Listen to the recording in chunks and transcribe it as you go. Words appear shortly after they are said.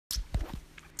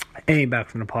Hey, back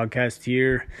from the podcast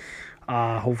here.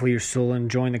 Hopefully you're still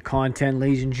enjoying the content,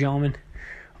 ladies and gentlemen.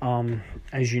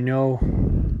 As you know,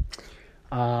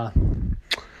 my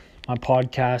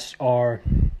podcasts are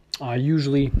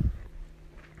usually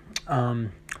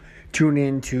tune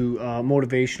into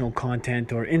motivational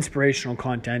content or inspirational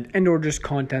content, and or just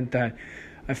content that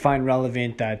I find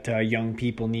relevant that young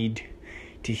people need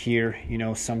to hear. You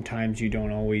know, sometimes you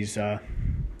don't always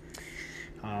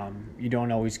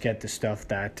get the stuff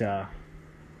that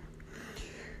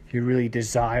you really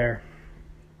desire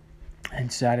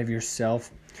inside of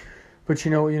yourself. But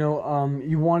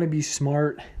you want to be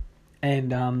smart,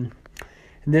 and in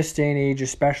this day and age,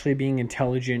 especially being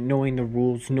intelligent, knowing the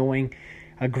rules, knowing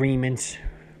agreements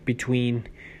between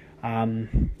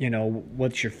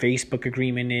what your Facebook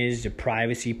agreement is, the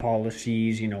privacy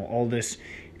policies, all this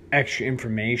extra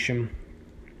information.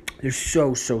 There's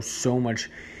so much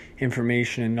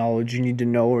information and knowledge you need to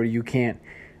know, or you can't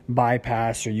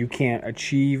bypass, or you can't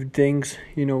achieve things.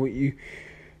 You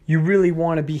really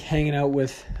want to be hanging out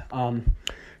with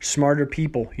smarter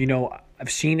people.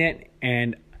 I've seen it,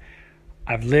 and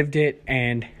I've lived it,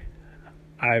 and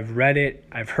I've read it,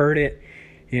 I've heard it.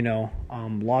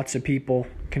 Lots of people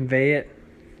convey it.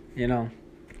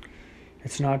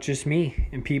 It's not just me.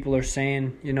 And people are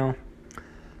saying,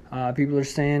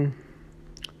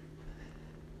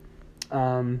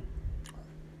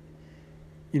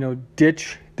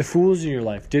 ditch the fools in your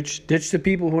life. Ditch the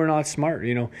people who are not smart.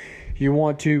 You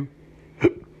want to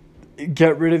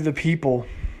get rid of the people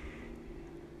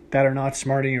that are not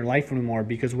smart in your life anymore,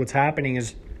 because what's happening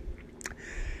is,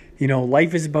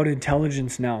 life is about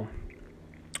intelligence now.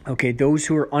 Okay, those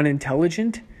who are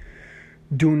unintelligent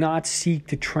do not seek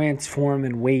to transform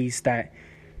in ways that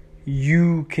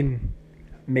you can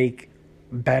make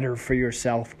better for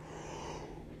yourself,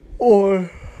 or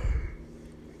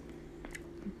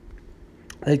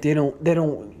like they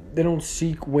don't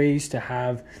seek ways to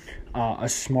have a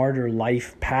smarter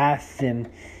life path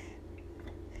than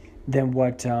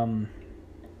what's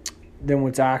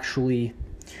actually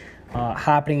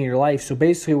happening in your life. So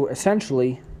basically,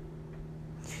 essentially,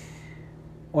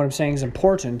 what I'm saying is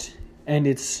important, and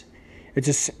it's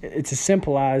as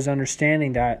simple as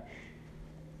understanding that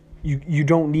you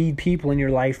don't need people in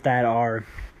your life that are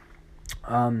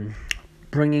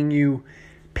bringing you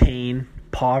pain,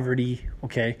 poverty.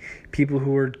 Okay, people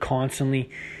who are constantly,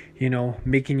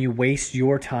 making you waste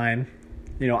your time.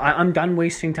 I'm done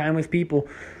wasting time with people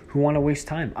who want to waste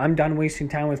time. I'm done wasting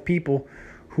time with people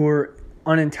who are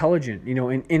unintelligent,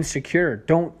 and insecure.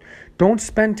 Don't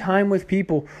spend time with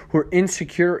people who are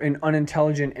insecure and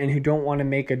unintelligent and who don't want to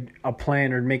make a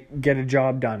plan or get a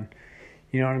job done.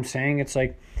 You know what I'm saying? It's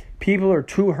like people are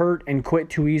too hurt and quit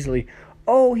too easily.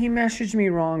 Oh, he messaged me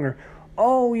wrong, or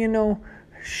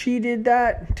she did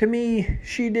that to me.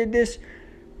 She did this.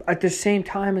 At the same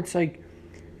time, it's like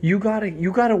you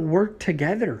gotta work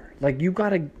together. Like, you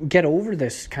gotta get over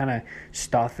this kind of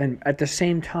stuff. And at the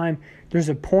same time, there's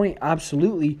a point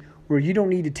absolutely where you don't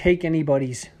need to take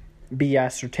anybody's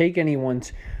BS or take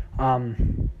anyone's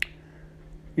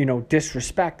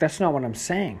disrespect. That's not what I'm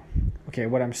saying. Okay,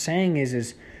 what I'm saying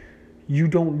is you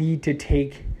don't need to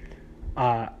take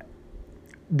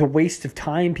the waste of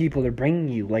time people are bringing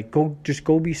you. Like, go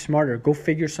be smarter. Go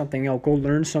figure something out. Go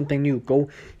learn something new. Go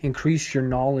increase your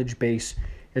knowledge base.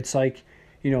 It's like,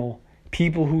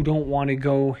 people who don't want to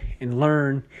go and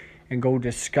learn and go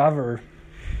discover,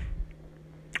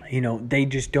 they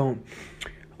just don't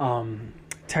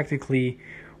technically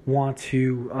want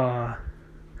to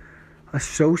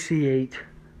associate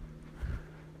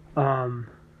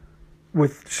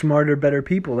with smarter, better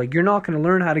people. Like, you're not going to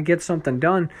learn how to get something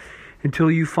done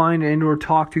until you find and or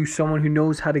talk to someone who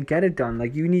knows how to get it done.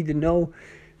 Like, you need to know,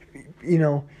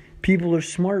 people are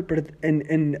smart, but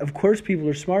and of course people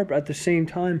are smart, but at the same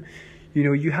time,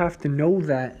 you have to know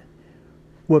that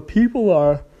what people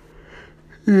are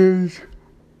is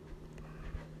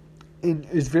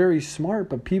very smart,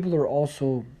 but people are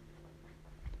also,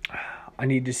 I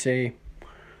need to say,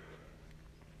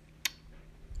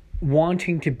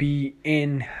 wanting to be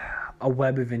in a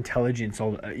web of intelligence.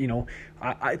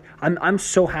 I'm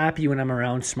so happy when I'm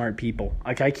around smart people.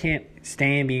 Like, I can't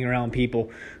stand being around people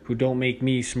who don't make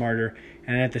me smarter.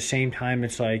 And at the same time,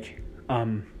 it's like,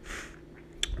 who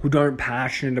aren't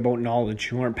passionate about knowledge,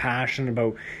 who aren't passionate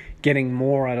about getting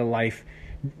more out of life,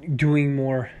 doing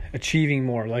more, achieving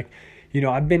more. Like,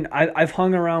 I've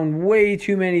hung around way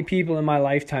too many people in my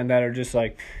lifetime that are just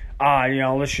like,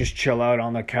 let's just chill out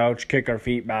on the couch, kick our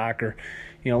feet back, or,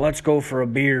 let's go for a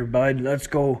beer, bud. Let's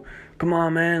go. Come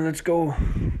on, man. Let's go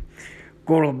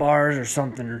to the bars or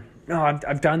something. No,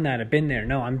 I've done that. I've been there.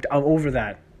 No, I'm over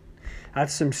that.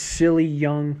 That's some silly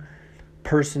young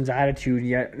person's attitude,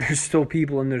 yet there's still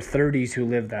people in their 30s who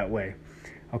live that way.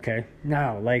 Okay?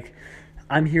 Now, like,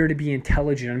 I'm here to be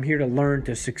intelligent. I'm here to learn,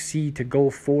 to succeed, to go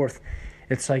forth.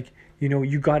 It's like,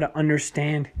 you got to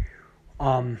understand,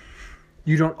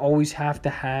 you don't always have to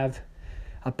have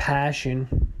a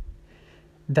passion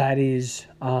that is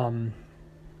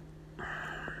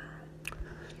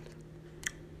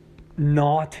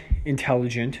not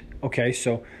intelligent. Okay,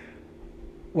 so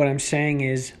what I'm saying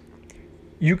is,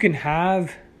 you can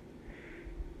have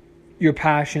your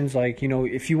passions, like,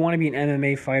 if you want to be an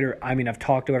MMA fighter. I mean, I've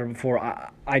talked about it before.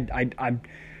 I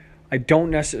don't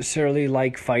necessarily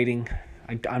like fighting.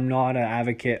 I'm not an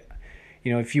advocate.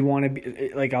 If you want to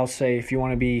be, like, I'll say, if you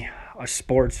want to be a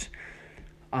sports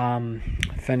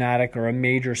fanatic or a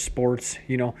major sports,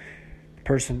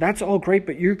 person, that's all great,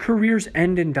 but your careers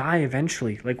end and die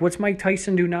eventually. Like, what's Mike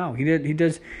Tyson do now? He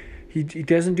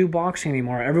doesn't do boxing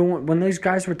anymore. Everyone, when these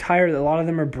guys retire, a lot of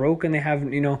them are broke, and they have,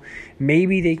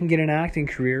 maybe they can get an acting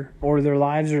career, or their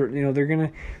lives are, they're going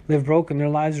to live broke and their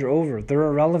lives are over. They're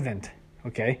irrelevant.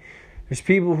 Okay. There's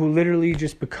people who literally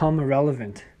just become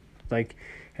irrelevant. Like,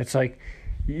 it's like,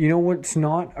 what's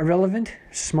not irrelevant?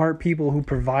 Smart people who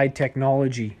provide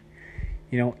technology.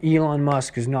 Elon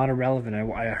Musk is not irrelevant.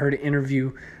 I heard an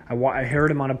interview. I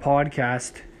heard him on a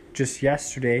podcast just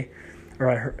yesterday, or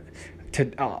I heard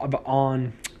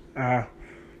on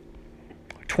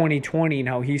 2020, and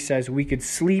how he says we could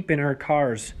sleep in our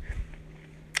cars.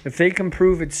 If they can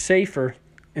prove it's safer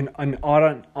in an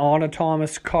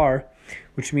autonomous car,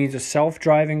 which means a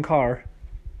self-driving car,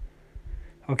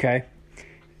 okay,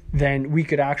 then we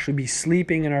could actually be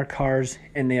sleeping in our cars,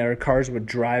 and our cars would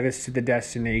drive us to the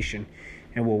destination,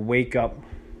 and we'll wake up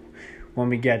when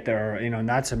we get there. And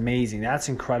that's amazing. That's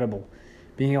incredible.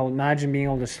 Imagine being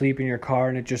able to sleep in your car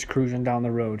and it just cruising down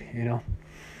the road.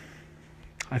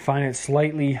 I find it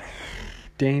slightly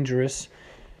dangerous.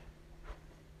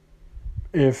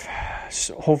 If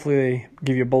hopefully they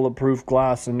give you bulletproof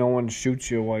glass and no one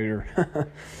shoots you while you're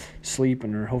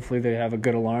sleeping, or hopefully they have a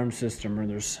good alarm system, or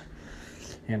there's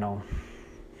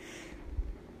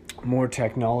more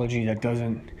technology that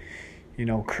doesn't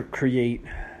create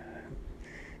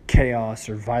chaos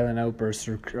or violent outbursts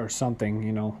or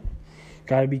something.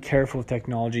 Got to be careful of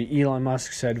technology. Elon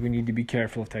Musk said we need to be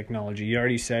careful of technology. He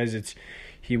already says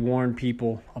he warned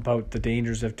people about the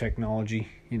dangers of technology,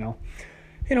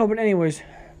 but anyways,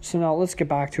 so now let's get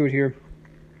back to it here.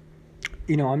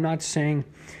 I'm not saying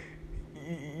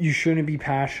you shouldn't be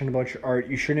passionate about your art.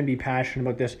 You shouldn't be passionate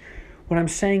about this. What I'm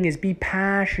saying is, be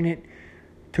passionate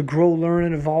to grow, learn,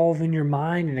 and evolve in your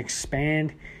mind, and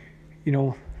expand,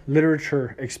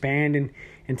 literature, expand in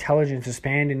intelligence,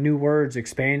 expand in new words,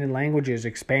 expand in languages,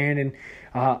 expand in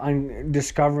on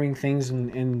discovering things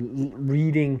and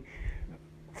reading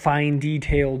fine,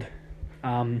 detailed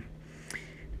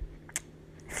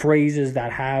phrases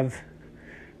that have,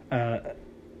 a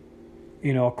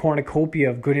cornucopia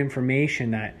of good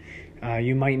information that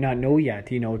you might not know yet.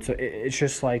 It's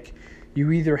just like,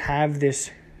 you either have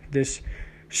this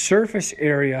surface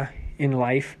area in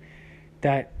life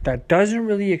that doesn't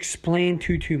really explain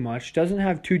too much, doesn't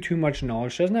have too much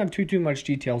knowledge, doesn't have too much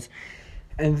details,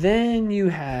 and then you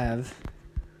have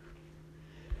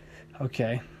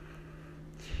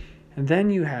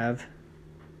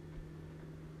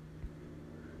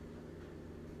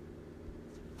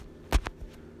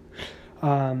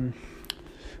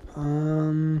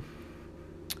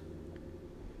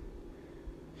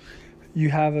you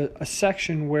have a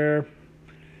section where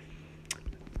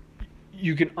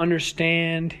you can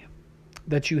understand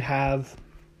that you have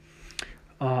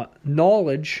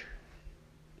knowledge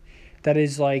that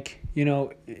is like,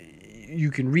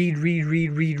 you can read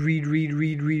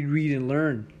and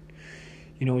learn.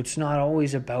 It's not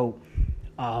always about,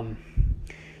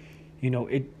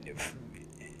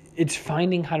 it's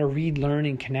finding how to read, learn,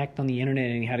 and connect on the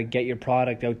internet, and how to get your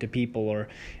product out to people, or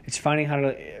it's finding how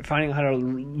to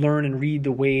learn and read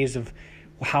the ways of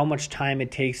how much time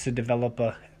it takes to develop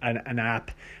an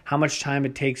app, how much time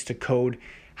it takes to code,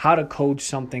 how to code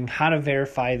something, how to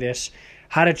verify this,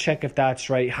 how to check if that's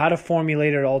right, how to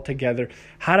formulate it all together,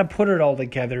 how to put it all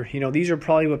together. These are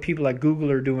probably what people at Google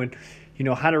are doing.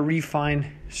 How to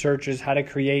refine searches, how to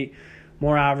create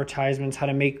more advertisements, how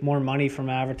to make more money from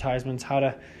advertisements, how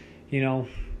to,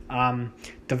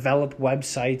 develop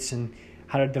websites, and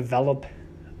how to develop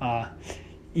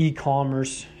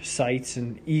e-commerce sites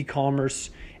and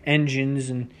e-commerce engines.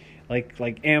 And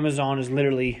like Amazon is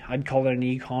literally, I'd call it an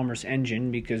e-commerce engine,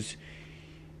 because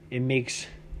it makes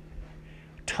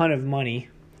a ton of money,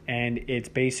 and it's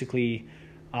basically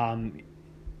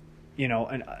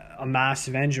a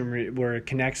massive engine where it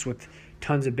connects with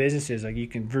tons of businesses. Like, you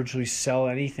can virtually sell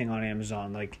anything on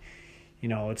Amazon. Like,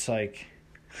 it's like,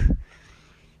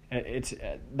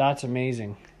 that's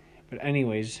amazing. But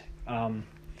anyways,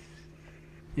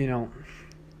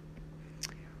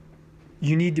 you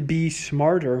need to be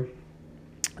smarter,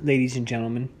 ladies and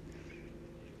gentlemen,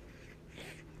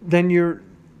 than your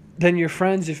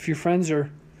friends. If your friends are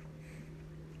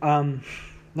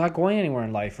not going anywhere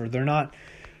in life, or they're not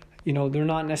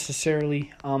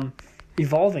necessarily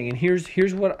evolving. And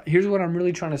here's what I'm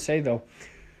really trying to say, though.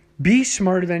 Be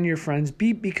smarter than your friends.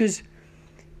 Because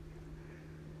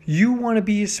you want to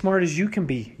be as smart as you can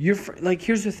be.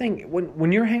 Here's the thing.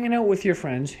 When you're hanging out with your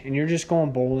friends and you're just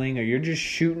going bowling, or you're just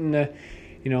shooting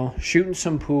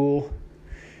some pool,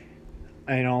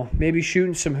 maybe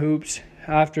shooting some hoops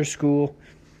after school,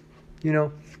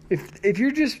 if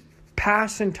you're just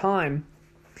passing time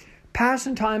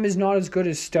is not as good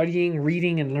as studying,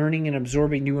 reading, and learning and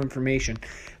absorbing new information.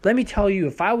 Let me tell you,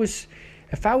 if I was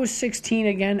 16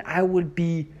 again, I would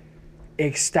be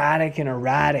ecstatic and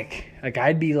erratic. Like,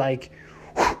 I'd be like,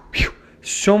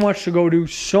 so much to go do,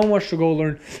 so much to go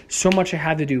learn, so much I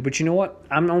had to do. But you know what?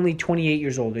 I'm only 28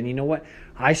 years old, and you know what?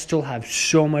 I still have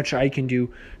so much I can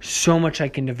do, so much I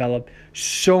can develop,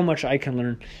 so much I can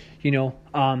learn.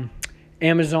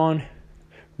 Amazon,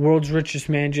 world's richest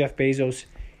man, Jeff Bezos,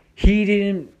 he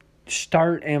didn't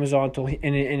start Amazon until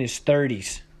in his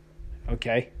 30s.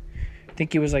 Okay? I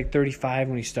think he was like 35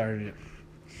 when he started it.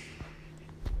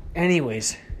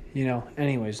 Anyways, now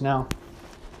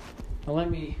let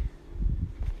me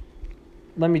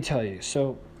tell you.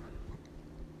 So,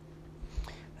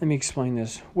 let me explain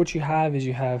this. What you have is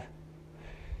you have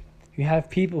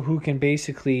people who can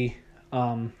basically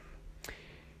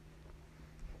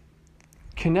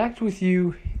connect with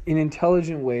you in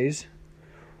intelligent ways,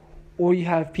 or you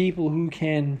have people who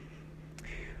can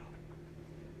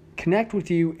connect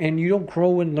with you and you don't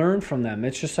grow and learn from them.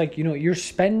 It's just like, you're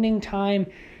spending time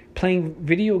playing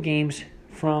video games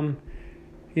from,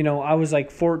 I was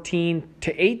like 14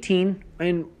 to 18,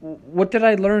 and what did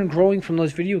I learn growing from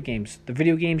those video games? The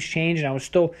video games changed, and I was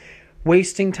still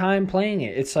wasting time playing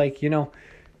it. It's like, you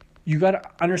got to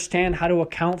understand how to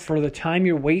account for the time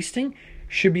you're wasting.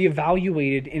 Should be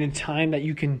evaluated in a time that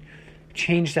you can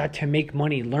change that to make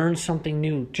money, learn something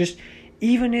new. Just,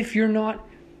 even if you're not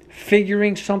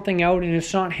figuring something out and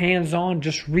it's not hands-on,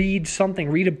 just read something,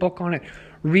 read a book on it,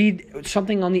 read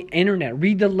something on the internet,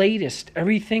 read the latest.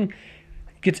 Everything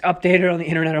gets updated on the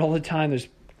internet all the time. There's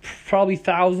probably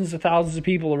thousands of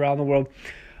people around the world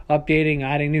updating,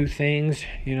 adding new things.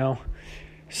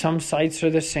 Some sites are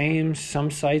the same,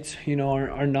 some sites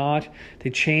are not. They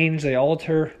change, they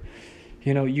alter.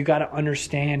 You got to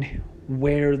understand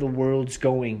where the world's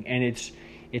going, and it's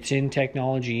in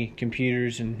technology,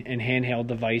 computers, and handheld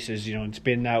devices. It's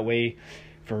been that way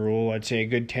for, I'd say, a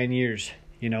good 10 years,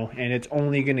 and it's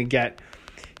only going to get,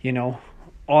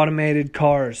 automated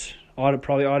cars,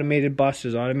 probably automated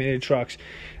buses, automated trucks.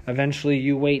 Eventually,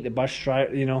 you wait, the bus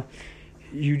driver,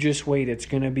 you just wait. It's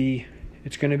going to be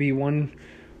one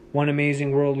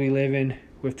amazing world we live in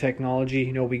with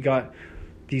technology. We got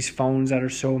these phones that are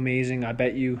so amazing. I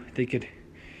bet you they could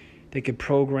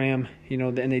program,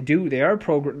 and they are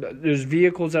programmed. There's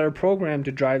vehicles that are programmed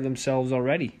to drive themselves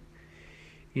already,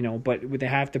 but they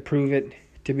have to prove it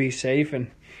to be safe.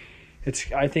 And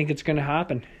I think it's going to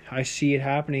happen. I see it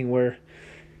happening where,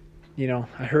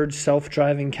 I heard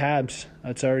self-driving cabs.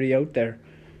 That's already out there.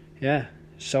 Yeah.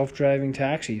 Self-driving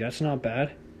taxi. That's not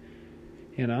bad.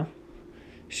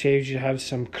 Saves you to have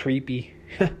some creepy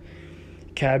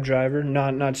cab driver.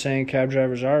 Not saying cab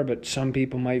drivers are, but some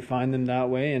people might find them that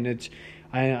way, and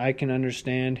I can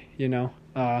understand.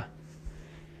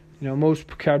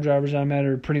 Most cab drivers I met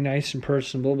are pretty nice and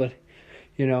personable, but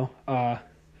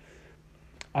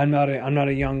I'm not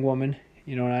a young woman,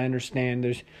 and I understand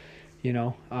there's,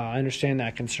 I understand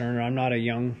that concern. I'm not a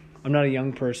young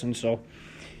person, so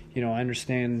I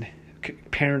understand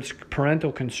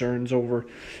parental concerns over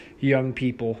young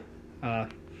people,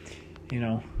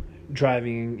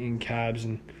 driving in cabs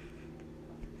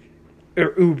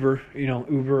or Uber,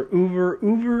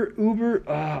 Uber.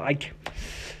 I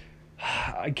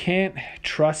can't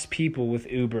trust people with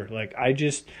Uber. Like,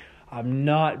 I'm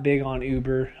not big on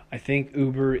Uber. I think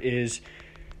Uber's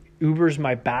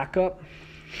my backup.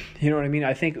 You know what I mean?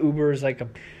 I think Uber is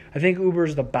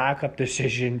the backup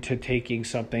decision to taking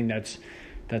something that's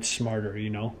smarter.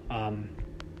 I'm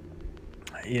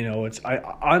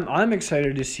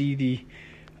excited to see the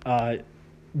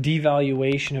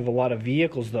devaluation of a lot of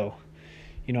vehicles, though.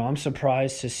 I'm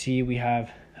surprised to see we have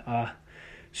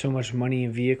so much money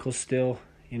in vehicles still.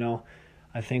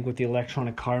 I think with the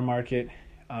electronic car market,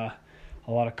 a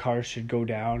lot of cars should go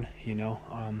down.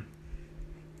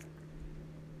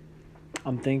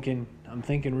 I'm thinking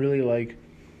really like,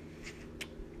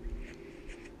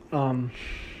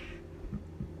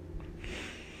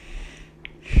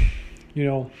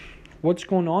 what's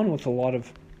going on with a lot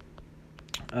of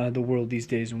the world these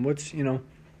days, and what's going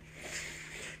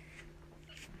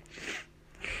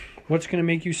to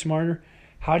make you smarter?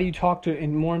 How do you talk to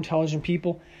more intelligent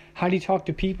people? How do you talk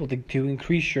to people to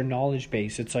increase your knowledge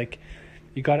base? It's like,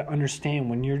 you got to understand,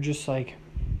 when you're just like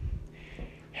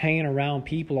hanging around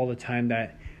people all the time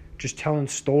that just telling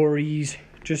stories,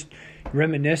 just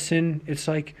reminiscing, it's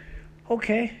like,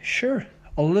 okay, sure,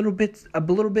 a little bit's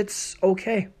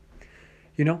okay.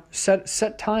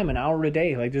 Set time, an hour a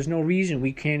day. Like, there's no reason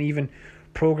we can't even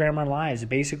program our lives.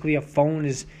 Basically, a phone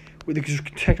is, there's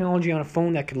technology on a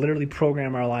phone that could literally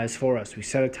program our lives for us. We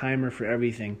set a timer for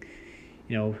everything.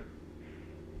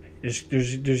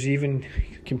 There's even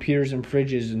computers and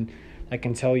fridges and that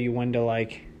can tell you when to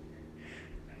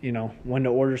when to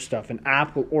order stuff. An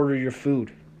app will order your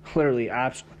food. Literally,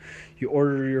 apps, you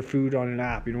order your food on an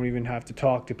app. You don't even have to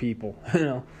talk to people.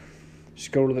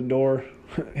 Just go to the door,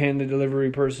 hand the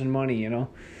delivery person money. And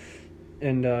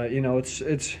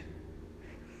it's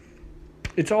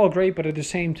all great, but at the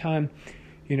same time,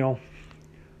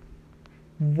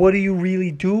 what are you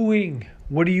really doing?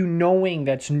 What are you knowing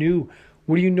that's new?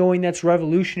 What are you knowing that's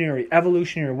revolutionary,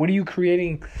 evolutionary? What are you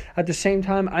creating? At the same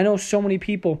time, I know so many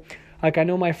people, like I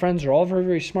know my friends are all very,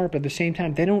 very smart, but at the same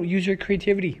time, they don't use their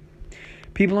creativity.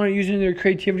 People aren't using their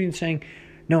creativity and saying,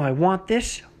 no, I want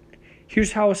this.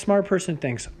 Here's how a smart person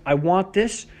thinks. I want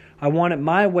this. I want it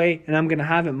my way, and I'm going to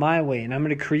have it my way, and I'm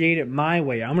going to create it my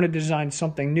way. I'm going to design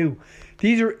something new.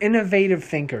 These are innovative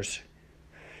thinkers.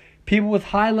 People with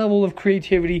high level of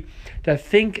creativity that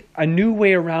think a new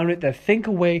way around it, that think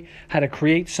a way how to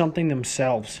create something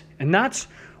themselves. And that's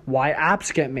why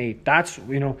apps get made. That's,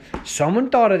 someone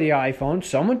thought of the iPhone,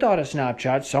 someone thought of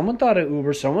Snapchat, someone thought of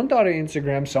Uber, someone thought of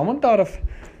Instagram, someone thought of,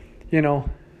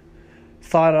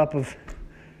 thought up of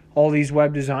all these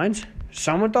web designs.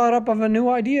 Someone thought up of a new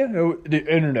idea. The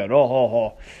internet.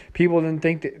 People didn't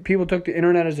think that, people took the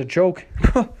internet as a joke.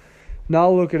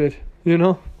 Now look at it,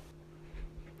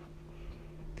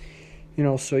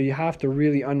 so you have to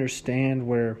really understand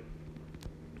where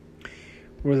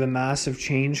the massive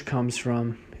change comes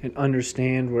from, and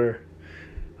understand where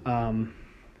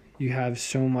you have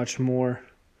so much more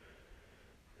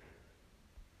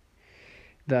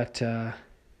that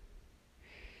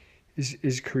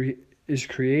is created.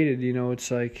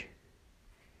 It's like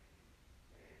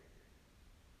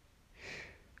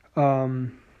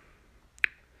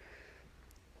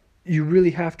you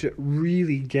really have to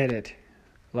really get it.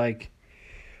 Like,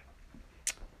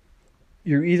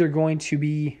 you're either going to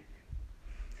be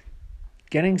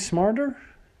getting smarter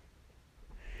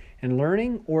and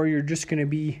learning, or you're just going to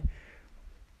be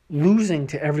losing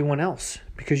to everyone else,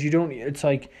 because it's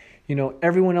like,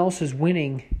 everyone else is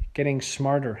winning, getting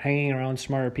smarter, hanging around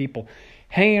smarter people,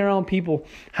 hanging around people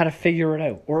how to figure it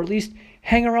out, or at least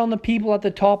hang around the people at the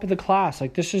top of the class.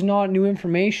 Like, this is not new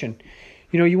information.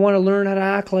 You want to learn how to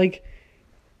act like,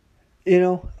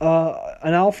 an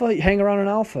alpha, you hang around an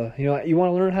alpha. You want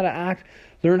to learn how to act,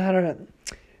 learn how to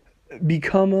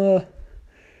become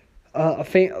a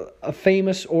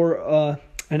famous or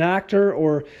an actor,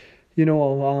 or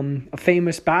a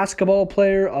famous basketball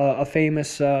player, a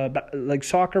famous like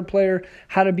soccer player.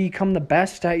 How to become the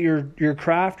best at your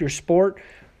craft, your sport,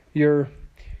 your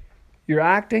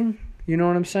acting. You know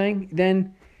what I'm saying?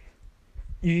 Then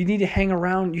you need to hang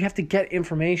around. You have to get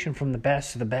information from the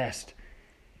best of the best.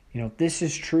 This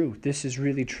is true. This is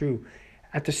really true.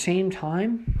 At the same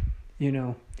time,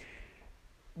 the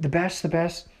best,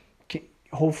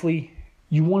 hopefully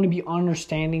you want to be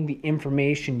understanding the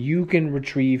information you can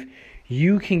retrieve,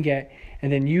 you can get,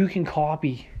 and then you can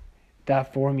copy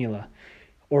that formula.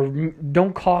 Or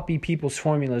don't copy people's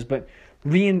formulas, but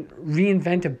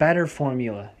reinvent a better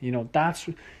formula.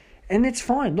 And it's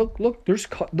fine. Look,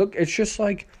 it's just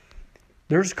like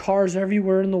there's cars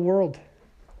everywhere in the world.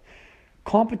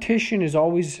 Competition is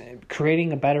always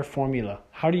creating a better formula.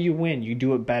 How do you win? You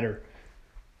do it better.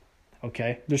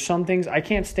 Okay? There's some things, I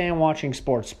can't stand watching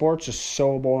sports. Sports is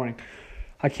so boring.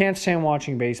 I can't stand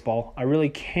watching baseball. I really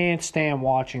can't stand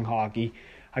watching hockey.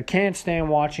 I can't stand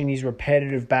watching these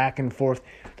repetitive back and forth.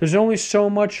 There's only so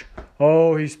much,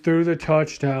 he's threw the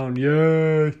touchdown.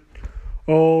 Yay.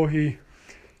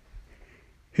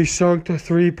 He sunk the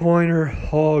three-pointer.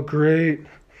 Oh, great.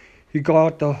 He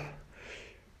did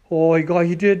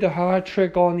the hat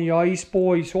trick on the ice,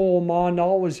 boys. Oh, man,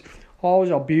 that was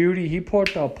a beauty. He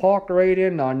put the puck right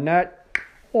in the net.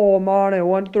 Oh man, it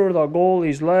went through the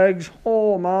goalie's legs.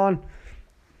 Oh man.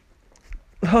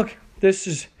 Look, this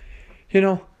is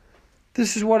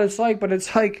what it's like, but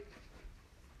it's like,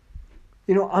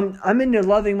 I'm into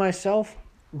loving myself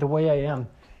the way I am.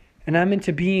 And I'm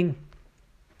into being,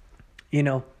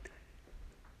 not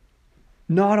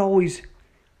always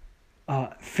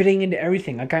fitting into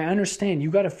everything. Like, I understand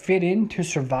you got to fit in to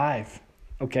survive,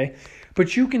 okay?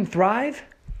 But you can thrive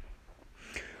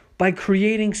by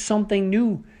creating something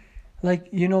new.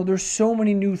 Like, there's so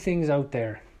many new things out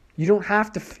there. You don't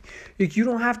have to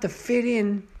fit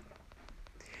in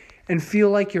and feel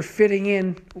like you're fitting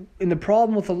in. And the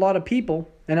problem with a lot of people,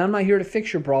 and I'm not here to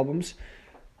fix your problems,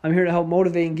 I'm here to help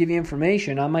motivate and give you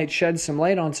information. I might shed some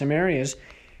light on some areas,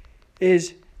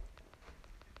 is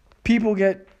people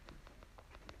get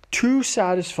too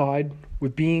satisfied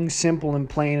with being simple and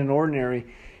plain and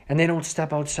ordinary, and they don't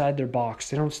step outside their box.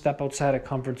 They don't step outside a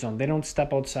comfort zone. They don't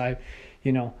step outside,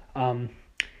 I'm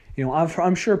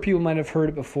sure people might have heard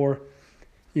it before.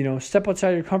 Step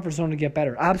outside your comfort zone to get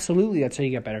better. Absolutely, that's how you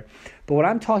get better. But what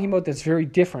I'm talking about that's very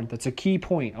different, that's a key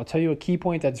point. I'll tell you a key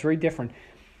point that's very different,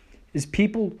 is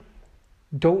people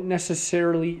don't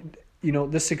necessarily,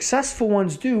 the successful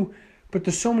ones do, but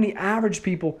there's so many average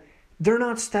people, they're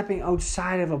not stepping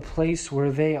outside of a place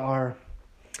where they are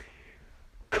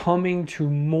coming to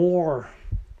more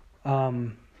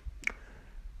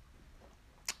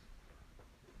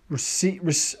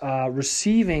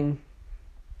receiving,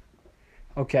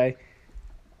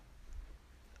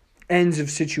 ends of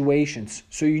situations.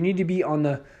 So you need to be on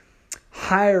the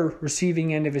higher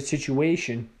receiving end of a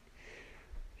situation,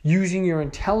 using your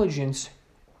intelligence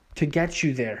to get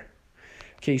you there.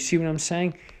 Okay, you see what I'm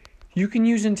saying? You can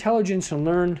use intelligence and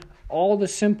learn all the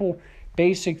simple,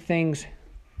 basic things.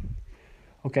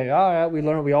 Okay, all right,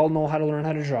 we all know how to learn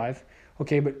how to drive.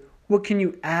 Okay, but what can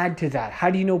you add to that? How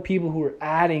do you know people who are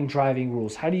adding driving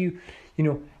rules? How do you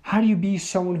be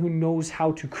someone who knows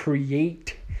how to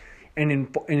create and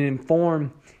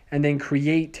inform and then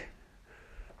create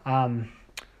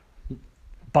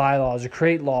bylaws or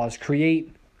create laws,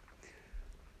 create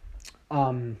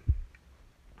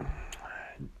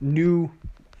new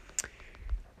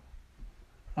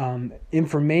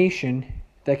information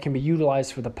that can be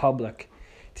utilized for the public.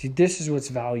 See, this is what's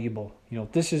valuable.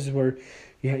 This is where,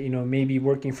 maybe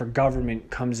working for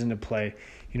government comes into play.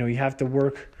 You have to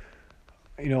work,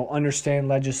 understand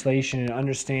legislation and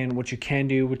understand what you can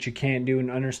do, what you can't do, and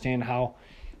understand how,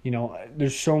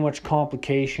 there's so much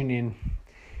complication in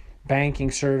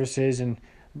banking services, and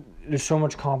there's so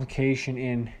much complication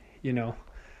in,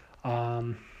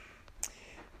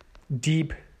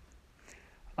 deep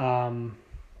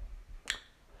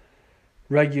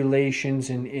regulations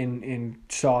in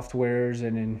softwares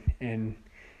and in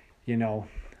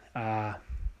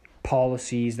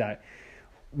policies that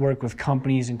work with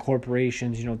companies and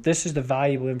corporations. This is the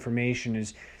valuable information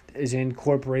is in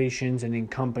corporations and in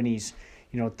companies.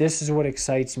 This is what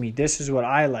excites me. This is what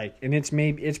I like. And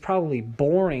it's probably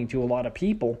boring to a lot of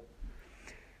people,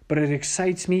 but it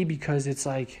excites me because it's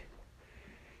like,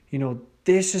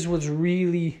 this is what's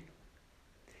really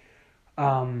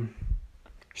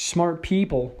smart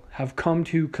people have come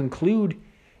to conclude.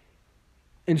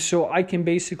 And so I can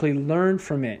basically learn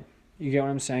from it. You get what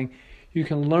I'm saying? You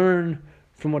can learn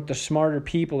from what the smarter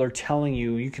people are telling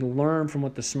you. You can learn from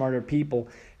what the smarter people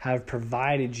have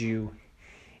provided you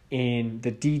in the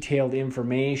detailed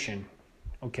information.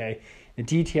 Okay? The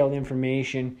detailed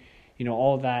information,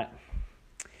 all that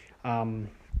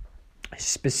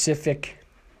specific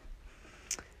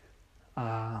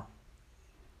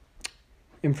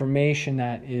information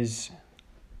that is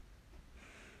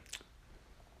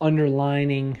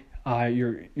underlining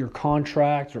your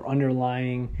contract, or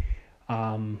underlining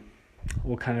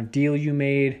what kind of deal you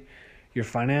made, your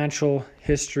financial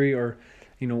history, or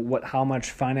how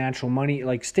much financial money.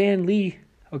 Like Stan Lee,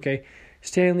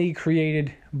 Stan Lee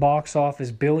created box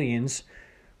office billions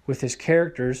with his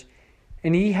characters,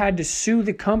 and he had to sue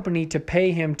the company to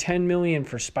pay him $10 million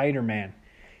for Spider-Man.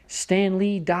 Stan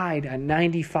Lee died at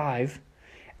 95.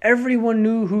 Everyone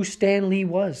knew who Stan Lee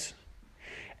was.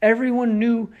 Everyone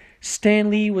knew Stan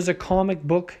Lee was a comic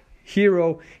book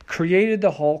hero, created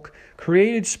the Hulk,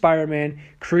 created Spider-Man,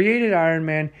 created Iron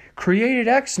Man, created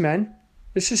X-Men.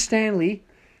 This is Stan Lee.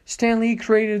 Stan Lee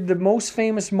created the most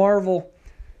famous Marvel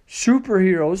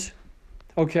superheroes,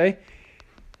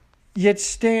 Yet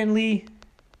Stan Lee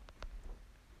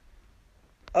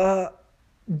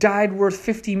died worth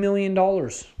 $50 million.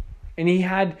 And he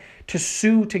had to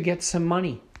sue to get some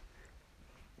money.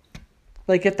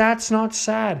 Like, if that's not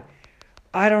sad,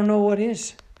 I don't know what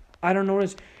is.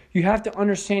 You have to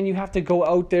understand, you have to go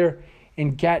out there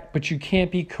and get, but you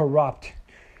can't be corrupt.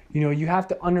 You have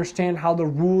to understand how the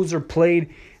rules are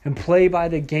played and play by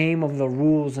the game of the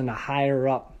rules and the higher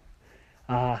up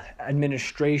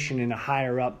administration and a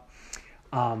higher up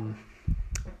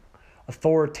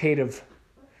authoritative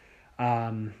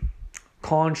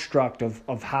construct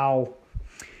of how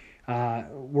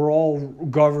we're all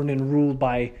governed and ruled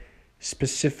by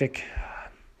specific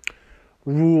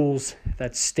rules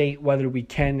that state whether we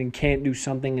can and can't do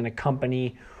something in a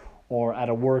company or at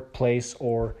a workplace,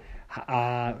 or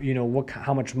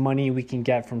how much money we can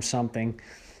get from something.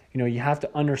 You have to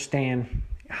understand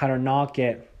how to not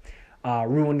get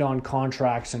ruined on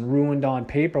contracts and ruined on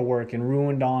paperwork and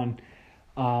ruined on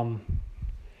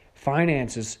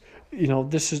finances.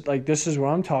 This is what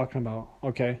I'm talking about.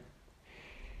 Okay.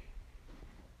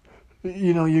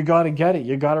 You got to get it.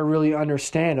 You got to really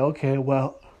understand. Okay,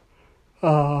 well,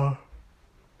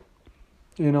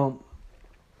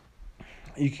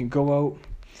 you can go out,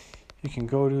 you can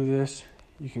go do this,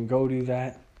 you can go do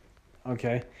that.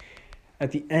 Okay.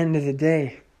 At the end of the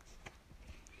day,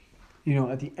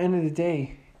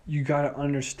 you got to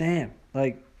understand,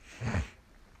 like,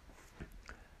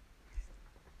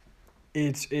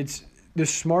 it's the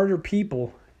smarter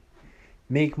people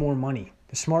make more money.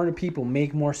 The smarter people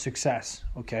make more success,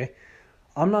 okay?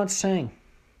 I'm not saying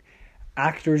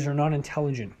actors are not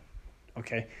intelligent,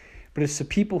 okay? But it's the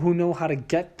people who know how to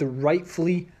get the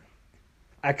rightfully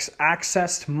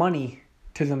accessed money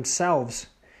to themselves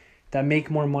that make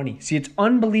more money. See, it's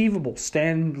unbelievable.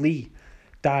 Stan Lee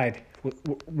died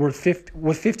with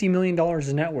 $50 million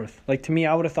in net worth. Like, to me,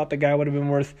 I would have thought the guy would have been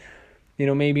worth,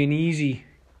 maybe an easy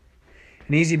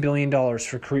 $1 billion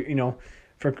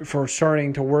for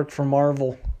starting to work for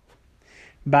Marvel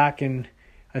back in,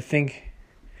 I think,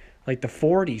 like the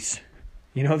 40s.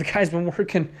 The guy's been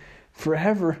working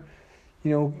forever,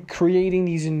 creating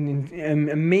these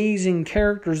amazing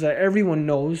characters that everyone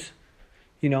knows.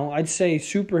 I'd say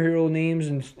superhero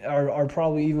names are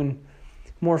probably even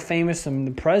more famous than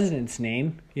the president's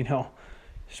name.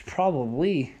 It's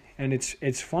probably, and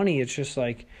it's funny. It's just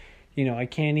like, I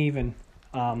can't even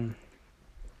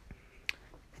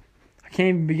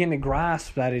begin to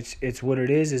grasp that it's what it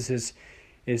is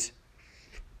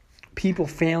people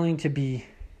failing to be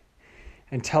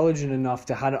intelligent enough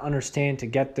to how to understand to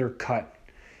get their cut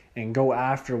and go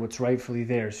after what's rightfully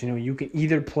theirs. You can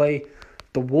either play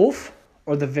the wolf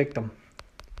or the victim.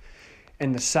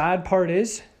 And the sad part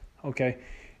is, okay,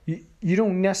 you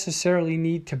don't necessarily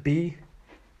need to be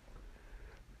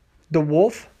the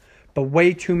wolf, but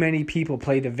way too many people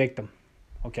play the victim.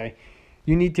 Okay?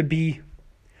 You need to be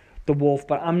the wolf,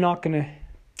 but I'm not going to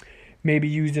maybe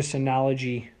use this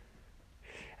analogy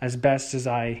as best as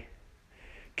I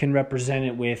can represent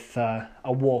it with a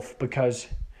wolf, because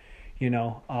you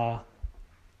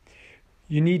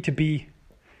need to be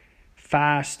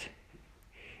fast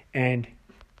and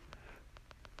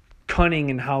cunning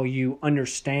in how you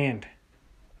understand,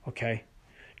 okay?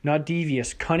 Not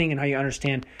devious, cunning in how you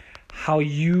understand how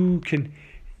you can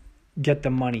get the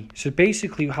money. So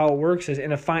basically how it works is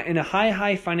in a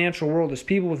high financial world, there's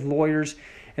people with lawyers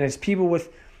and it's people with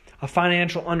a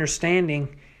financial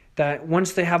understanding that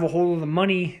once they have a hold of the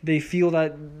money, they feel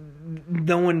that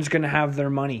no one's going to have their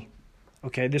money.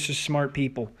 Okay, this is smart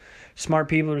people. Smart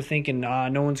people are thinking,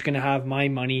 no one's going to have my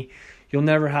money. You'll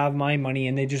never have my money.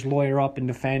 And they just lawyer up and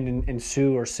defend and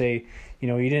sue or say,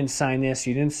 you didn't sign this,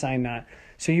 you didn't sign that.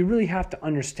 So you really have to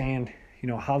understand,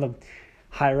 how the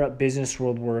higher up business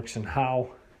world works and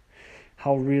how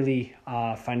really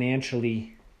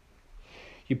financially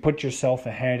you put yourself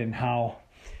ahead, and how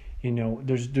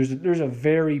there's a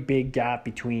very big gap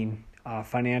between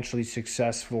financially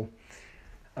successful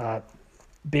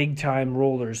big time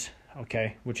rollers,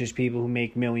 okay, which is people who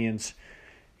make millions,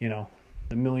 the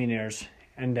millionaires,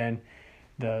 and then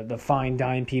the fine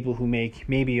dime people who make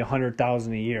maybe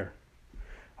 $100,000 a year.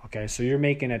 Okay, so you're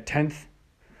making $1/10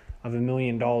 of $1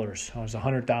 million. So it's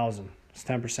 $100,000. It's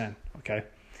 10%. Okay,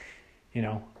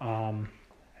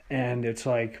 and it's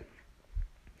like,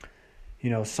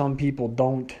 some people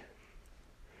don't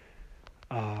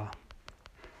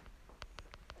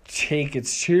take it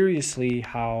seriously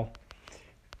how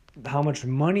much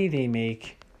money they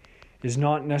make is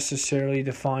not necessarily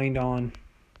defined on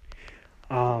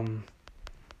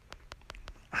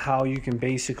how you can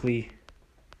basically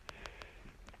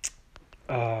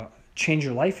change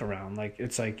your life around. Like,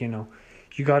 it's like, you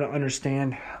got to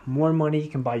understand more money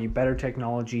can buy you better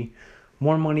technology,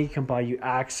 more money can buy you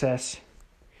access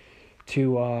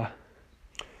to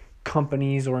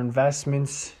companies or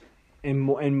investments and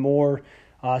more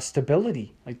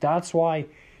stability. Like, that's why,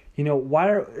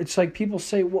 it's like people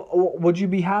say, would you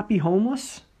be happy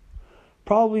homeless?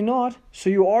 Probably not. So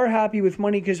you are happy with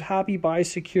money because happy buys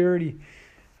security.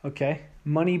 Okay?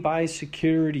 Money buys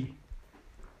security.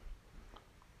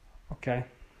 Okay?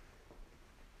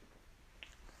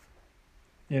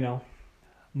 You know,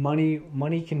 money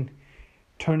can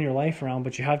turn your life around,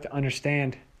 but you have to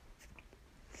understand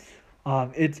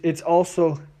it's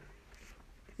also,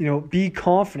 be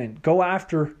confident. Go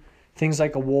after things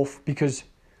like a wolf, because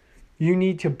you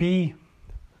need to be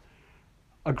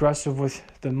aggressive with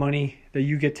the money that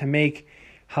you get to make,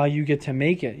 how you get to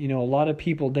make it. A lot of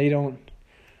people, they don't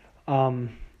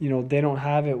they don't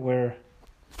have it where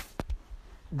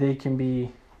they can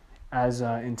be as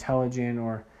intelligent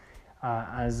or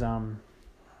as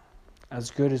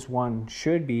good as one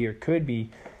should be or could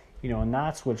be, and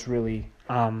that's what's really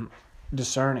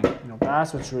discerning.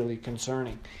 That's what's really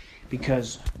concerning,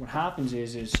 because what happens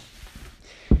is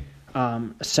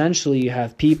essentially you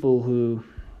have people who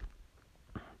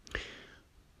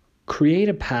create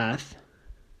a path,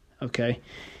 okay,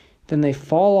 then they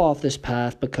fall off this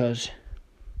path because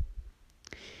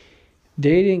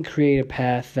they didn't create a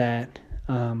path that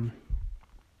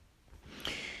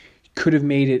could have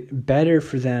made it better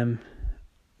for them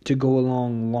to go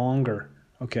along longer,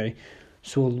 okay?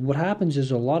 So what happens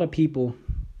is a lot of people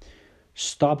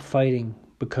stop fighting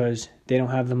because they don't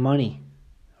have the money,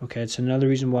 okay? It's another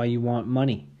reason why you want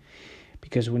money,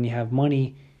 because when you have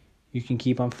money, you can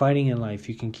keep on fighting in life.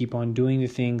 You can keep on doing the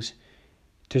things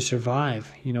to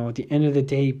survive. At the end of the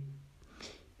day,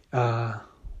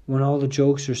 when all the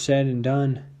jokes are said and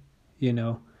done,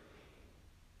 it's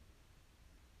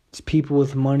people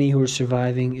with money who are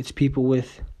surviving. It's people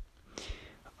with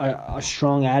a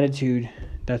strong attitude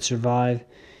that survive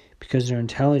because they're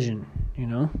intelligent,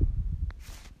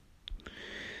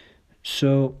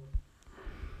 So,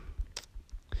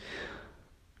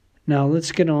 now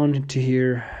let's get on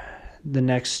to the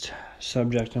next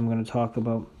subject I'm going to talk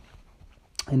about.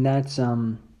 And that's,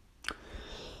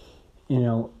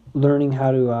 learning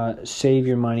how to save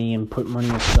your money and put money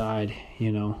aside.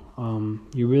 You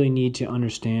really need to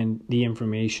understand the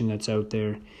information that's out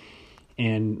there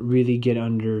and really get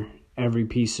under every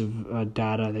piece of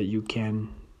data that you can,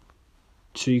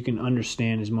 so you can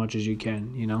understand as much as you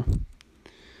can,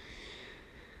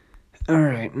 All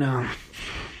right, now,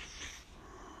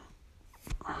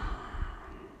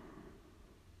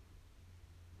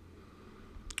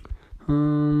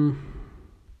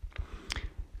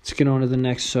 let's get on to the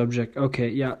next subject. Okay,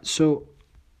 yeah, so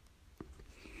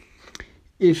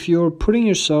if you're putting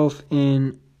yourself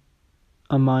in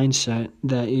a mindset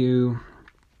that you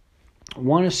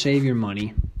want to save your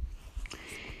money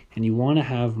and you want to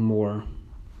have more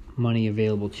money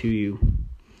available to you,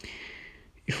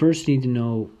 you first need to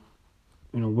know,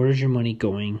 where's your money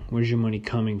going, where's your money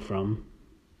coming from,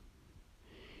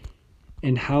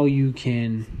 and how you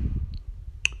can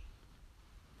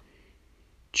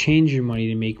change your money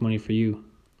to make money for you,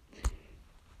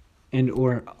 and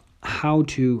or how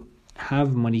to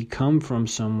have money come from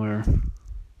somewhere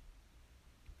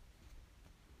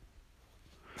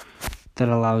that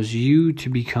allows you to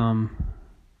become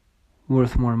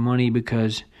worth more money,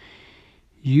 because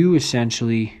you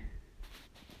essentially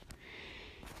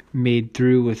made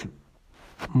through with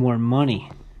more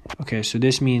money. Okay, so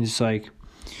this means like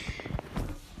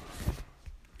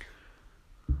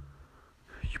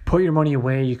you put your money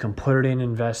away, you can put it in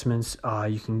investments,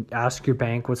 you can ask your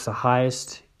bank what's the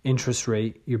highest interest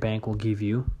rate your bank will give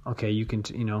you. Okay, you can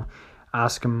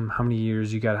ask them how many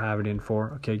years you got to have it in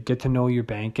for. Okay, get to know your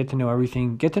bank, get to know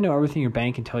everything your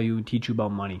bank can tell you and teach you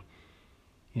about money.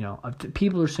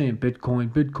 People are saying Bitcoin.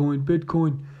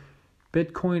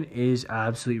 Bitcoin is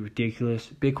absolutely ridiculous.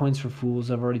 Bitcoin's for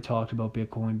fools. I've already talked about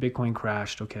Bitcoin. Bitcoin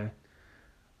crashed, okay?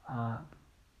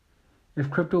 If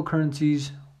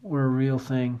cryptocurrencies were a real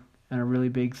thing and a really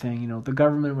big thing, the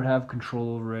government would have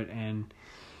control over it and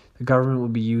the government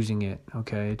would be using it,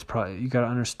 okay? It's probably, you got to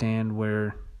understand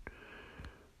where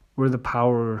the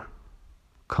power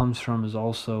comes from is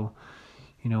also,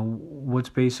 what's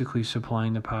basically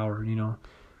supplying the power,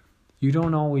 You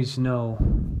don't always know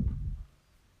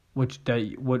what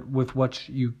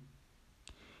you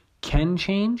can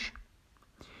change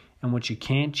and what you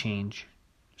can't change.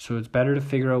 So it's better to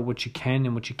figure out what you can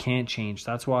and what you can't change.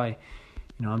 That's why,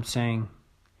 I'm saying,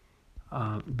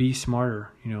 be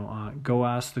smarter. Go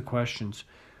ask the questions.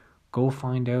 Go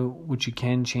find out what you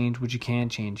can change, what you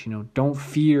can't change. Don't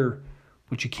fear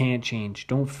what you can't change.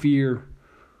 Don't fear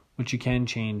what you can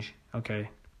change. Okay.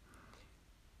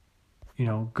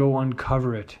 Go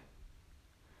uncover it.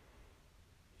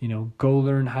 Go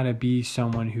learn how to be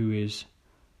someone who is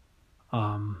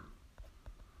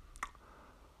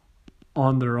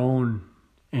on their own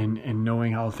and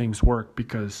knowing how things work,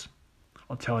 because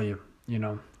I'll tell you,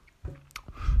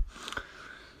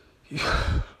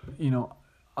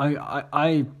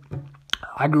 I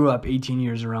grew up 18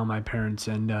 years around my parents,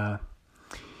 and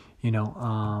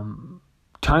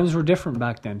times were different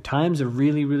back then. Times have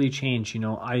really, really changed.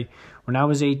 When I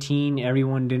was 18,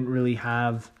 everyone didn't really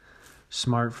have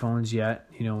smartphones yet.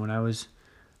 When I was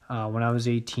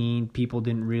 18, people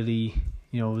didn't really,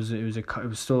 it was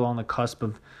still on the cusp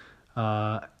of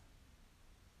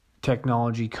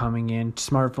technology coming in.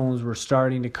 Smartphones were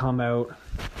starting to come out.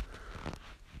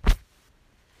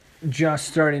 Just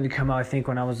starting to come out, I think,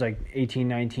 when I was like 18,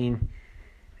 19.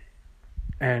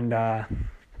 And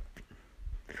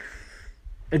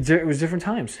it was different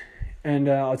times. And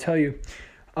I'll tell you,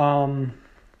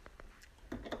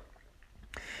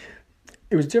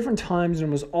 it was different times, and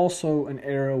it was also an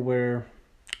era where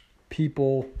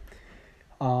people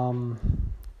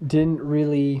didn't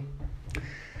really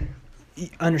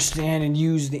understand and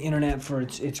use the internet for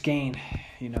its gain,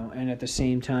 and at the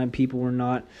same time, people were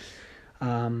not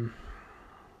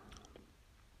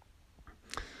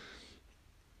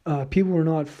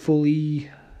fully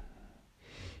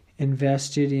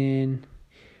invested in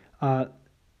how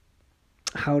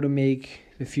to make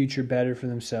the future better for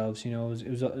themselves. It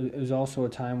was also a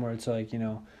time where it's like,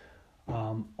 a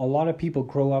lot of people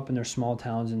grow up in their small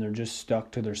towns and they're just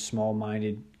stuck to their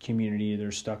small-minded community.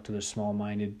 They're stuck to their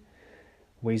small-minded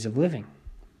ways of living.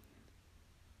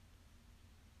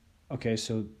 Okay,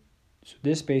 so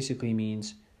this basically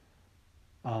means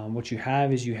what you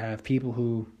have people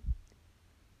who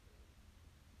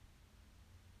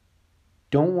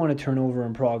don't want to turn over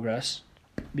in progress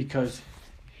because,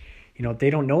 they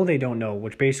don't know,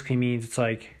 which basically means it's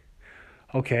like,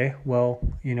 okay, well,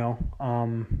 you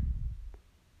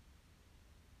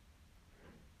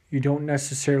don't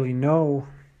necessarily know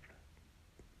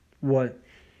what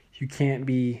you can't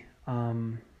be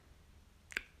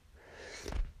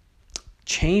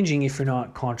changing if you're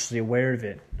not consciously aware of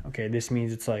it. Okay, this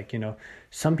means it's like,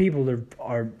 some people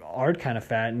are kind of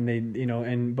fat, and they,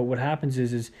 but what happens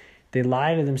is they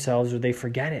lie to themselves, or they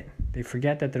forget it. They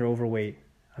forget that they're overweight.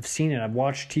 I've seen it. I've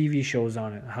watched TV shows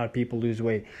on it, how people lose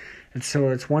weight. And so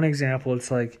it's one example.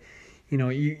 It's like,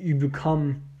 you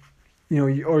become, or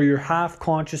you're half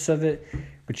conscious of it,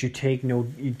 but you take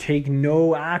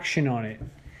no action on it.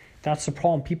 That's the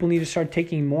problem. People need to start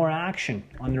taking more action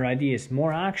on their ideas,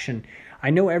 more action. I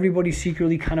know everybody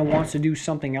secretly kind of wants to do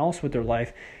something else with their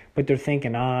life, but they're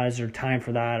thinking, is there time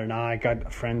for that? Or I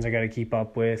got friends I got to keep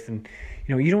up with. And,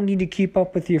 you don't need to keep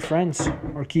up with your friends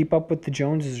or keep up with the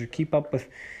Joneses or keep up with,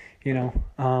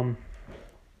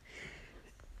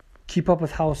 keep up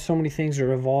with how so many things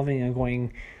are evolving and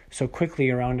going so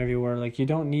quickly around everywhere. Like, you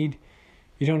don't need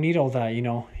all that.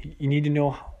 You need to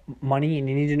know money, and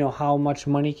you need to know how much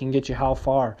money can get you how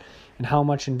far, and how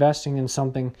much investing in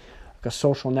something like a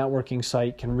social networking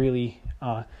site can really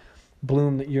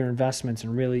bloom your investments,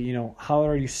 and really, how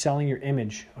are you selling your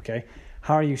image? Okay,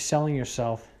 how are you selling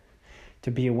yourself to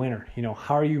be a winner?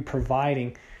 How are you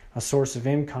providing a source of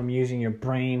income using your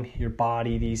brain, your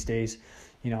body these days?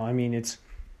 I'm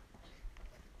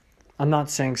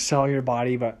not saying sell your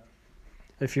body, but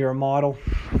if you're a model,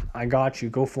 I got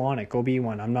you. Go flaunt it. Go be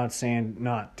one. I'm not saying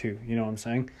not to. You know what I'm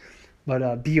saying?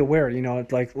 But be aware.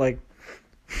 Like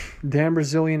Dan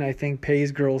Brazilian, I think,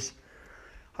 pays girls.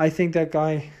 I think that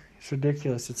guy is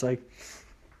ridiculous. It's like,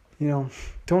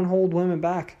 don't hold women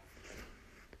back.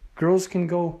 Girls can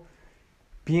go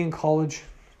be in college,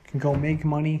 can go make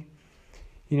money,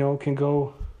 can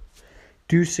go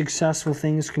do successful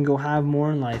things, can go have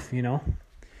more in life, you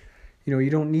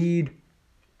don't need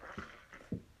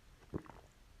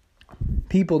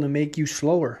people to make you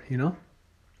slower, You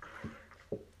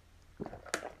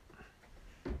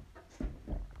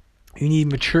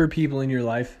need mature people in your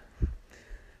life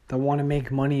that want to make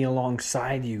money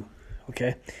alongside you,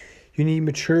 okay? You need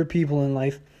mature people in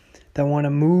life that want to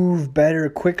move better,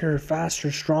 quicker,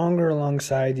 faster, stronger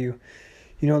alongside you.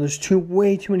 There's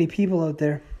way too many people out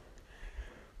there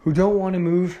who don't want to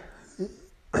move,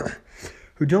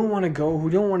 who don't want to go, who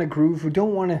don't want to groove, who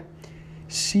don't want to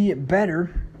see it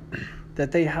better,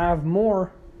 that they have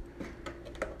more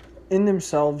in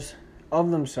themselves, of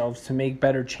themselves, to make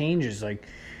better changes. Like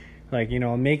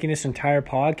making this entire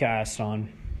podcast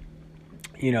on,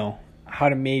 how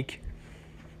to make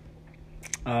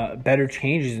better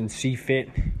changes and see fit,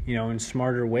 in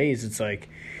smarter ways. It's like,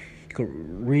 you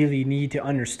really need to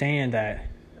understand that,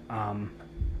 to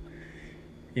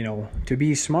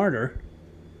be smarter,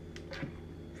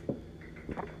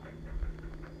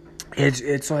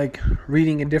 it's like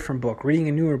reading a different book, reading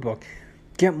a newer book,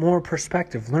 get more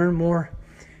perspective, learn more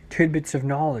tidbits of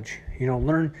knowledge.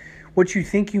 Learn what you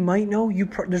think you might know.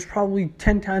 There's probably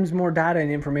 10 times more data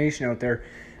and information out there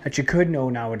that you could know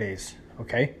nowadays.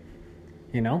 Okay?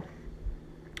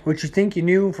 What you think you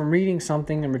knew from reading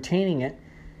something and retaining it,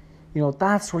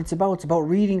 that's what it's about. It's about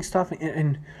reading stuff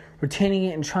and retaining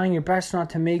it and trying your best not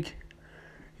to make,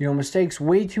 mistakes.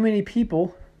 Way too many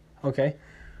people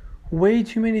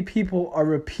are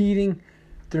repeating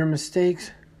their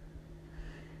mistakes,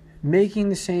 making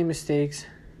the same mistakes,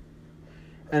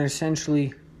 and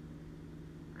essentially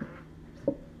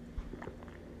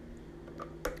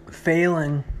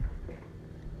failing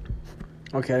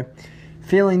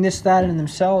this, that in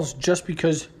themselves just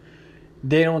because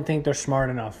they don't think they're smart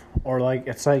enough. Or I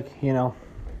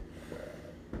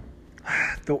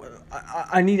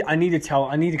need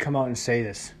to come out and say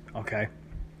this, okay?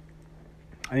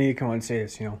 I need to come out and say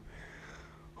this, A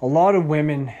lot of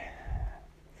women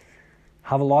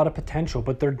have a lot of potential,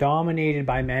 but they're dominated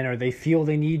by men, or they feel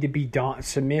they need to be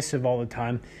submissive all the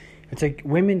time. It's like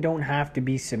women don't have to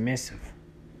be submissive,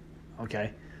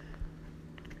 okay?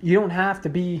 You don't have to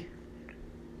be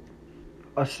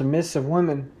a submissive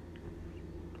woman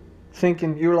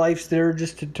thinking your life's there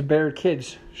just to bear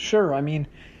kids. Sure,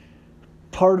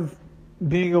 part of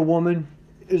being a woman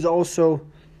is also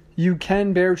you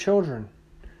can bear children.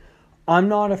 I'm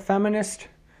not a feminist.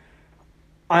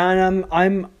 I'm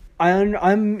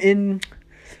in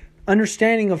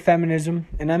understanding of feminism,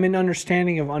 and I'm in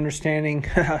understanding of understanding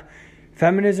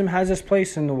feminism has its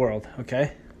place in the world,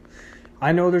 okay?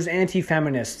 I know there's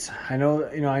anti-feminists. I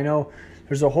know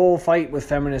there's a whole fight with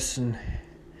feminists and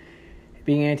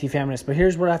being anti-feminist. But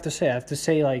here's what I have to say. I have to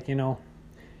say,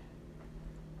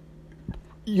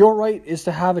 your right is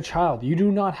to have a child. You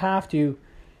do not have to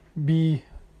be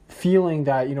feeling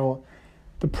that,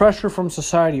 the pressure from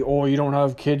society. Oh, you don't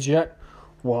have kids yet?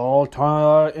 Well,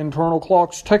 internal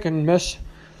clock's ticking, miss.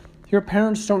 Your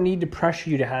parents don't need to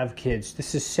pressure you to have kids.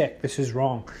 This is sick. This is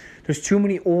wrong. There's too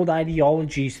many old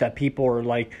ideologies that people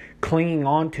are clinging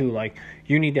on to.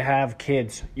 You need to have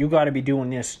kids. You got to be doing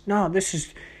this. No, this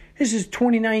is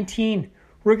 2019.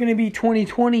 We're going to be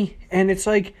 2020. And it's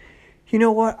you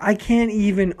know what? I can't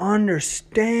even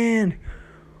understand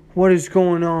what is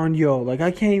going on, yo.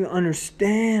 I can't even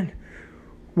understand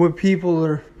what people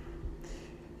are,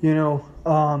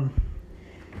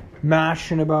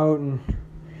 mashing about and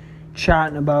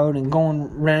chatting about and going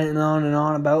ranting on and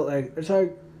on about. It's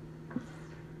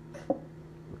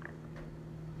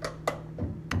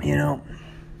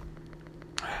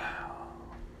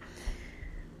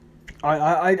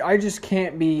I just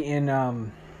can't be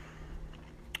in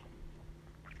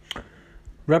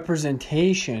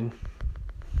representation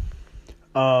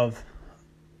of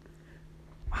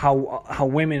how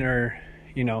women are,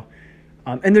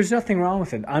 and there's nothing wrong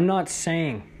with it. I'm not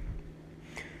saying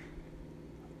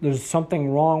there's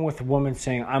something wrong with a woman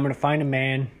saying, I'm going to find a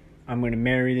man, I'm going to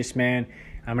marry this man,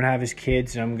 I'm going to have his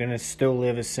kids, and I'm going to still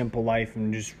live a simple life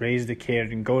and just raise the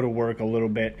kid and go to work a little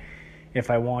bit if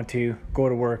I want to go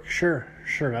to work. Sure,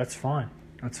 that's fine.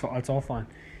 That's all fine.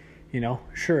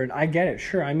 Sure, I get it.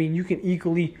 Sure, you can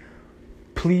equally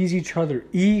please each other.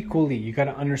 Equally, you got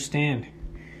to understand.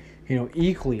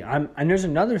 Equally. And there's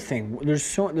another thing.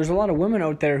 There's a lot of women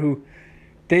out there who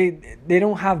they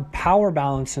don't have power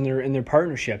balance in their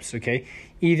partnerships. Okay,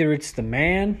 either it's the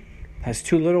man has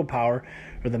too little power,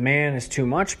 or the man has too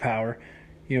much power.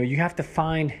 You have to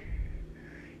find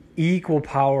equal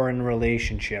power in a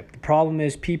relationship. The problem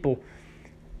is people.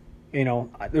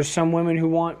 There's some women who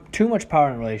want too much power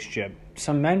in a relationship.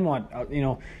 Some men want.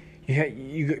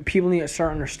 People need to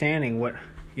start understanding what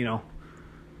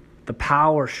the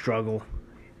power struggle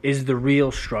is the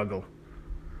real struggle.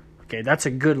 Okay, that's a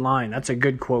good line. That's a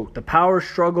good quote. The power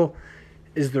struggle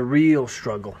is the real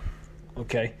struggle.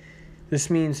 Okay, this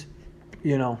means,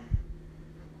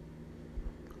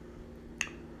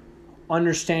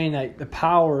 understanding that the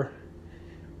power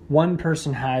one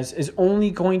person has is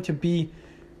only going to be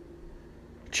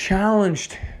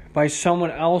challenged by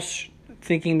someone else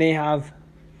thinking they have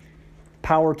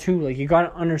power too. You got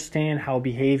to understand how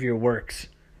behavior works.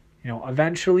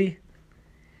 Eventually,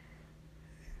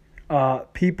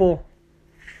 people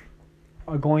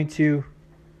are going to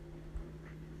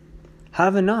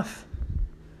have enough.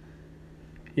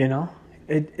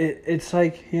 It's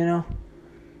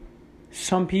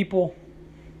some people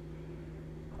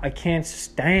I can't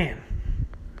stand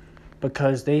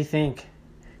because they think,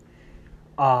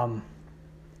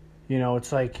 it's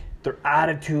their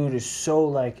attitude is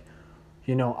so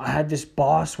I had this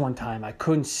boss one time. I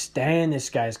couldn't stand this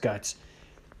guy's guts.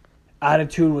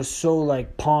 Attitude was so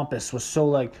pompous, was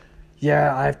so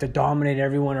yeah, I have to dominate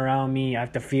everyone around me. I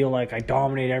have to feel like I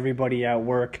dominate everybody at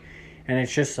work. And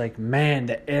it's just like, man,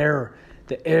 the air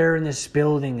in this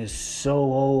building is so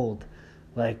old.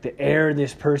 Like, the air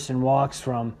this person walks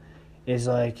from is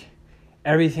like,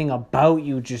 everything about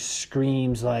you just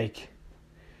screams like,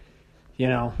 you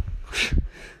know,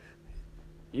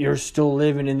 you're still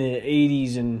living in the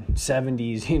 80s and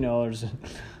 70s, you know.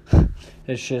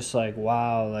 It's just like,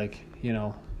 wow, like, you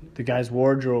know, the guy's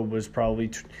wardrobe was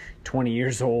probably 20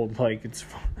 years old. Like,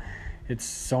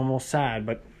 it's almost sad,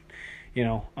 but, you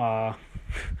know,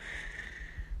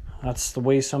 that's the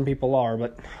way some people are.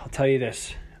 But I'll tell you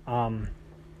this,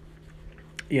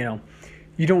 you know,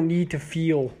 you don't need to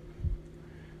feel,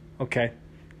 okay,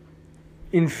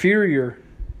 inferior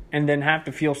and then have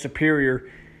to feel superior,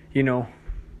 you know,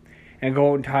 and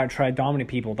go and try to dominate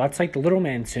people. That's like the little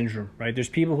man syndrome, right? There's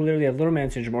people who literally have little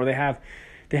man syndrome, or they have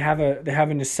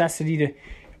a necessity to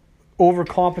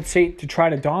overcompensate to try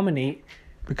to dominate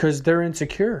because they're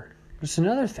insecure. That's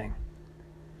another thing.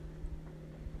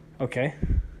 Okay?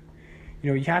 You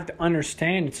know, you have to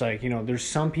understand, it's like, you know, there's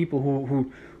some people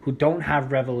who don't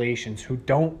have revelations, who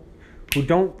don't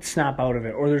snap out of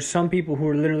it. Or there's some people who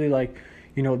are literally like,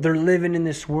 you know, they're living in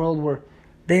this world where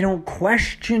they don't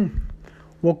question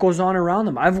what goes on around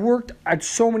them. I've worked at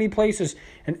so many places,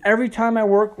 and every time I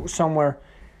work somewhere,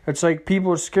 it's like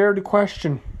people are scared to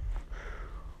question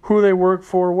who they work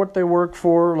for, what they work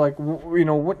for, like, you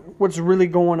know, what's really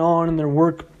going on in their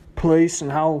workplace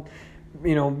and how,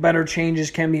 you know, better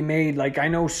changes can be made. Like, I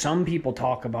know some people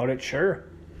talk about it. Sure,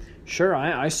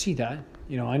 I see that.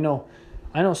 You know,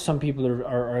 I know some people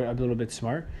are a little bit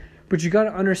smart, but you got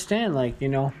to understand, like, you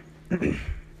know,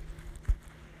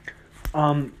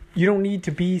 you don't need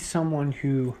to be someone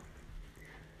who,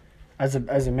 as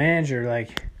a manager,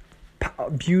 like,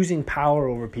 abusing power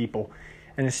over people,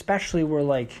 and especially where,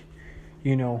 like,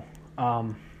 you know,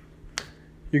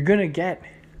 you're gonna get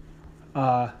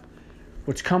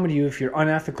what's coming to you if you're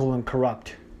unethical and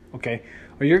corrupt, okay?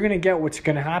 Or you're gonna get what's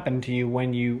gonna happen to you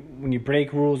when you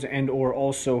break rules and or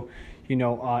also, you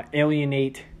know,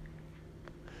 alienate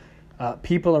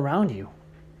people around you,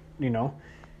 you know.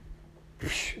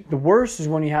 The worst is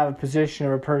when you have a position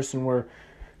or a person where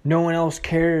no one else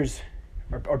cares,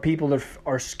 or people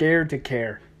are scared to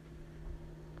care.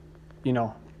 You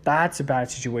know, that's a bad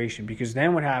situation, because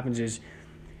then what happens is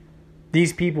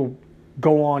these people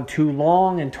go on too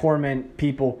long and torment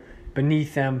people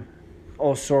beneath them.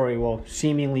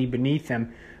 Seemingly beneath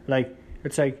them. Like,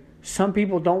 it's like some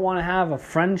people don't want to have a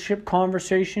friendship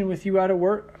conversation with you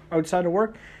outside of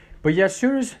work, but yet as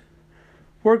soon as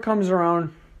work comes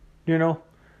around, you know,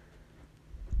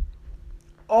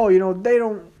 you know, they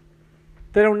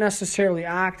don't necessarily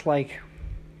act like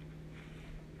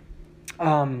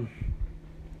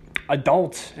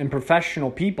adults and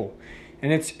professional people.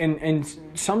 And and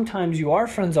sometimes you are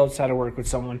friends outside of work with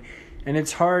someone, and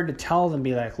it's hard to tell them,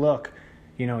 be like, look,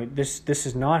 you know, this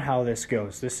is not how this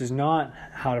goes. This is not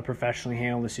how to professionally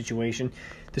handle the situation.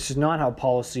 This is not how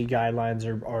policy guidelines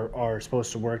are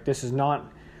supposed to work. This is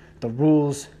not the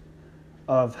rules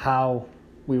of how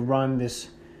we run this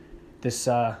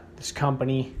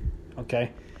company.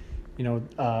 Okay, you know,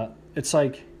 it's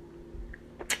like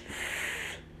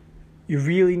you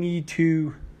really need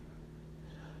to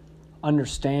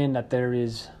understand that there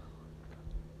is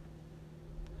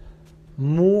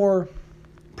more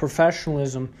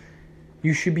professionalism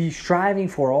you should be striving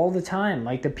for all the time.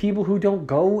 Like, the people who don't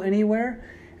go anywhere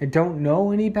and don't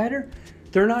know any better,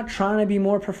 they're not trying to be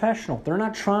more professional. They're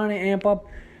not trying to amp up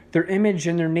their image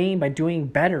and their name by doing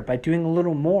better, by doing a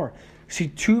little more. See,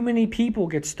 too many people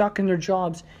get stuck in their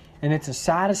jobs, and it's a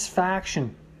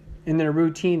satisfaction in their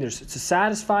routine. It's a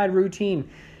satisfied routine,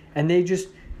 and they just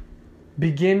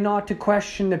begin not to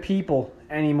question the people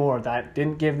anymore that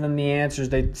didn't give them the answers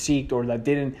they seeked, or that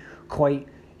didn't quite,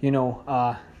 you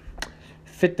know,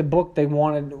 fit the book they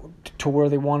wanted to where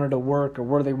they wanted to work, or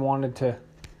where they wanted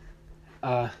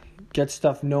to get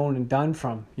stuff known and done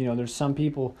from. You know, there's some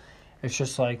people, it's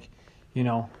just like, you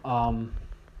know,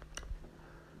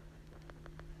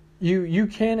 you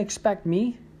can't expect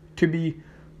me to be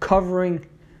covering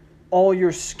all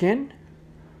your skin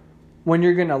when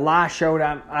you're going to lash out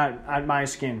at my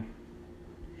skin.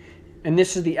 And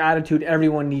this is the attitude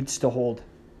everyone needs to hold.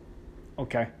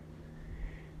 Okay?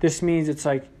 This means it's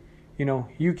like, you know,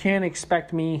 you can't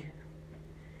expect me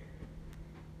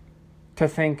to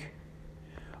think,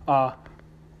 you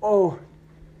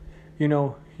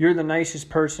know, you're the nicest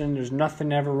person, there's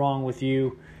nothing ever wrong with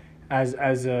you,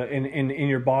 in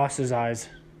your boss's eyes.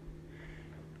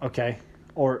 Okay?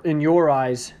 Or in your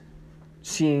eyes,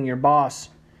 seeing your boss,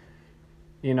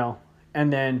 you know,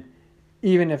 and then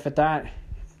even if at that,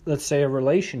 let's say a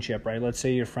relationship, right? Let's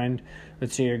say your friend,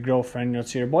 let's say your girlfriend,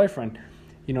 let's say your boyfriend.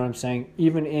 You know what I'm saying?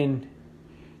 Even in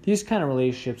these kind of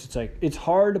relationships, it's like, it's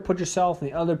hard to put yourself in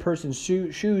the other person's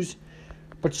shoes,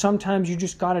 but sometimes you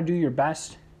just got to do your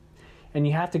best. And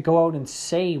you have to go out and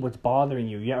say what's bothering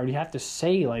you. Or you have to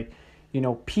say, like,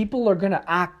 people are going to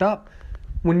act up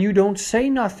when you don't say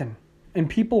nothing. And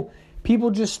people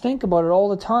just think about it all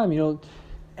the time,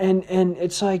 And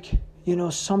it's like,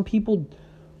 some people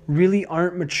really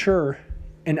aren't mature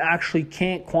and actually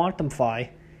can't quantify,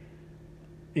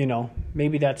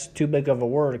 maybe that's too big of a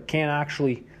word, can't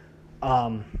actually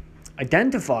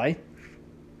identify,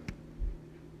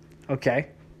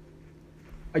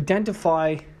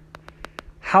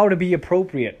 how to be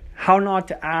appropriate, how not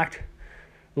to act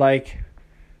like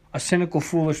a cynical,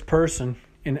 foolish person,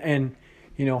 and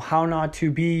how not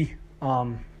to be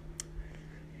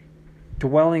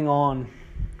dwelling on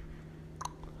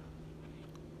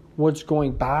what's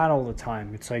going bad all the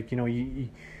time. It's like, you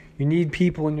need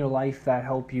people in your life that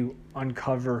help you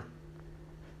uncover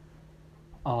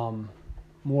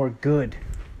more good,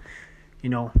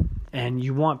 and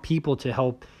you want people to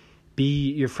help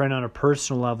be your friend on a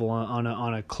personal level, on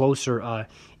a closer,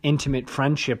 intimate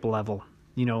friendship level.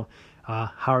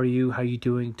 How are you? How you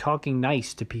doing? Talking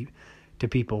nice to people.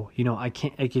 I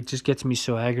can't. It just gets me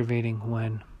so aggravating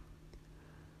when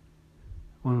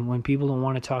people don't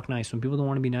want to talk nice. When people don't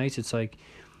want to be nice, it's like,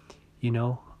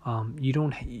 you're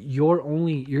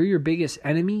your biggest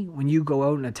enemy when you go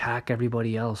out and attack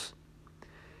everybody else.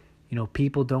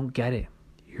 People don't get it.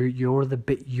 You're the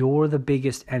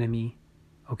biggest enemy.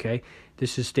 Okay,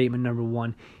 this is statement number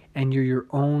 1, and you're your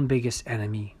own biggest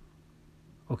enemy.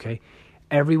 Okay,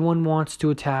 everyone wants to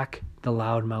attack the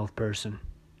loudmouth person.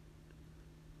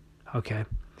 Okay,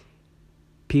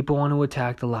 people want to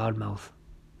attack the loudmouth.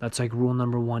 That's like rule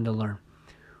number 1 to learn.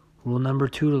 Rule number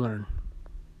 2 to learn.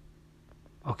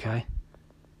 Okay.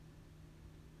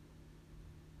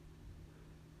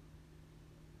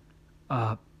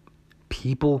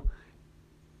 People,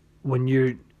 when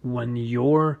you're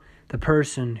the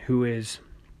person who is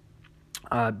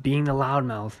being the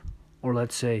loudmouth, or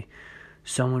let's say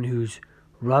someone who's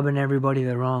rubbing everybody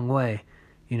the wrong way,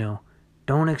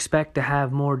 don't expect to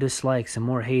have more dislikes and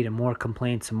more hate and more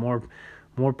complaints and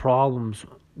more problems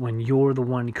when you're the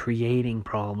one creating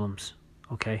problems.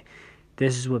 Okay,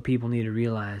 this is what people need to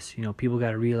realize. People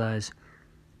got to realize,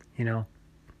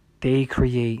 they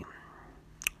create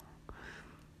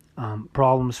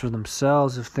problems for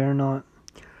themselves if they're not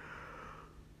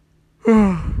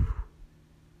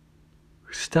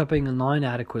stepping in line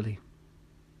adequately.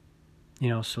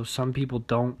 So some people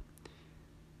don't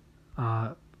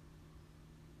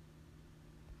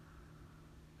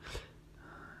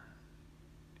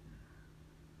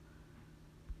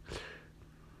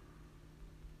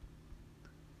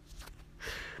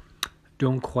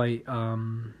quite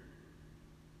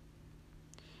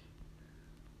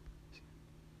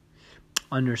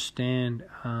understand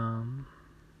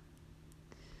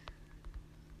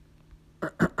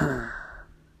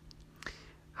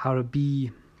how to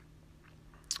be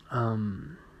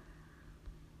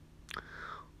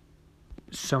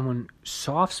someone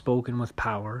soft-spoken with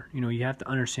power. You have to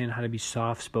understand how to be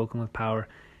soft-spoken with power,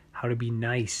 how to be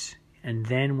nice. And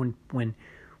then when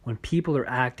people are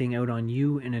acting out on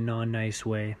you in a non-nice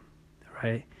way,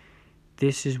 right?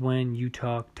 This is when you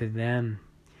talk to them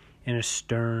in a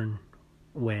stern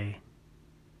way,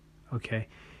 okay?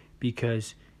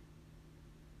 Because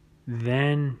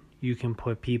then you can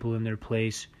put people in their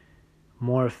place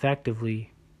more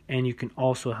effectively, and you can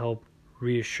also help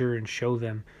reassure and show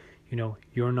them,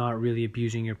 you're not really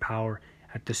abusing your power.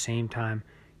 At the same time,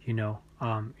 you're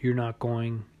not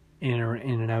going in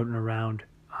and out and around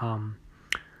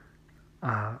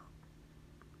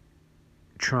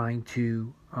trying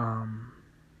to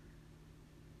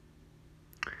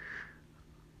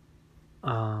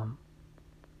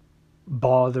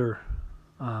bother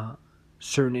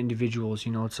certain individuals.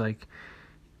 It's like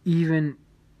even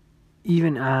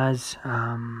as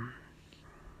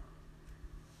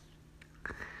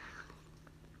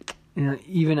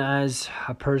even as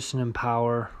a person in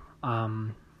power,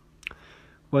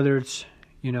 whether it's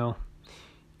in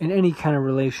any kind of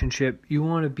relationship, you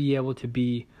want to be able to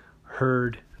be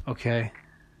heard, okay?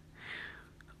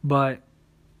 But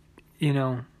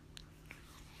you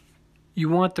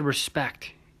want the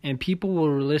respect, and people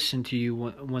will listen to you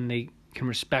when they can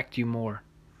respect you more.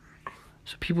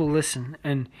 So people listen,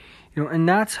 and and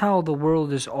that's how the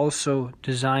world is also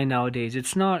designed nowadays.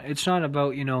 It's not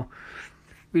about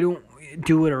we don't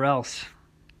do it or else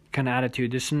kind of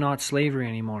attitude. This is not slavery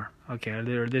anymore. Okay,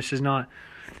 this is not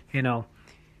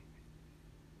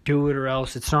do it or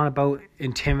else. It's not about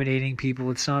intimidating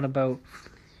people. It's not about,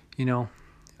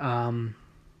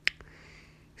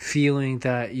 feeling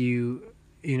that you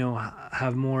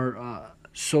have more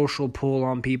social pull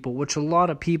on people, which a lot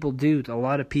of people do. A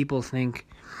lot of people think,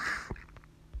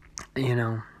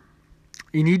 you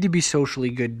need to be socially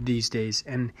good these days,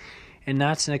 and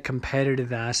that's a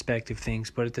competitive aspect of things.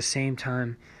 But at the same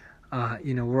time,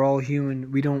 we're all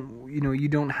human. We don't, you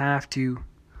don't have to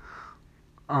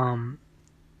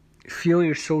feel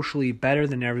you're socially better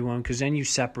than everyone, because then you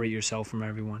separate yourself from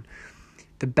everyone.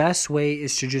 The best way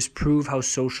is to just prove how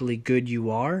socially good you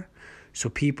are, so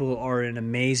people are in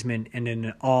amazement and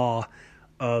in awe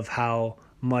of how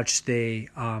much they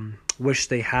wish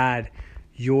they had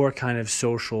your kind of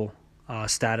social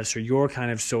status or your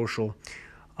kind of social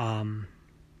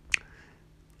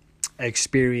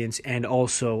experience, and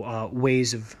also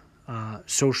ways of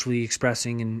socially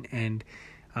expressing and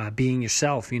being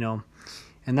yourself,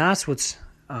 and that's what's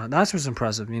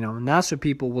impressive, and that's what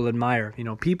people will admire.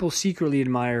 People secretly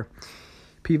admire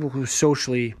people who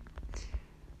socially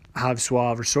have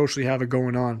suave or socially have it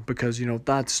going on, because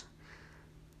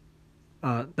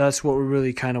that's what we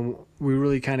really kind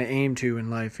of aim to in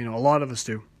life. A lot of us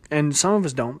do, and some of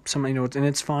us don't. Some, and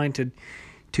it's fine to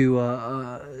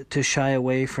shy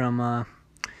away from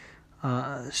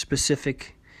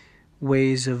specific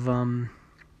ways of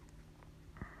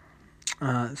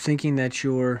thinking that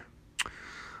you're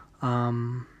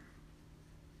not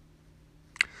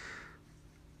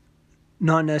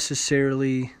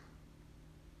necessarily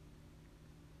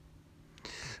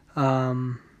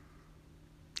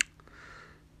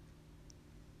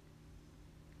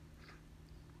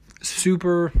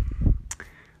super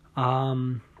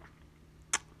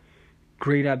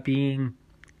great at being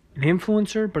an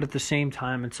influencer, but at the same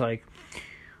time, it's like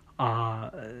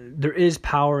there is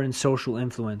power in social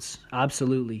influence.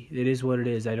 Absolutely, it is what it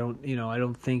is. I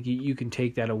don't think you can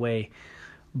take that away.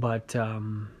 But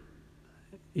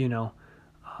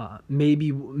maybe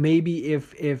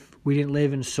if we didn't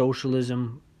live in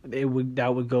socialism,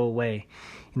 that would go away.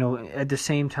 At the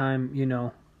same time,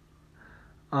 you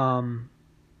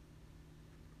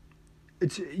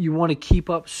want to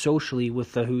keep up socially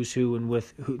with the who's who and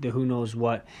with the who knows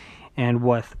what, and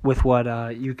with what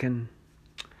you can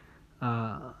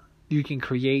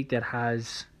create that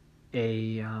has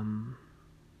a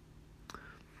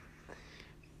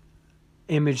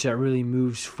image that really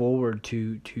moves forward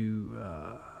to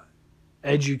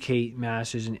educate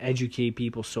masses and educate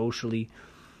people socially.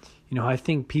 I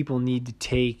think people need to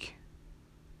take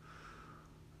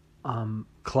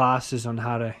classes on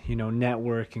how to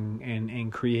network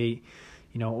and create,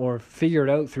 or figure it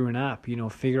out through an app.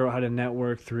 Figure out how to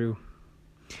network through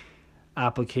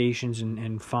applications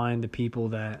and find the people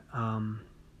that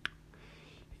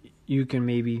you can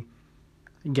maybe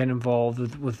get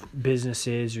involved with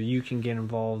businesses, or you can get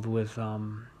involved with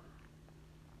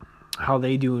how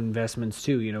they do investments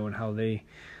too, and how they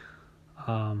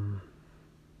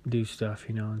do stuff,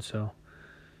 and so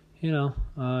you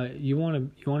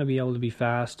want to be able to be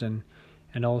fast and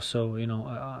also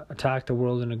attack the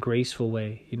world in a graceful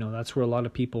way. That's where a lot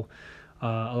of people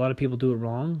do it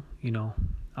wrong. They don't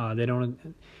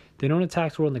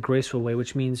attack the world in a graceful way,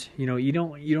 which means you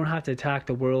don't have to attack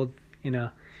the world in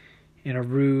a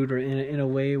rude or in a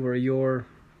way where you're,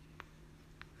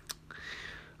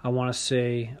 I want to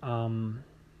say,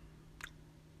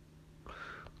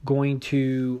 going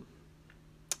to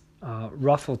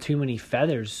ruffle too many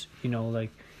feathers.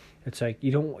 It's like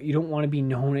you don't want to be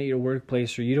known at your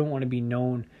workplace, or you don't want to be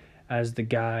known as the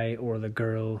guy or the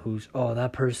girl who's,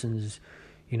 that person's,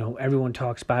 everyone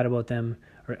talks bad about them,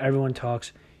 or everyone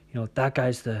talks, that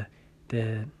guy's the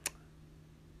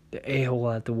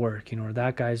a-hole at the work, or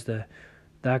that girl is the,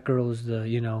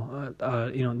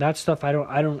 that stuff. I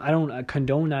don't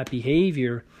condone that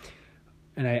behavior,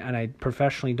 and I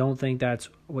professionally don't think that's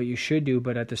what you should do.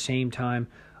 But at the same time,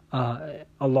 a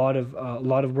lot of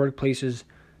workplaces,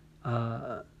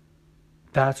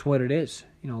 that's what it is.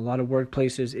 A lot of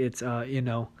workplaces, it's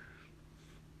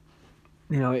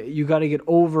you got to get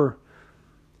over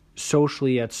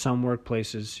socially at some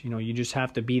workplaces. You just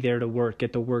have to be there to work,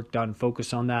 get the work done,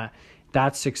 focus on that.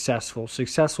 That's successful.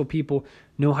 Successful people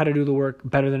know how to do the work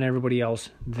better than everybody else.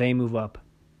 They move up.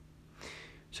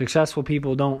 Successful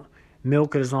people don't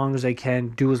milk it as long as they can,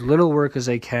 do as little work as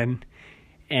they can,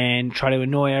 and try to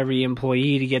annoy every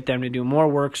employee to get them to do more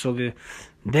work so that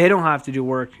they don't have to do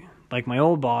work like my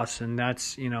old boss. And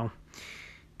that's,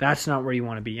 that's not where you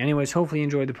want to be. Anyways, hopefully you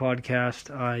enjoyed the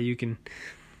podcast. You can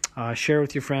share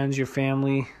with your friends, your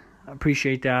family. I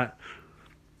appreciate that.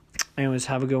 Anyways,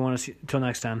 have a good one. Until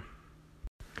next time.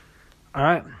 All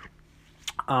right.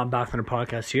 Back on the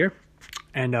podcast here.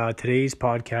 And today's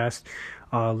podcast,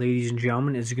 ladies and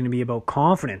gentlemen, is going to be about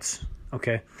confidence.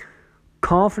 Okay.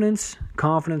 Confidence.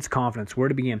 Where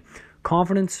to begin?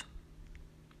 Confidence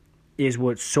is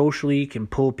what socially can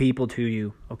pull people to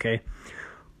you. Okay.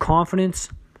 Confidence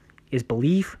is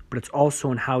belief, but it's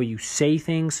also in how you say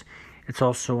things. It's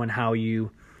also in how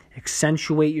you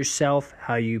accentuate yourself,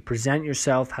 how you present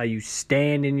yourself, how you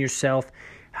stand in yourself,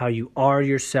 how you are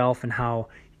yourself, and how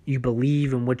you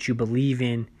believe in what you believe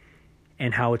in,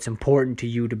 and how it's important to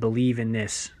you to believe in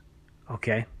this.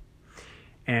 Okay?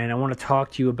 And I want to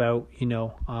talk to you about,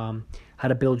 how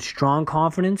to build strong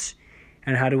confidence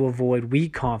and how to avoid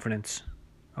weak confidence.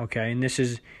 Okay? And this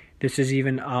is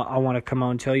even, I want to come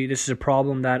out and tell you, this is a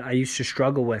problem that I used to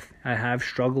struggle with. I have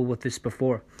struggled with this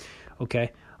before.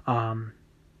 Okay?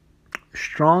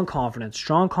 Strong confidence.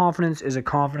 Strong confidence is a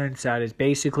confidence that is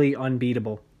basically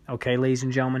unbeatable. Okay, ladies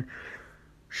and gentlemen?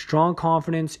 Strong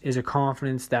confidence is a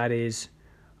confidence that is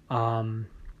an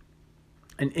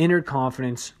inner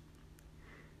confidence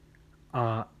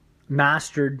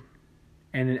mastered,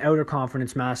 and an outer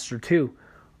confidence mastered too.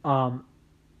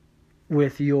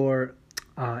 With your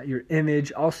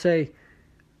image, I'll say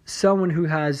someone who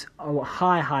has a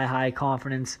high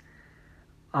confidence.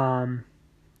 I'm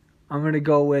going to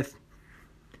go with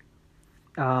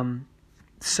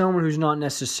someone who's not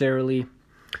necessarily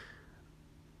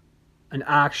an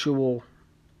actual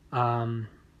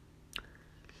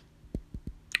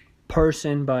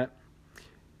person, but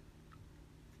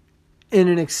in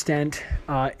an extent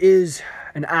is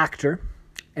an actor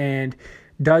and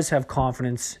does have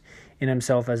confidence in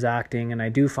himself as acting. And I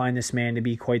do find this man to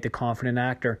be quite the confident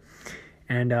actor.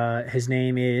 And his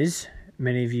name is,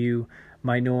 many of you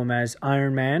might know him as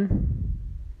Iron Man,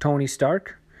 Tony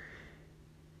Stark.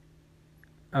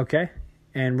 Okay,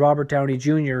 and Robert Downey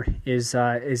Jr. is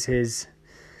his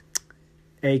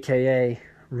AKA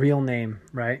real name,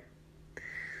 right?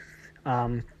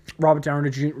 Robert Downey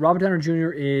Jr.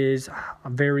 is a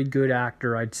very good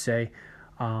actor, I'd say.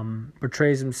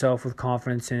 Portrays himself with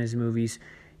confidence in his movies.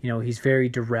 He's very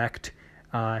direct.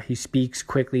 He speaks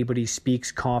quickly, but he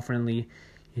speaks confidently.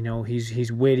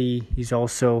 He's witty. He's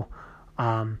also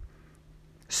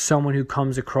someone who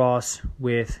comes across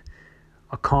with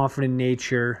a confident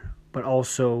nature, but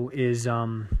also is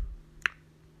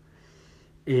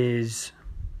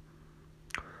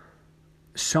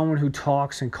someone who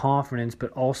talks in confidence,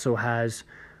 but also has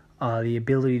the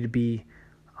ability to be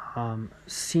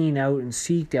seen out and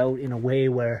seeked out in a way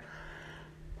where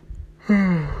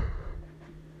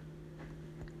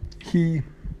he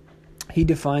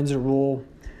defines a role,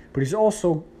 but he's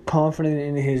also confident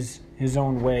in his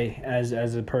own way as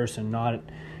a person,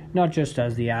 not just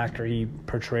as the actor he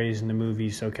portrays in the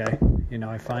movies. Okay,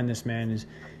 I find this man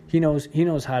he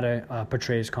knows how to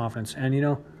portray his confidence,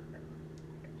 and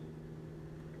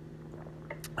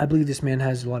I believe this man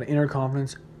has a lot of inner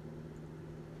confidence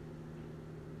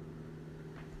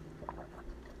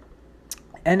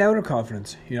and outer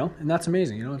confidence, and that's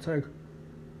amazing. It's like,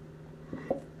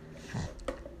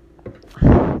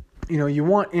 you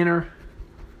want inner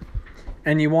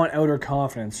and you want outer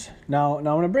confidence. Now I'm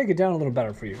going to break it down a little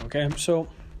better for you, okay? So,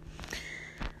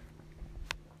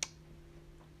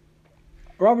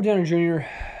 Robert Downey Jr.,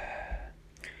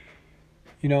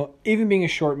 even being a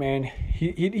short man,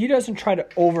 he doesn't try to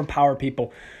overpower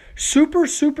people.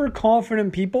 Super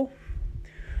confident people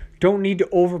don't need to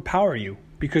overpower you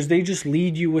because they just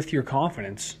lead you with your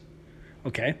confidence,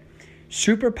 okay?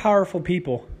 Super powerful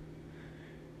people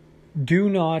do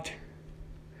not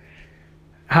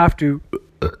have to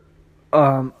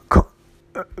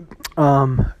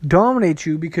dominate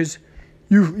you because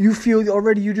you feel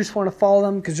already you just want to follow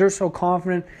them because they're so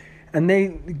confident and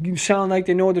you sound like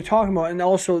they know what they're talking about, and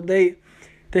also they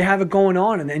have it going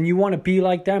on, and you want to be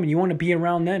like them and you want to be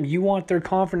around them. You want their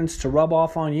confidence to rub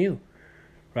off on you,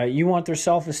 right? You want their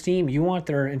self-esteem, you want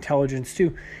their intelligence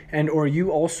too, or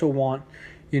you also want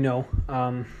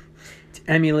to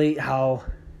emulate how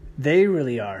they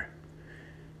really are.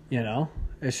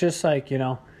 It's just like,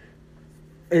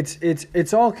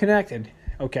 it's all connected,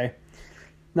 okay?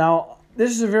 Now,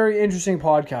 this is a very interesting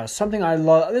podcast. Something I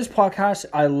love. This podcast,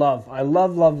 I love. I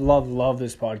love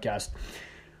this podcast.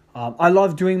 I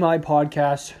love doing my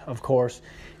podcast, of course.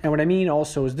 And what I mean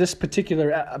also is this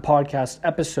particular podcast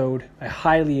episode, I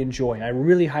highly enjoy. I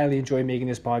really highly enjoy making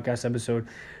this podcast episode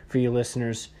for you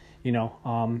listeners. I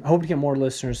hope to get more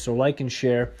listeners, so like and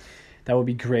share. That would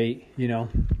be great, I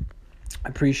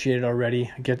appreciate it already.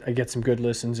 I get some good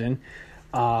listens in.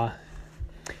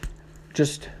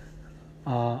 Just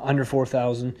under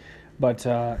 4,000, but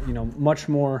much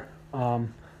more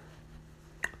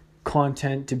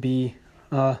content to be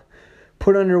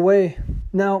put underway.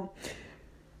 Now,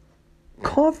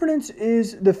 confidence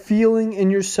is the feeling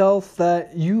in yourself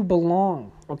that you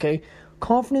belong, okay?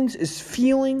 Confidence is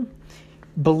feeling,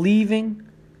 believing,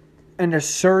 and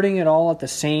asserting it all at the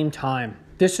same time.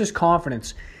 This is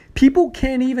confidence. People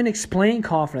can't even explain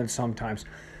confidence sometimes.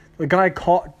 The guy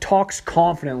talks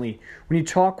confidently. When you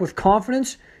talk with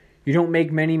confidence, you don't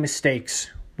make many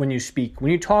mistakes when you speak.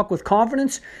 When you talk with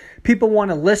confidence, people want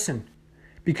to listen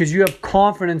because you have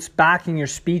confidence backing your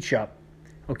speech up,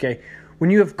 okay?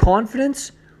 When you have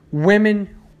confidence,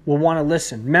 women will want to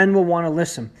listen. Men will want to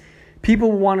listen.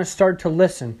 People will want to start to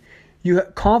listen.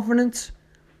 Confidence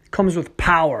comes with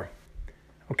power,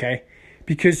 okay?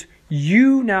 Because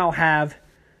you now have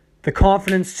the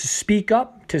confidence to speak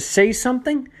up, to say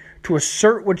something, to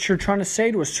assert what you're trying to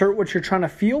say, to assert what you're trying to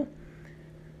feel,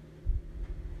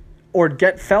 or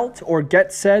get felt, or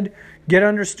get said, get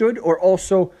understood, or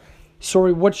also,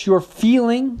 what you're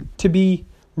feeling to be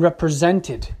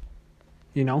represented.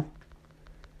 You know,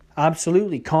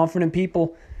 absolutely. Confident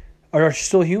people are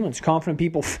still humans. Confident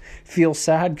people feel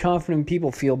sad. Confident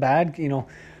people feel bad. You know,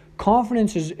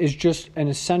 confidence is just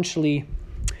essentially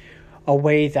a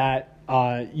way that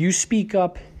you speak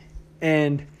up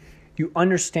and you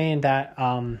understand that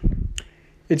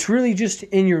it's really just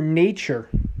in your nature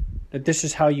that this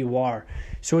is how you are.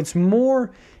 So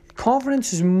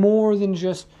confidence is more than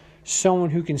just someone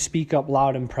who can speak up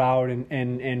loud and proud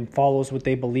and follows what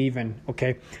they believe in,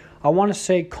 okay? I want to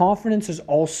say confidence is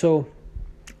also,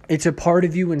 it's a part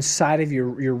of you inside of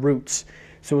your roots.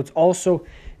 So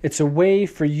it's a way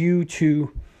for you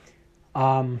to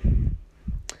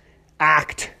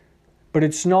act, but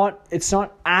it's not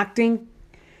acting.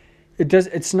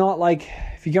 It's not like,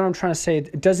 if you get what I'm trying to say,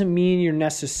 it doesn't mean you're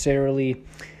necessarily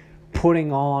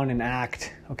putting on an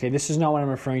act, okay? This is not what I'm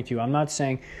referring to. I'm not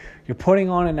saying you're putting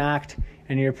on an act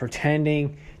and you're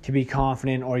pretending to be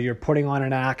confident, or you're putting on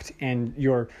an act and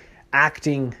you're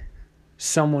acting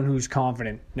someone who's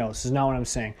confident. No, this is not what I'm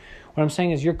saying. What I'm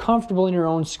saying is you're comfortable in your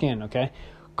own skin, okay?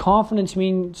 Confidence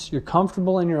means you're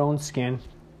comfortable in your own skin.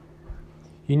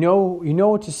 You know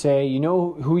what to say. You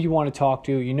know who you want to talk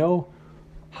to. You know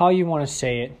how you want to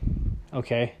say it,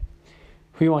 okay?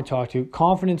 Who you want to talk to.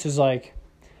 Confidence is like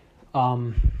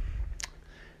how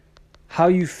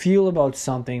you feel about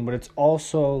something, but it's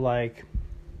also like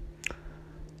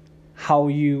how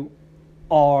you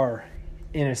are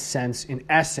in a sense, in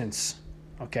essence,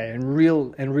 okay, in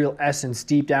real essence,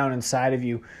 deep down inside of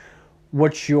you,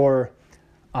 what you're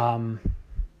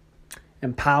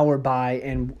empowered by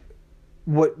and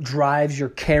what drives your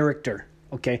character,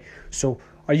 okay? So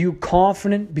are you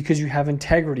confident because you have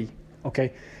integrity,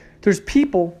 okay? There's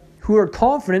people who are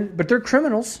confident, but they're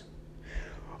criminals.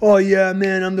 Oh yeah,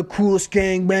 man, I'm the coolest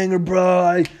gangbanger, bro.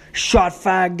 I shot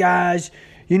 5 guys.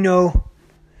 You know,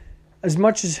 as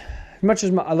much as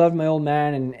I loved my old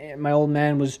man, and my old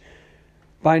man was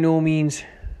by no means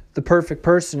the perfect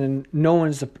person, and no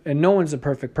one's the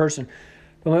perfect person.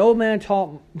 But my old man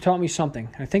taught me something.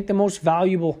 I think the most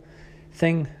valuable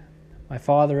thing my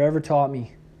father ever taught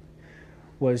me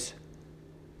was,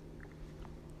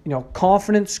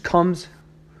 confidence comes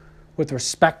with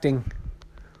respecting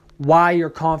why you're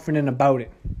confident about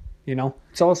it.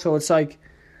 It's like,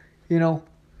 you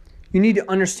need to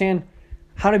understand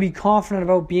how to be confident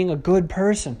about being a good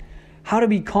person, how to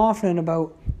be confident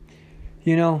about,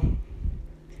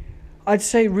 I'd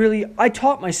say really, I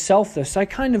taught myself this. I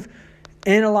kind of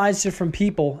analyzed it from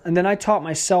people, and then I taught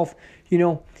myself,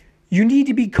 you need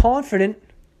to be confident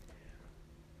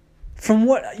from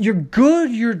what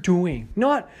you're doing.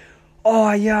 Not,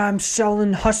 oh yeah, I'm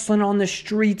hustling on the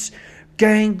streets,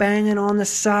 gang banging on the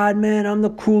side, man. I'm the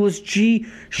coolest G,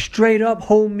 straight up,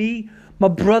 homie. My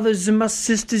brothers and my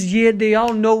sisters, yeah, they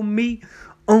all know me.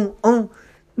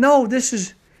 No, this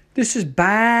is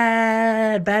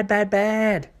bad.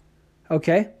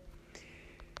 Okay?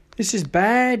 This is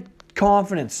bad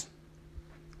confidence.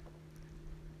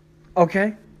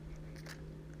 Okay?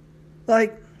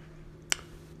 Like,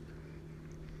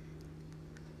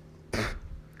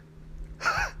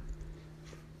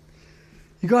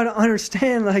 you got to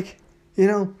understand, like,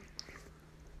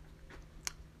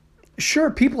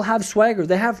 sure, people have swagger.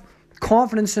 They have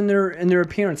confidence in their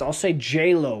appearance. I'll say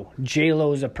J-Lo.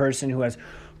 J-Lo is a person who has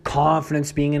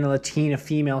confidence being in a Latina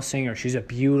female singer. She's a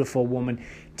beautiful woman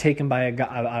taken by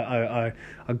a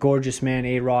gorgeous man,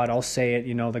 A-Rod. I'll say it.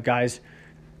 The guys,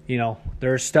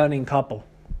 they're a stunning couple.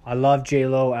 I love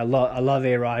J-Lo. I love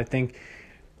A-Rod. I think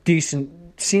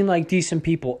seem like decent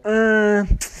people. I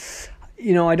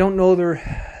don't know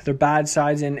their bad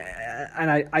sides, and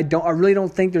I really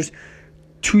don't think there's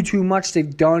too much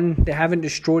they've done. They haven't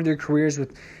destroyed their careers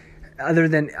with other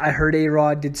than I heard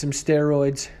A-Rod did some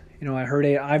steroids.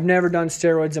 I've never done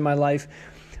steroids in my life.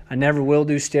 I never will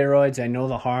do steroids. I know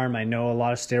the harm. I know a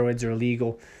lot of steroids are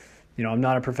illegal. I'm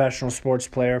not a professional sports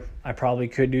player. I probably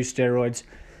could do steroids.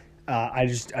 I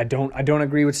don't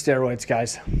agree with steroids,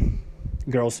 guys,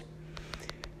 girls.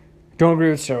 Don't agree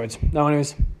with steroids. No,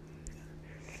 anyways.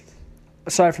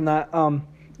 Aside from that, I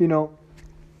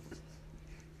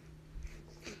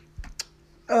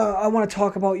want to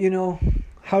talk about,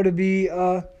 how to be,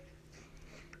 I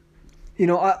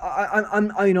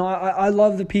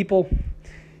love the people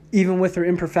even with their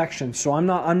imperfections. So I'm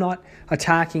not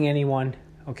attacking anyone.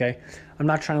 Okay. I'm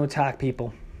not trying to attack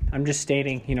people. I'm just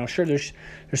stating, sure, there's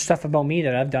stuff about me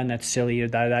that I've done that's silly,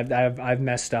 that I've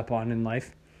messed up on in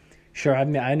life. Sure.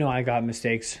 I know I got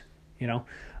mistakes,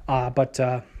 but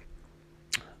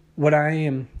what I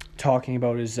am talking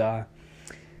about is,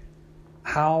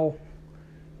 how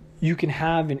you can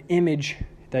have an image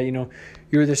that,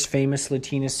 you're this famous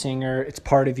Latina singer. It's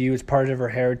part of you. It's part of her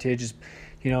heritage.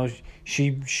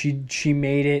 She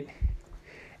made it,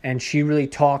 and she really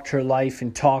talked her life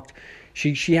and talked.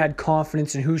 She had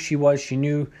confidence in who she was. She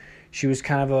knew she was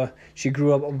she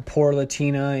grew up a poor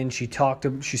Latina, and she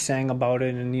sang about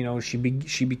it, and she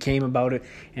became about it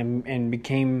and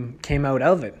came out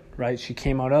of it, right? She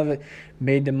came out of it,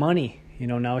 made the money.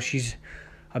 Now she's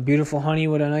a beautiful honey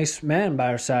with a nice man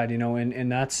by her side,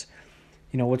 and that's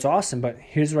what's awesome. But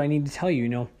here's what I need to tell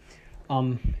you,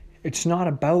 it's not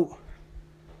about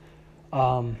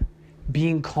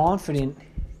being confident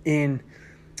in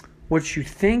what you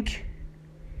think,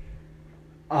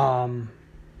 that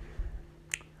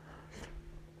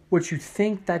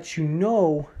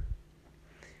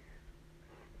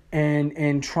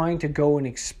and trying to go and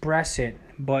express it.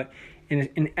 But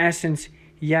in essence,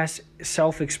 yes,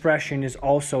 self-expression is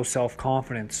also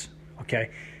self-confidence.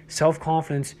 Okay,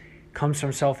 self-confidence comes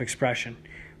from self-expression,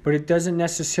 but it doesn't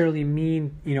necessarily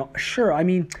mean, sure. I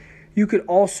mean, you could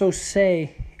also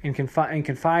say and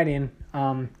confide in.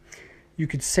 You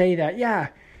could say that, yeah,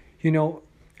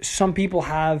 some people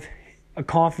have a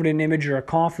confident image or a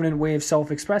confident way of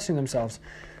self-expressing themselves.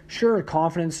 Sure,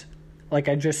 confidence, like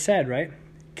I just said, right,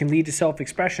 can lead to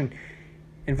self-expression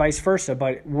and vice versa.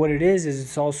 But what it is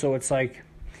it's like,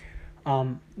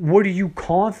 what are you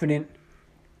confident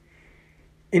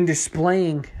in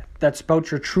displaying that's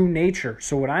about your true nature?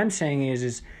 So what I'm saying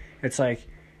is it's like,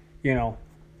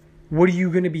 what are you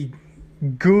going to be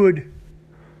good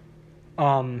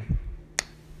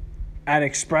at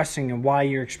expressing and why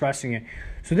you're expressing it?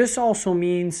 So this also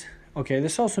means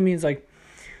like,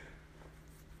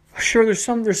 sure, there's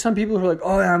some people who are like,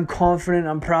 oh, I'm confident,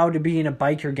 I'm proud to be in a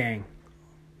biker gang.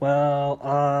 Well,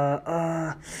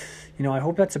 I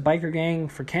hope that's a biker gang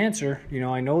for cancer.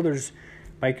 I know there's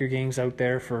biker gangs out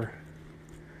there for,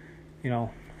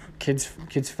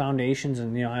 kids foundations,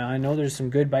 and I know there's some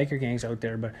good biker gangs out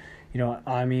there, but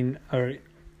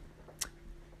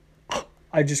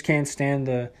I just can't stand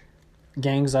the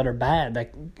gangs that are bad,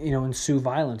 that ensue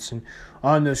violence. And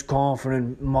I'm this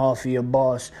confident mafia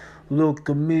boss. Look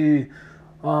at me,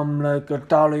 I'm like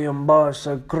Italian boss.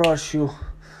 I crush you,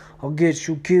 I'll get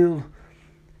you killed.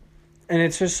 And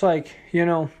it's just like,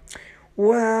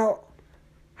 well,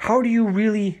 how do you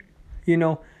really,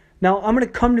 now I'm going to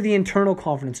come to the internal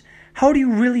confidence. How do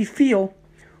you really feel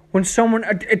when someone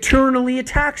eternally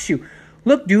attacks you?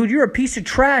 Look, dude, you're a piece of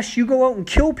trash. You go out and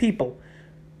kill people.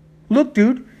 Look,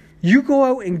 dude, you go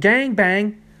out and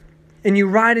gangbang, and you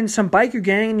ride in some biker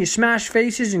gang, and you smash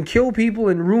faces and kill people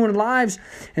and ruin lives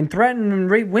and threaten and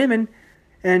rape women.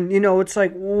 And, it's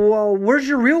like, well, where's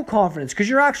your real confidence? Because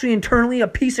you're actually internally a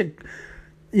piece of,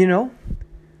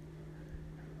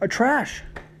 a trash,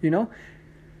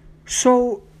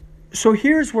 So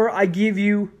here's where I give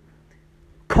you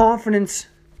confidence,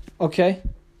 okay?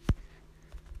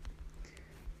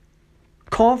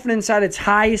 Confidence at its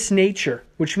highest nature,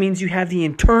 which means you have the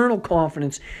internal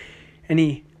confidence and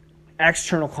the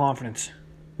external confidence,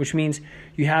 which means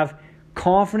you have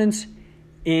confidence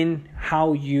in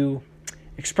how you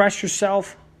express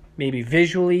yourself, maybe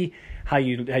visually, how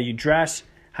you dress,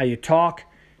 how you talk,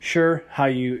 sure, how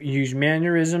you use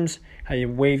mannerisms, how you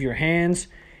wave your hands,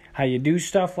 how you do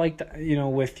stuff like that,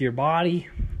 with your body,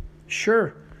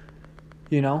 sure,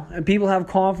 and people have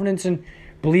confidence in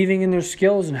believing in their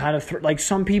skills and how to, like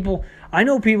some people, I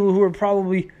know people who are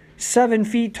probably 7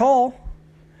 feet tall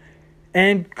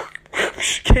and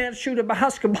can't shoot a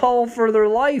basketball for their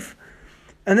life.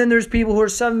 And then there's people who are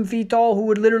 7 feet tall who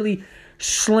would literally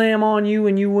slam on you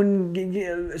and you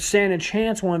wouldn't stand a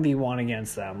chance 1v1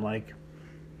 against them. Like, you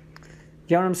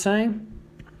get what I'm saying?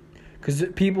 Because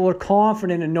people are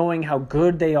confident in knowing how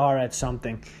good they are at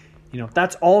something.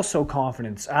 That's also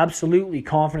confidence. Absolutely.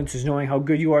 Confidence is knowing how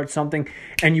good you are at something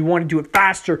and you want to do it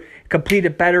faster, complete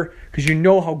it better because you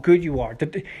know how good you are.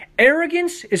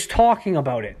 Arrogance is talking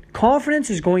about it. Confidence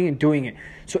is going and doing it.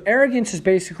 So arrogance is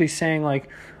basically saying like,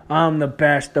 I'm the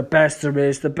best there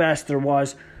is, the best there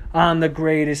was. I'm the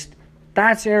greatest.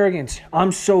 That's arrogance.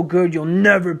 I'm so good, you'll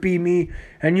never be me,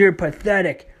 and you're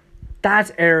pathetic.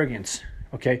 That's arrogance,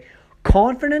 okay?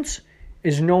 Confidence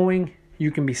is knowing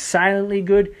you can be silently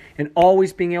good and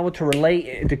always being able to relate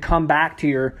and to come back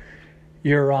to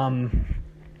your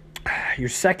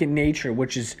second nature,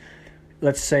 which is,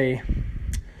 let's say,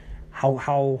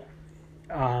 how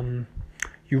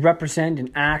you represent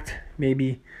and act,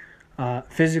 maybe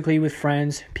physically with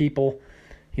friends, people.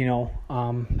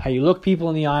 How you look people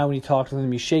in the eye when you talk to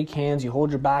them, you shake hands, you hold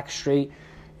your back straight,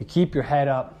 you keep your head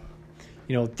up.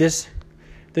 This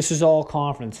is all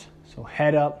confidence. So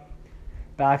head up,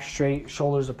 back straight,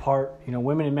 shoulders apart.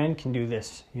 Women and men can do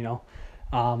this.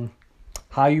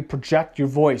 How you project your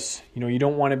voice. You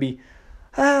don't want to be,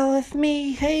 oh, it's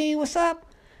me. Hey, what's up?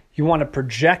 You want to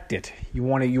project it. You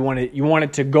want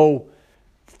it to go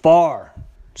far,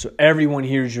 so everyone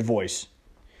hears your voice.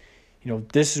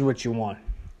 This is what you want.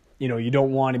 You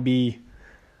don't want to be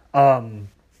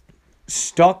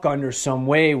stuck under some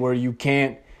way where you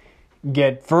can't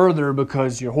get further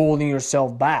because you're holding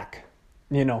yourself back.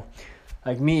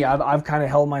 Like me, I've kind of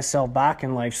held myself back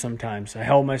in life sometimes. I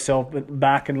held myself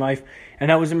back in life,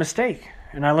 and that was a mistake.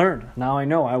 And I learned. Now I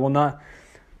know I won't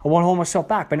hold myself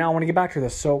back, but now I want to get back to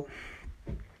this. So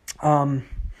the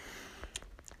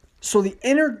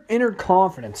inner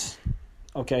confidence,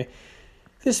 okay,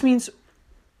 this means,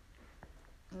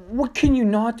 what can you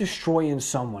not destroy in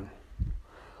someone?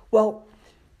 Well,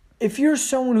 if you're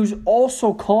someone who's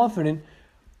also confident,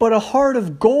 but a heart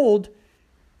of gold,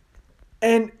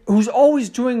 and who's always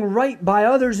doing right by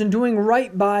others and doing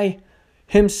right by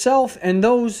himself and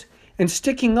those, and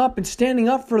sticking up and standing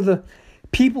up for the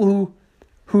people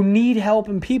who need help,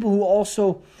 and people who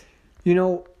also,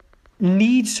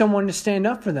 need someone to stand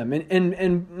up for them.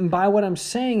 And by what I'm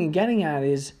saying and getting at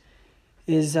is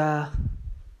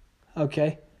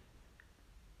okay.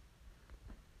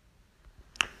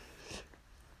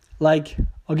 Like,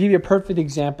 I'll give you a perfect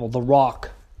example. The Rock.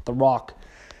 The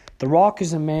Rock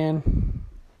is a man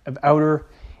of outer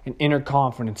and inner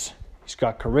confidence. He's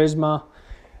got charisma.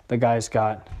 The guy's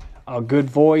got a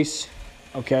good voice.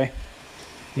 Okay.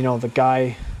 The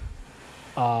guy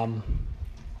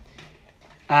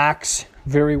acts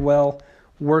very well,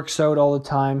 works out all the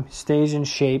time, stays in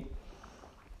shape.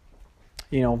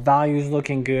 Values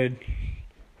looking good.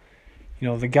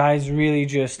 The guy's really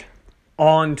just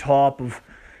on top of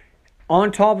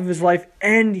his life,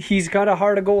 and he's got a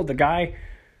heart of gold. The guy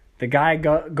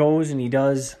goes and he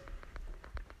does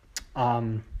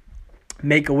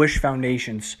Make-A-Wish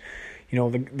foundations.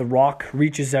 The Rock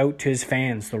reaches out to his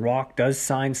fans. The Rock does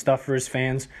sign stuff for his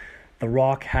fans. The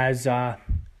Rock has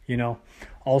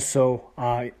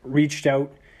also reached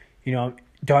out,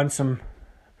 done some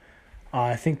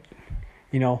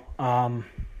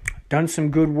done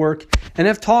some good work. And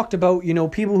I've talked about,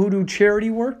 people who do charity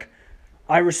work.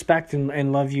 I respect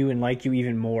and love you and like you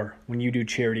even more when you do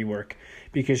charity work,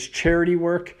 because charity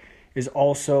work is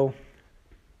also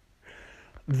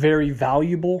very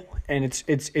valuable, and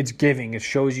it's giving. It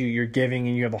shows you're giving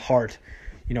and you have a heart.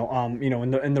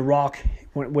 And the Rock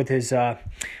with his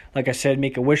like I said,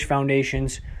 Make-A-Wish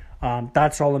foundations.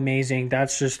 That's all amazing.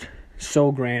 That's just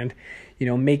so grand.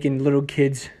 Making little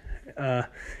kids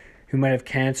who might have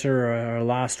cancer or a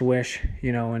last wish,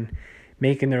 and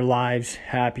making their lives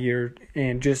happier,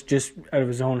 and just out of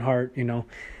his own heart,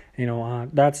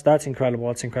 that's incredible.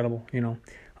 That's incredible.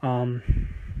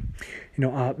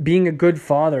 Being a good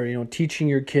father, teaching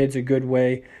your kids a good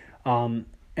way,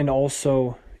 and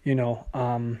also,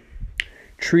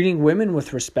 treating women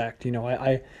with respect.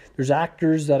 There's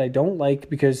actors that I don't like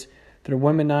because they're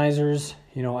womenizers.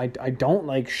 I don't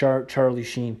like Charlie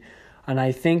Sheen, and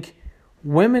I think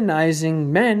womenizing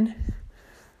men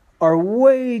are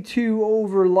way too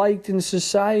overliked in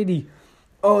society.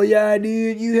 Oh yeah,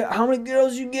 dude, how many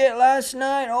girls you get last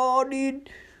night? Oh, dude,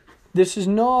 this is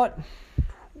not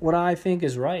what I think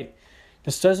is right.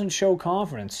 This doesn't show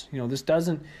confidence. This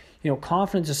doesn't,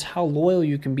 confidence is how loyal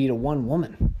you can be to one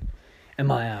woman, in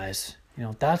my eyes.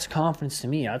 That's confidence to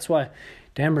me. That's why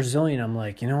Dan Brazilian, I'm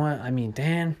like,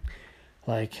 Dan,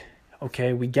 like,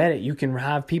 okay, we get it. You can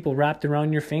have people wrapped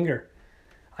around your finger.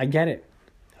 I get it.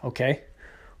 Okay.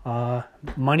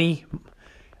 Money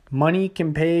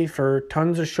can pay for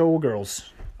tons of showgirls.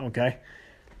 Okay.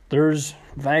 There's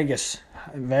Vegas.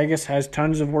 Vegas has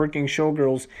tons of working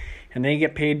showgirls, and they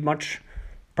get paid much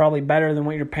probably better than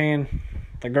what you're paying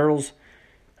the girls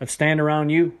that stand around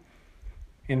you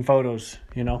in photos,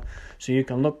 so you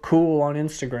can look cool on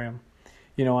Instagram.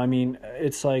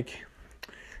 It's like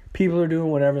people are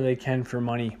doing whatever they can for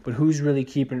money, but who's really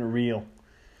keeping it real?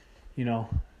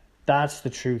 That's the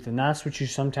truth, and that's what you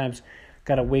sometimes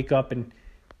got to wake up and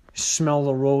smell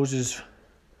the roses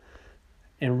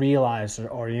and realize,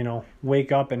 or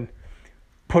wake up and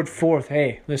put forth,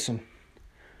 hey, listen,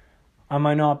 I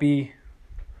might not be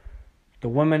the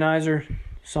womanizer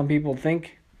some people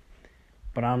think,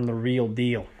 but I'm the real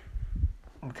deal.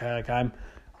 Okay, like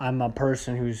I'm a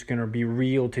person who's gonna be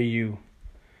real to you.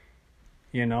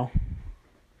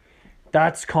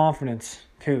 That's confidence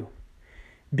too.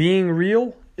 Being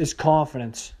real is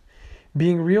confidence.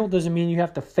 Being real doesn't mean you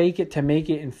have to fake it to make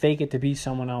it and fake it to be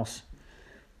someone else.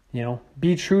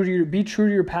 Be true to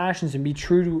your passions and be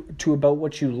true to about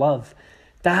what you love.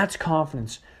 That's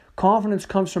confidence. Confidence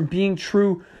comes from being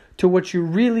true to what you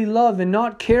really love and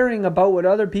not caring about what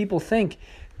other people think.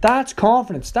 That's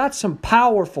confidence. That's some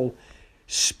powerful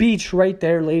speech right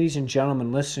there, ladies and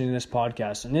gentlemen, listening to this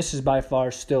podcast. And this is by far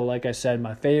still, like I said,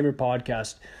 my favorite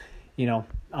podcast.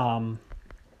 I'll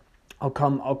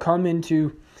come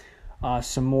into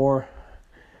some more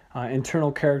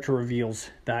internal character reveals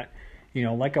that,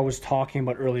 like I was talking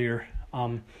about earlier.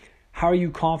 How are you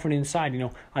confident inside?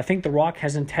 I think The Rock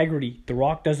has integrity. The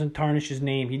Rock doesn't tarnish his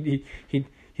name.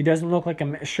 He doesn't look like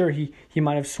he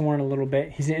might have sworn a little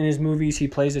bit. He's in his movies. He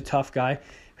plays a tough guy.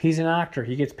 He's an actor.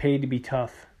 He gets paid to be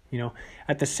tough.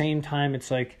 At the same time,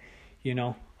 it's like,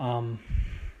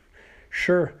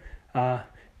 sure,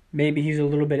 maybe he's a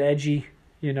little bit edgy,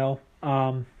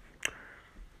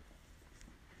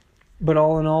 but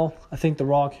all in all, I think The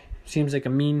Rock seems like a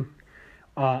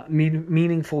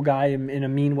meaningful guy and a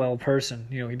mean-well person.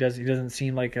 He doesn't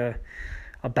seem like a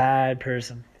bad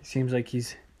person. He seems like he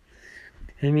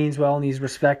means well, and he's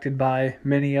respected by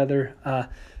many other.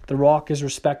 The Rock is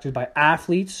respected by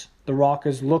athletes. The Rock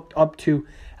is looked up to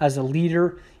as a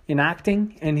leader in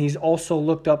acting, and he's also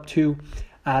looked up to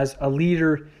as a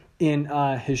leader in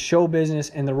his show business.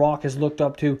 And The Rock is looked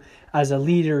up to as a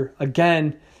leader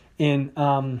again in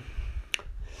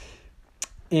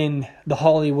the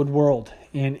Hollywood world,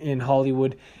 in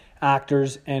Hollywood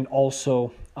actors, and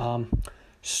also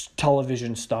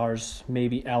television stars,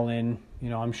 maybe Ellen.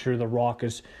 I'm sure The Rock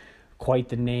is quite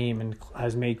the name and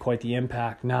has made quite the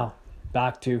impact. Now,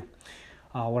 back to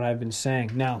what I've been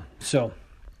saying. Now,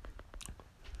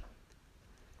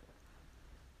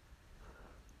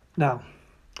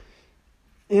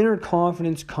 inner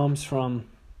confidence comes from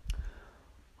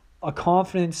a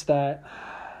confidence that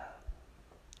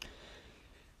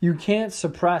you can't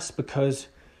suppress, because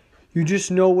you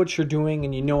just know what you're doing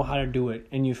and you know how to do it,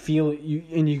 and you feel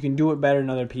and you can do it better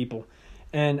than other people.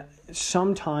 And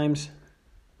sometimes,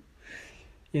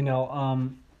 it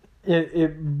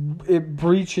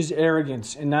breaches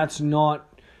arrogance, and that's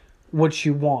not what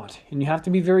you want. And you have to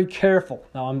be very careful.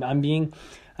 Now, I'm being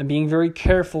very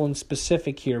careful and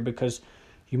specific here, because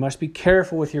you must be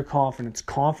careful with your confidence.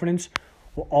 Confidence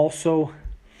will also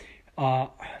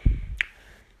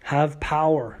have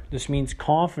power. This means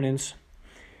confidence.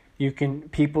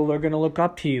 People are going to look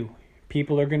up to you.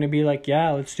 People are going to be like,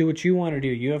 yeah, let's do what you want to do.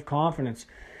 You have confidence.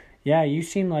 Yeah, you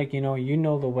seem like, you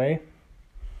know the way.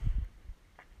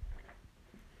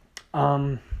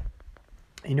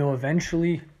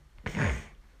 Eventually,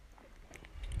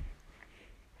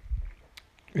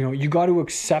 you got to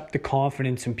accept the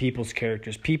confidence in people's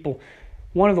characters.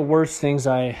 One of the worst things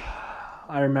I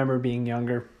remember being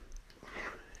younger,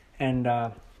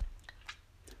 and,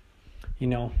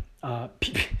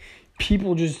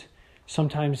 people just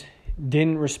sometimes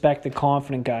didn't respect the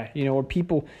confident guy, or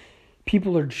people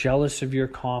are jealous of your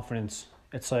confidence.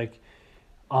 It's like,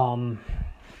 you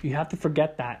have to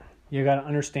forget that. You got to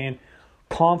understand,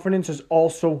 confidence is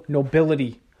also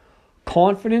nobility.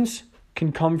 Confidence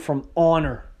can come from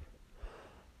honor.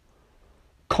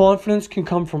 Confidence can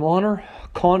come from honor.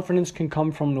 Confidence can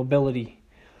come from nobility.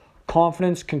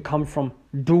 Confidence can come from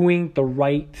doing the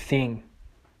right thing.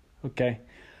 Okay?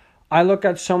 I look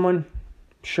at someone,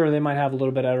 sure, they might have a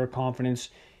little bit of outer confidence,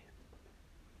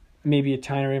 maybe a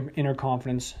tiny inner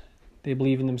confidence. They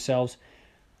believe in themselves,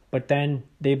 but then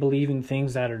they believe in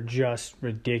things that are just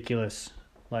ridiculous,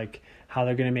 like how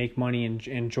they're going to make money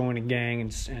and join a gang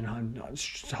and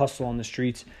hustle on the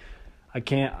streets. I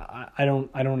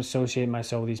don't associate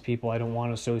myself with these people. I don't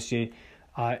want to associate.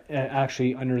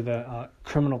 Actually, under the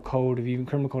criminal code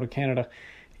of Canada,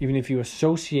 even if you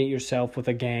associate yourself with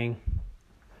a gang,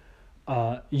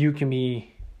 you can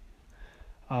be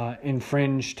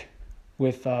infringed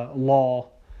with law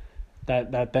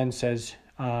that then says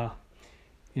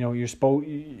you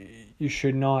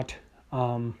should not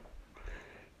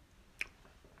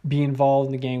be involved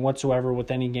in the gang whatsoever with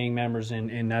any gang members,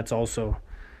 and that's also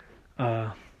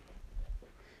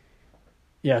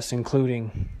yes,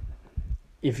 including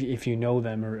if you know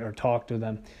them or talk to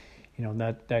them,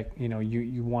 that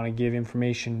you want to give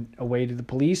information away to the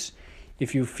police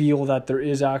if you feel that there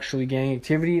is actually gang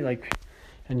activity,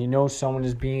 and someone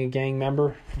is being a gang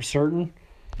member for certain.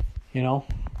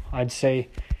 I'd say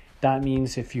that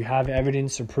means if you have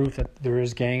evidence or proof that there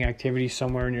is gang activity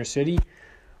somewhere in your city,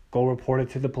 go report it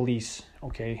to the police.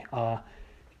 Okay.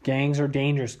 Gangs are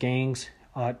dangerous. Gangs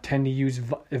tend to use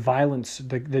violence.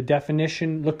 The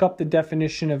definition, look up the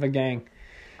definition of a gang.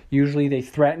 Usually they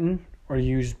threaten or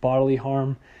use bodily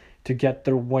harm to get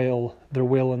their will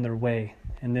and their way.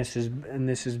 And this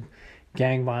is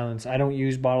gang violence. I don't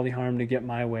use bodily harm to get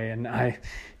my way, and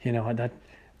that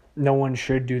no one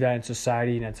should do that in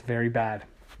society, and that's very bad.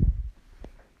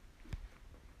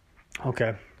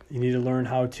 Okay, you need to learn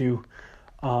how to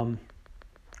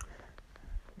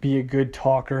be a good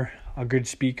talker, a good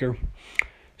speaker,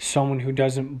 someone who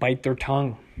doesn't bite their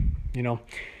tongue.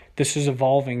 This is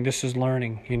evolving. This is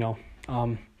learning.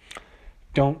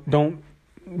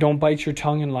 Don't bite your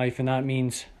tongue in life, and that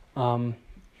means,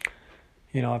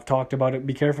 I've talked about it.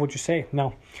 Be careful what you say.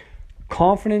 Now,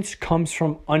 confidence comes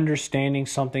from understanding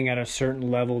something at a certain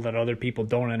level that other people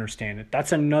don't understand it.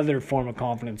 That's another form of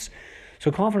confidence.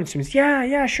 So confidence means,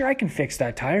 yeah, sure, I can fix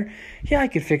that tire. Yeah, I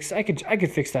could fix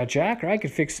that jack, or I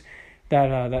could fix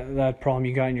that problem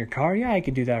you got in your car. Yeah, I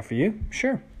could do that for you.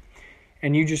 Sure.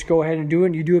 And you just go ahead and do it,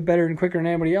 and you do it better and quicker than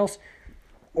anybody else.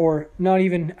 Or not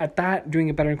even at that, doing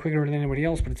it better and quicker than anybody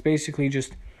else, but it's basically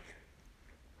just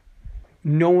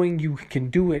knowing you can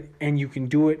do it, and you can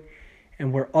do it,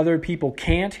 and where other people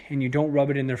can't, and you don't rub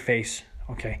it in their face.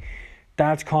 Okay,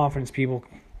 that's confidence. People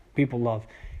love.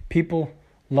 People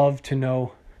love to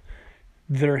know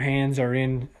their hands are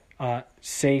in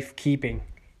safe keeping,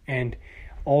 and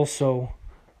also,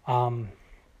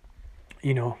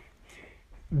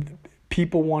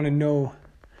 people want to know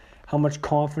how much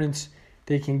confidence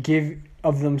they can give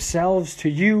of themselves to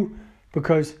you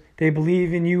because they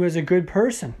believe in you as a good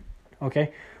person.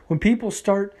 Okay? When people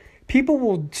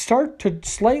will start to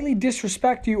slightly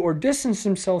disrespect you or distance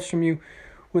themselves from you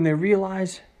when they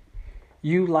realize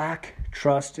you lack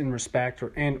trust and respect,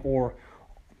 or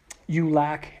you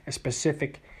lack a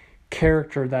specific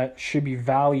character that should be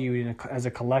valued as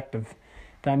a collective.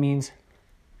 That means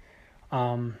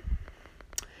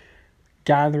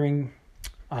gathering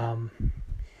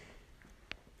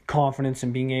confidence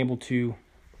and being able to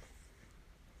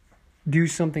do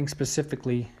something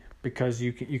specifically because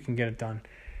you can get it done.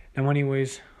 Now,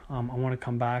 anyways, I want to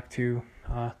come back to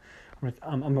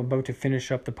I'm about to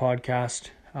finish up the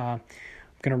podcast. I'm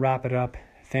going to wrap it up.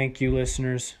 Thank you,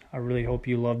 listeners. I really hope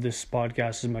you love this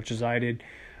podcast as much as I did.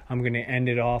 I'm going to end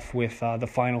it off with the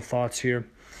final thoughts here,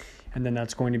 and then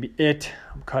that's going to be it.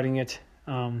 I'm cutting it.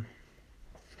 I'm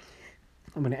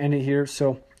going to end it here.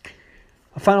 So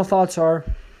my final thoughts are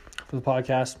for the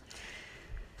podcast.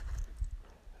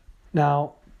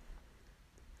 Now,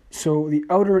 so the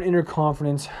outer and inner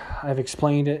confidence, I've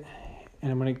explained it,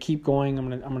 and I'm going to keep going. I'm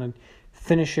going to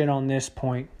finish it on this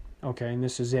point. Okay, and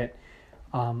this is it.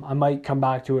 I might come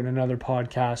back to it in another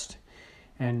podcast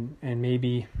and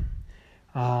maybe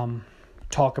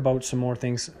talk about some more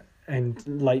things in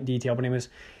light detail. But anyways,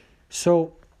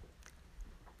 so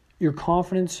your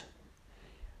confidence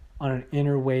on an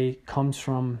inner way comes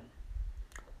from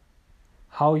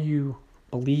how you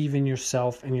believe in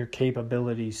yourself and your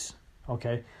capabilities.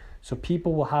 Okay, so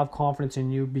people will have confidence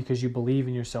in you because you believe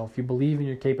in yourself. You believe in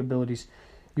your capabilities.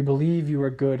 You believe you are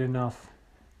good enough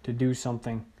to do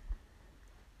something.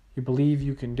 You believe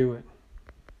you can do it.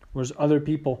 Whereas other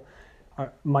people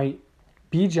might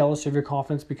be jealous of your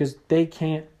confidence because they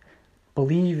can't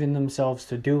believe in themselves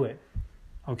to do it.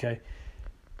 Okay?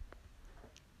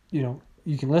 You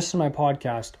can listen to my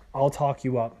podcast. I'll talk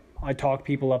you up. I talk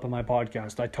people up on my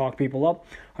podcast. I talk people up.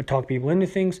 I talk people into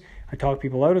things. I talk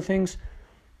people out of things.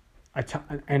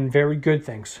 And very good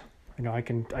things. I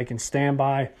can stand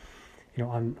by.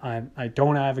 I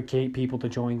don't advocate people to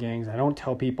join gangs. I don't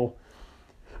tell people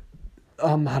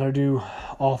how to do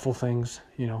awful things.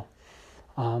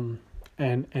 And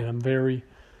I'm very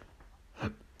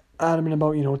adamant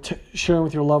about sharing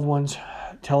with your loved ones,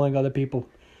 telling other people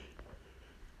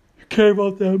you care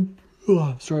about them.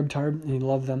 Sorry, I'm tired. And you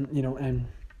love them.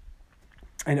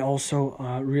 And also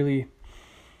really,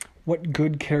 what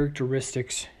good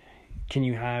characteristics can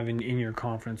you have in your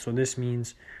confidence? So this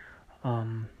means,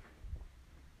 how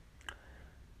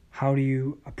do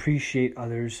you appreciate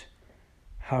others?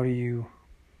 How do you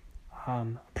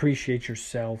appreciate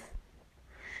yourself.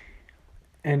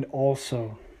 And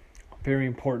also, very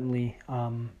importantly,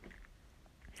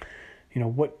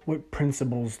 what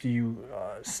principles do you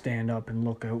stand up and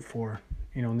look out for?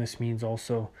 And this means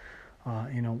also,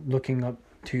 looking up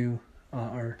to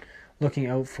or looking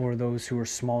out for those who are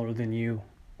smaller than you,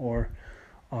 or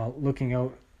looking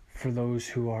out for those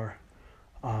who are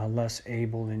less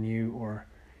able than you, or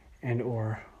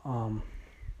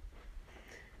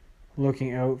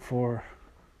looking out for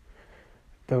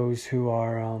those who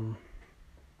are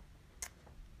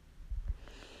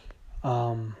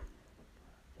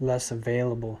less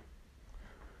available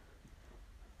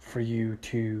for you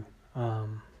to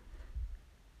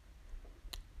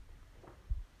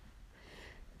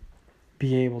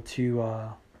be able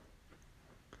to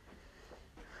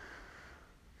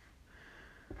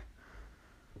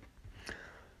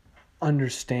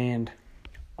understand.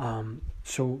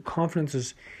 So confidence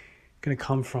is going to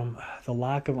come from the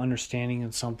lack of understanding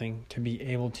in something to be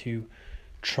able to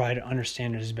try to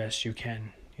understand it as best you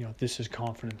can. This is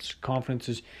confidence. Confidence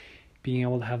is being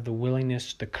able to have the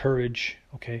willingness, the courage,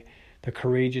 the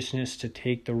courageousness to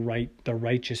take the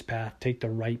righteous path, take the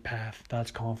right path. That's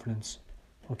confidence.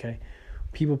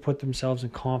 People put themselves in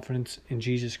confidence in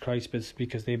Jesus Christ, but it's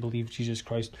because they believe Jesus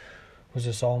Christ was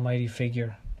this almighty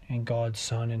figure and God's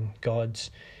Son and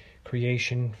God's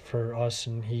creation for us,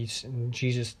 and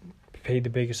Jesus paid the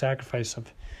biggest sacrifice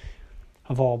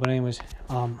of all. But anyways,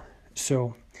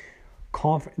 so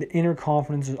the inner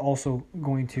confidence is also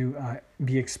going to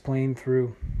be explained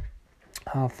through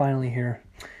finally here,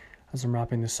 as I'm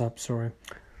wrapping this up,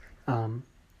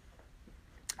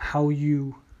 how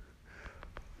you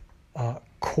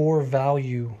core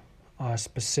value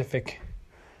specific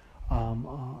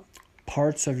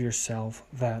parts of yourself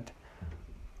that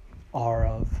are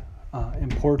of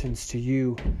importance to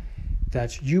you,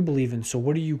 that you believe in. So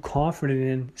what are you confident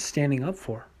in standing up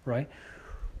for, right?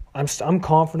 I'm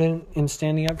confident in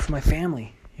standing up for my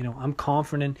family. I'm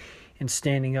confident in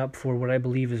standing up for what I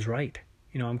believe is right.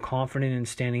 I'm confident in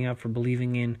standing up for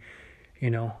believing in,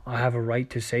 I have a right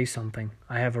to say something.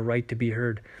 I have a right to be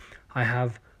heard. I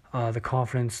have the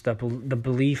confidence, the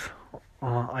belief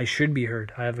I should be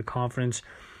heard. I have the confidence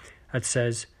that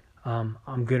says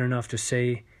I'm good enough to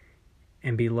say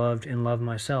and be loved and love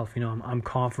myself. I'm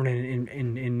confident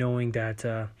in knowing that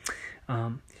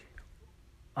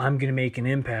I'm going to make an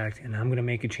impact, and I'm going to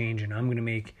make a change, and I'm going to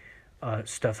make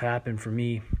stuff happen for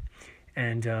me,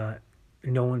 and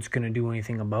no one's going to do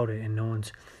anything about it, and no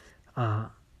one's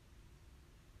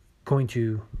going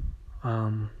to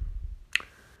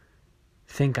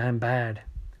think I'm bad.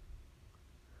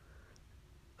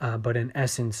 But in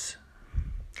essence,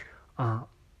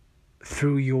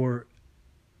 through your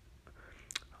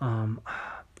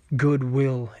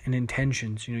goodwill and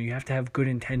intentions, you have to have good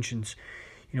intentions.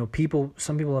 Some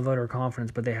people have utter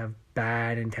confidence, but they have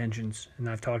bad intentions, and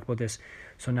I've talked about this.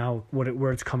 So now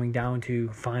where it's coming down to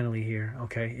finally here,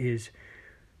 is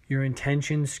your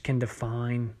intentions can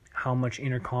define how much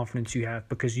inner confidence you have,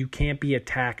 because you can't be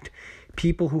attacked.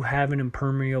 People who have an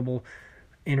impermeable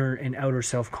inner and outer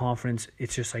self-confidence,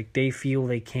 it's just like they feel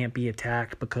they can't be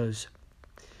attacked because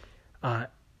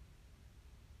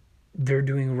they're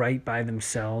doing right by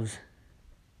themselves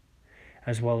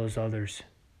as well as others.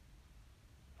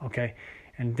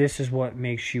 And this is what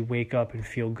makes you wake up and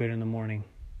feel good in the morning.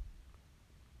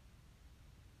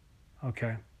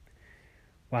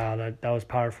 Wow, that was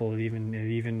powerful. It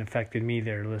even affected me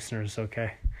there, listeners.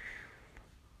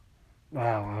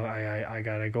 Wow, I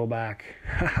gotta go back,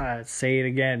 say it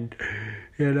again,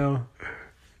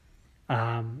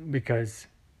 because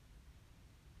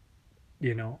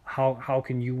how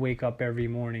can you wake up every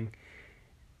morning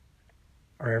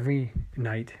or every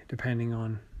night, depending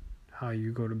on how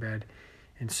you go to bed,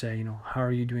 and say, how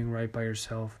are you doing right by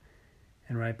yourself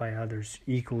and right by others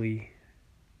equally,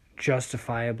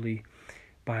 justifiably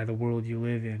by the world you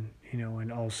live in,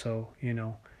 and also,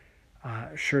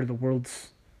 sure, the world's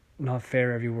not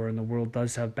fair everywhere, and the world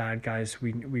does have bad guys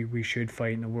we should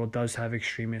fight, and the world does have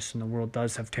extremists, and the world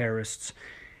does have terrorists,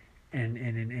 and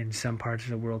in some parts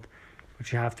of the world,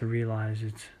 but you have to realize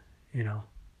it's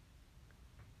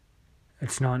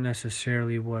not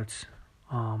necessarily what's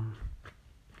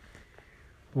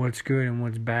good and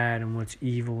what's bad and what's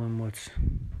evil and what's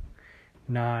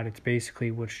not. It's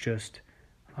basically what's just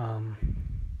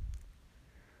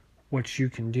what you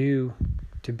can do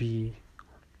to be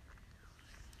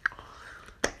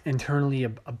internally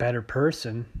a better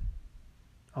person,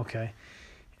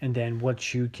 and then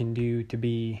what you can do to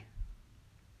be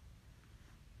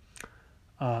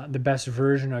the best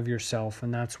version of yourself,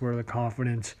 and that's where the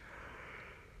confidence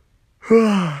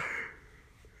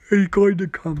It's going to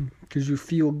come because you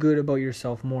feel good about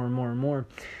yourself more and more and more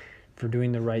for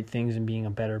doing the right things and being a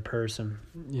better person,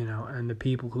 and the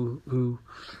people who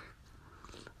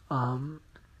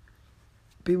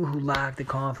lack the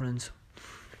confidence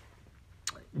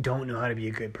don't know how to be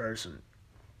a good person.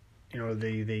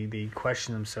 They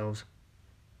question themselves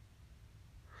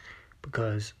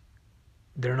because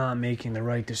they're not making the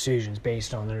right decisions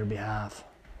based on their behalf.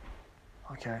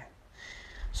 Okay?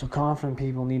 So confident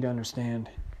people need to understand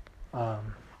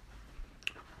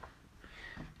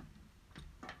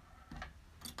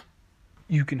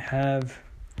you can have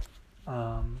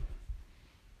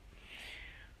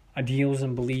ideals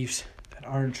and beliefs that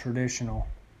aren't traditional,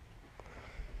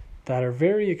 that are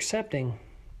very accepting,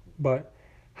 but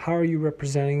how are you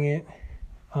representing it?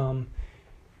 Are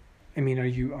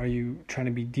you trying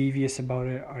to be devious about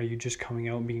it? Are you just coming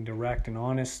out and being direct and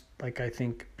honest? Like I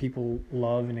think people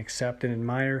love and accept and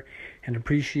admire and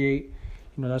appreciate.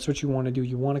 That's what you want to do.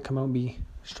 You want to come out and be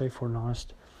straightforward and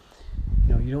honest.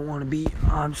 You don't want to be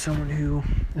someone who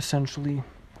essentially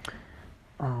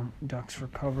ducks for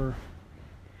cover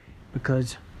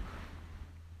because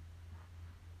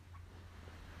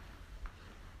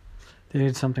they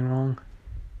did something wrong.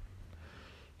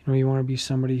 You want to be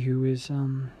somebody who is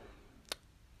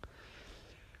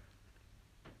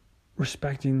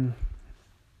respecting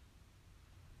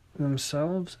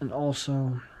themselves and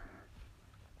also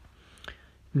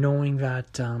knowing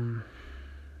that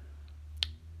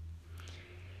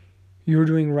you're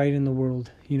doing right in the world.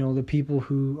 The people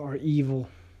who are evil,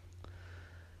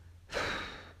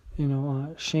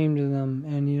 shame to them.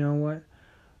 And you know what?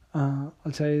 I'll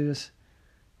tell you this.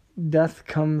 Death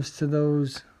comes to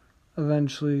those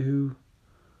eventually who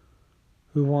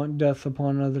want death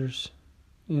upon others.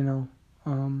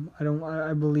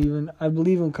 I believe in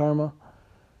karma,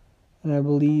 and I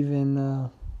believe in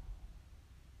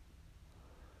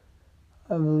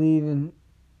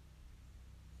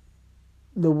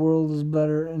the world is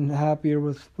better and happier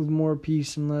with more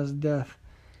peace and less death.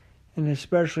 And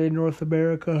especially in North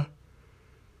America.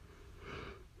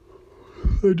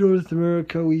 In North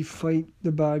America, we fight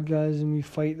the bad guys and we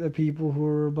fight the people who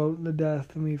are about the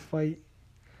death, and we fight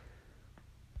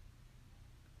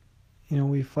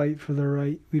for the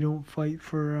right. We don't fight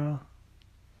for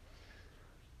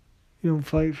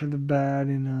the bad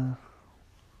and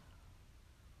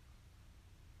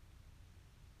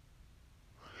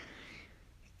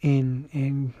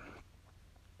in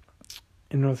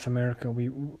North America, we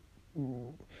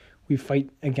fight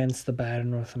against the bad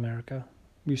in North America.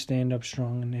 We stand up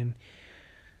strong, and in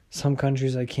some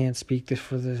countries I can't speak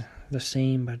for the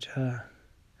same, but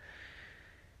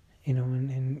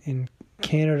in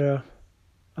Canada,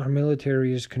 our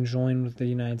military is conjoined with the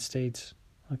United States.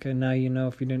 Okay, now you know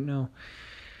if you didn't know.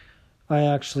 I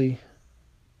actually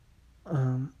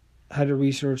had to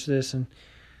research this, and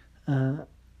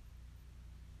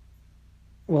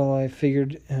I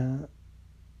figured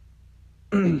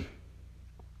I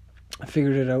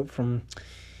figured it out from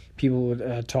people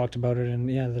who talked about it, and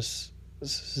yeah, this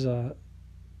is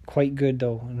quite good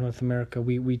though. In North America,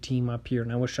 we team up here,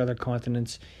 and I wish other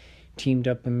continents teamed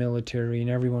up in military and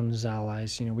everyone was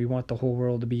allies. We want the whole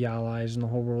world to be allies and the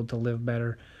whole world to live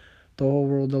better, the whole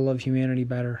world to love humanity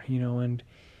better. And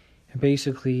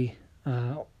basically,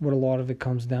 what a lot of it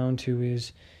comes down to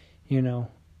is,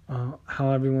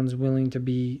 how everyone's willing to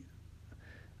be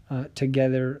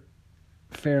together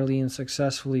fairly and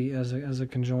successfully as a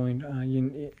conjoined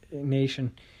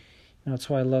nation. That's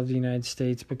why I love the United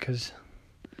States, because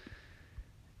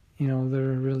they're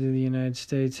really the United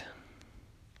States.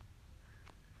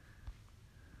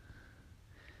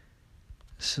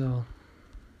 So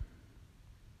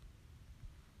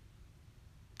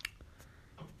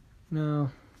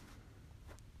no,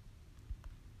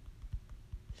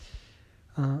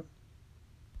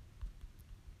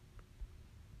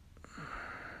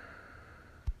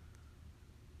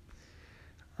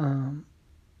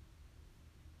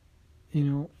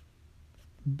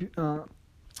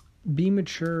 be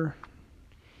mature.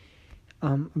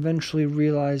 Eventually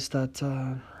realize that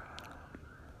the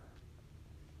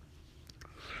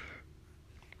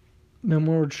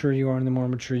more mature you are and the more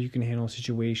mature you can handle a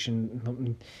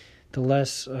situation, the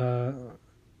less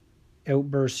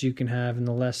outbursts you can have, and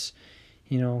the less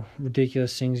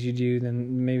ridiculous things you do,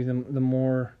 then maybe the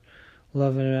more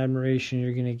love and admiration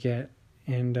you're going to get.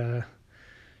 And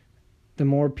the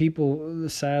more people,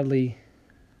 sadly,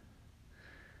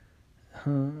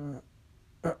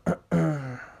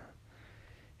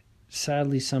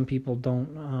 some people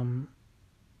don't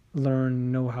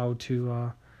know how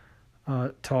to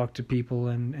talk to people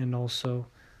and also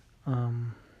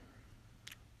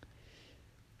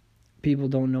people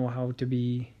don't know how to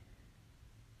be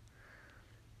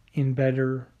in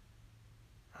better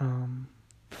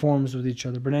forms with each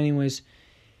other. But anyways,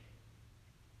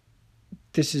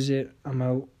 this is it. I'm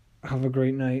out. Have a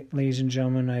great night, ladies and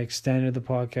gentlemen. I extended the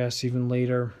podcast even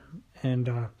later, and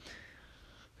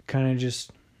kind of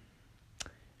just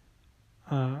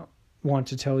want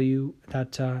to tell you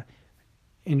that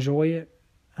enjoy it,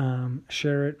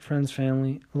 share it, friends,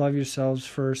 family. Love yourselves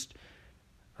first.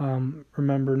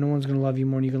 Remember, no one's going to love you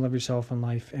more than you can love yourself in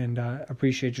life, and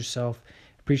appreciate yourself.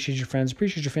 Appreciate your friends.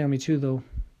 Appreciate your family too, though.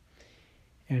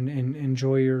 And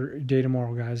enjoy your day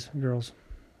tomorrow, guys, girls.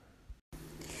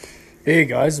 Hey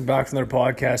guys, I'm back from another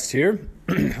podcast here.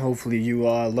 Hopefully you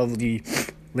lovely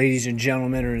ladies and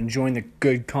gentlemen are enjoying the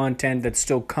good content that's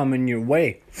still coming your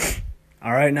way.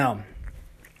 All right, now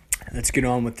let's get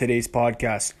on with today's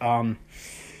podcast.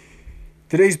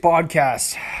 Today's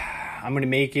podcast, I'm going to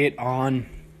make it on,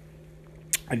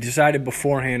 I decided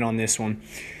beforehand on this one,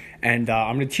 and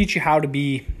I'm going to teach you how to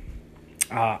be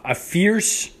a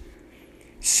fierce,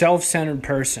 self-centered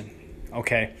person,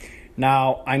 okay?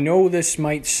 Now, I know this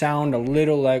might sound a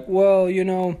little like, well,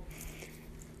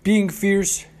 being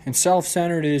fierce and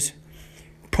self-centered is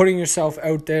putting yourself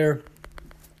out there.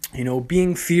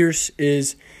 Being fierce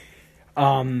is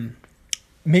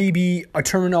maybe a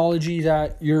terminology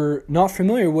that you're not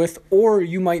familiar with, or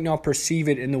you might not perceive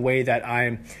it in the way that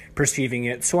I'm perceiving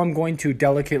it. So I'm going to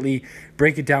delicately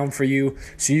break it down for you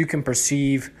so you can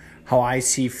perceive how I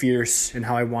see fierce and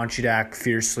how I want you to act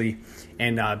fiercely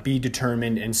and be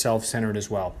determined and self-centered as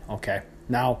well. Okay.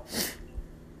 Now,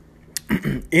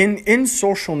 in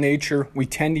social nature, we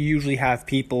tend to usually have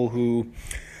people who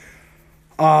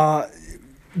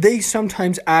they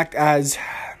sometimes act as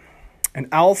an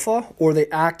alpha, or they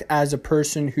act as a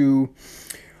person who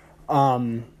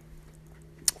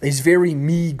is very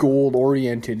me goal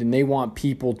oriented, and they want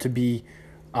people to be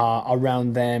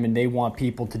around them, and they want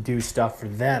people to do stuff for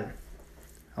them.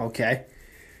 Okay.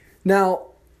 Now,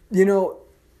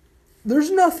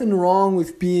 there's nothing wrong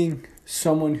with being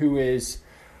someone who is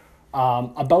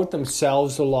about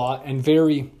themselves a lot and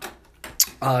very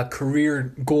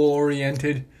career goal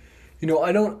oriented.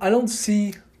 I don't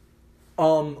see a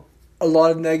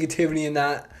lot of negativity in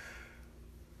that.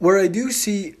 Where I do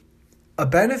see a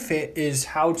benefit is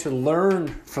how to learn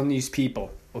from these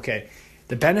people. Okay.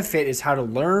 The benefit is how to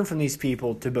learn from these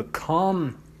people to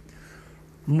become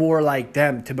more like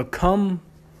them, to become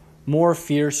more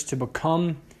fierce, to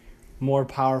become more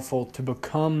powerful, to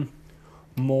become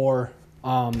more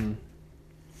on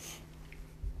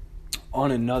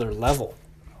another level.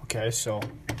 Okay, so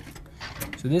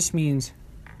this means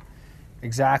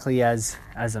exactly as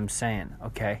I'm saying,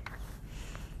 okay?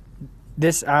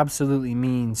 This absolutely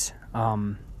means I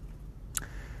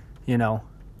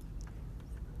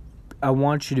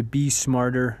want you to be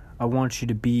smarter. I want you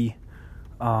to be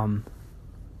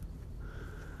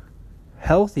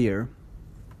healthier,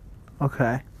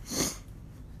 okay?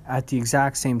 At the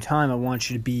exact same time, I want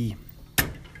you to be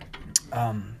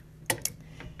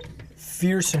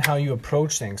fierce in how you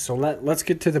approach things. So let's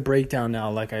get to the breakdown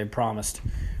now, like I promised,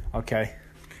 okay?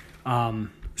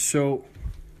 So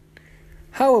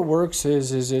how it works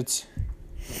is it's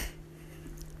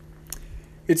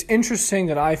interesting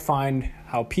that I find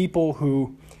how people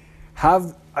who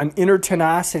have an inner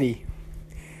tenacity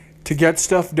to get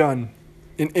stuff done,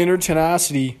 an inner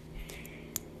tenacity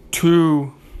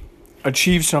to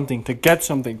achieve something, to get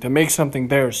something, to make something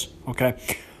theirs, okay?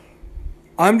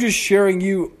 I'm just sharing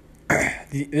you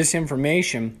this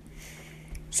information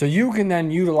so you can then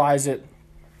utilize it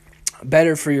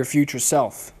better for your future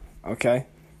self, okay?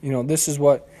 This is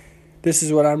what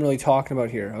I'm really talking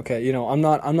about here, okay? I'm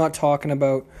not talking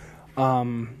about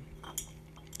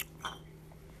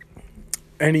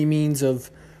any means of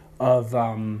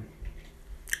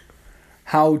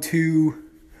how to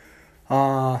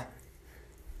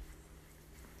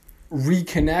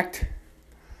reconnect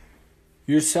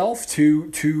yourself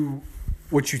to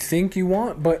what you think you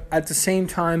want, but at the same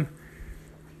time,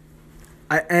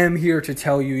 I am here to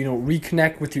tell you,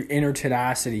 reconnect with your inner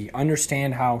tenacity.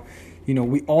 Understand how,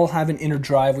 we all have an inner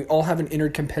drive. We all have an inner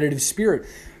competitive spirit.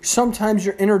 Sometimes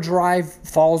your inner drive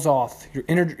falls off. Your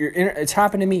inner. It's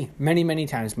happened to me many, many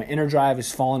times. My inner drive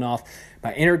has fallen off.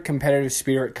 My inner competitive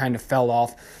spirit kind of fell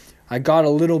off. I got a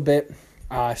little bit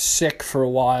sick for a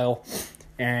while,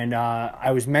 and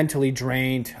I was mentally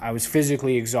drained. I was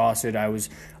physically exhausted. I was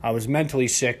mentally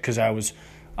sick because I was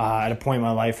at a point in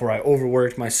my life where I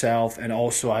overworked myself, and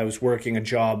also I was working a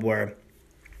job where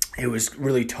it was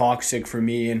really toxic for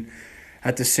me, and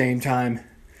at the same time,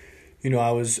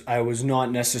 I was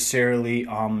not necessarily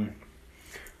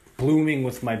blooming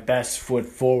with my best foot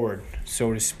forward,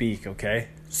 so to speak, okay?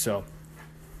 So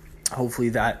hopefully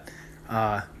that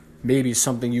maybe is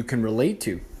something you can relate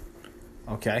to,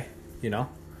 okay?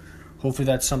 Hopefully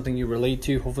that's something you relate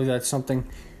to. Hopefully that's something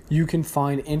you can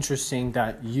find interesting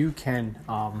that you can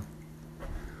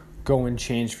go and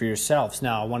change for yourselves.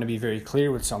 Now, I want to be very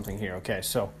clear with something here, okay?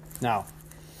 So now,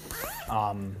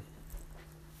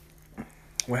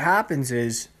 what happens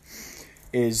is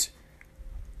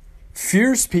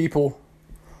fierce people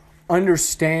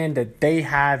understand that they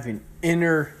have an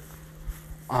inner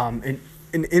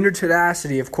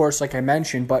tenacity, of course, like I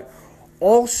mentioned, but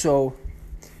also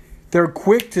they're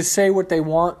quick to say what they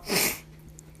want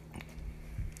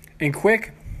and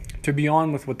quick to be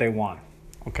on with what they want,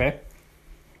 okay?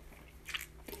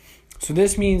 So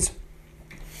this means,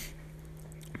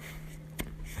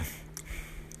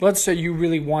 let's say you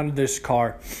really wanted this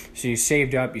car, so you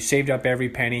saved up every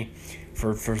penny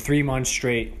for 3 months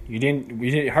straight.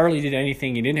 You hardly did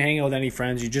anything. You didn't hang out with any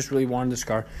friends. You just really wanted this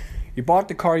car. You bought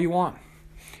the car you want.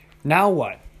 Now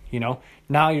what?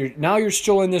 Now you're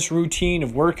still in this routine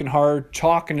of working hard,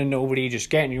 talking to nobody,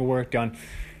 just getting your work done.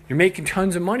 You're making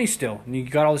tons of money still, and you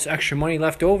got all this extra money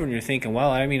left over, and you're thinking, well,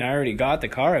 I already got the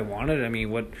car I wanted.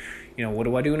 What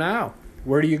do I do now?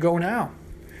 Where do you go now?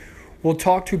 Well,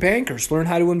 talk to bankers, learn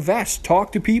how to invest,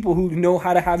 talk to people who know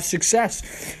how to have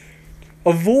success.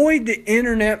 Avoid the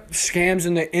internet scams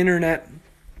and the internet.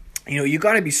 You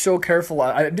got to be so careful.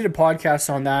 I did a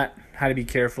podcast on that, how to be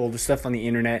careful, the stuff on the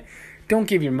internet. Don't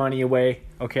give your money away,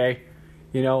 okay?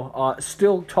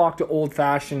 Still talk to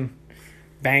old-fashioned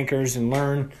bankers and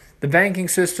learn. The banking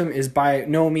system is by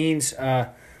no means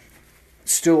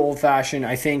still old-fashioned.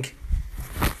 I think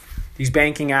these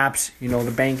banking apps,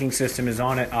 the banking system is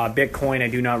on it. Bitcoin, I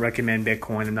do not recommend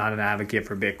Bitcoin. I'm not an advocate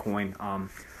for Bitcoin.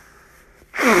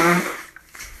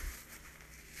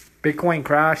 Bitcoin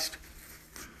crashed,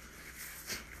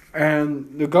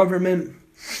 and the government's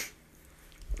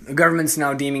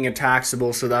now deeming it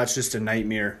taxable, so that's just a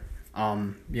nightmare.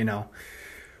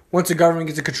 Once the government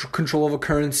gets a control of a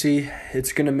currency,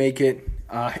 it's going to make it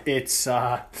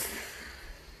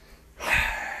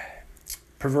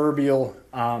proverbial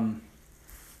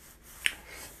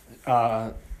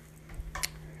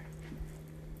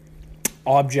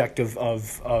object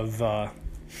of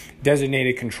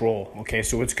designated control. Okay,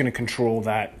 so it's going to control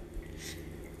that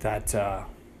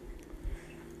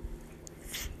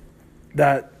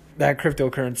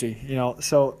cryptocurrency.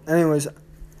 So anyways,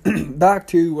 back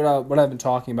to what I've been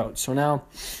talking about. So now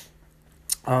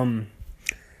I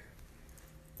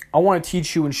want to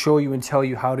teach you and show you and tell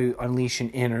you how to unleash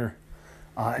an inner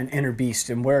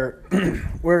beast, and where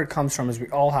it comes from is we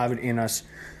all have it in us.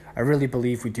 I really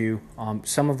believe we do.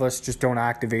 Some of us just don't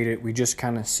activate it. We just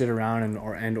kind of sit around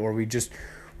or we're just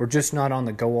not on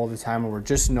the go all the time, or we're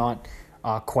just not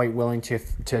quite willing to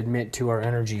admit to our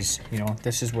energies.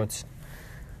 This is what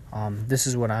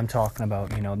I'm talking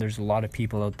about. There's a lot of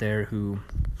people out there who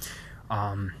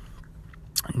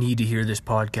need to hear this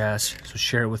podcast. So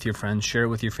share it with your friends, share it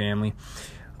with your family.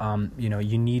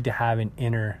 You need to have an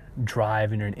inner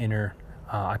drive and an inner,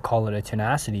 I call it a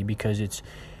tenacity, because it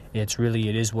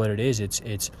is what it is.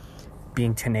 It's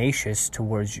being tenacious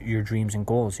towards your dreams and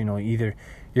goals. Either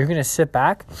you're going to sit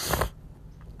back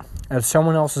and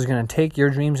someone else is going to take your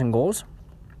dreams and goals.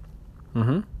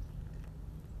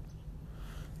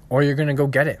 Or you're going to go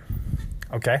get it.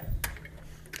 Okay?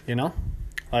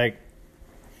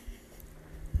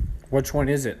 Which one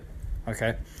is it?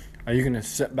 Okay? Are you going to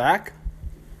sit back?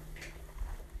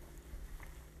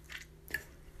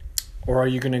 Or are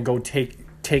you going to go take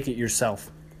it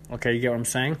yourself? Okay, you get what I'm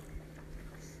saying?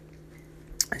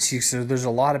 See, so there's a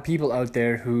lot of people out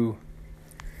there who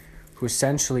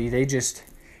essentially, they just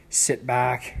sit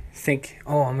back, think,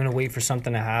 oh, I'm going to wait for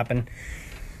something to happen.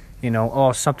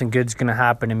 Oh, something good's going to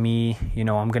happen to me.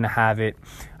 I'm going to have it.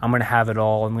 I'm going to have it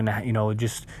all. I'm going to,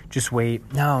 just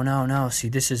wait. No. See,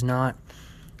 this is not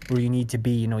where you need to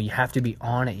be. You have to be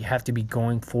on it. You have to be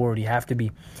going forward. You have to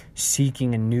be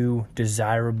seeking a new,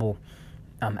 desirable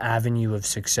avenue of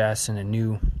success and a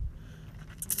new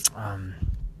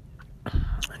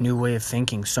way of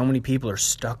thinking. So many people are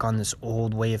stuck on this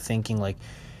old way of thinking, like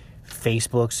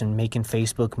Facebooks and making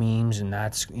Facebook memes, and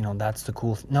that's the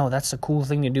cool. No, that's the cool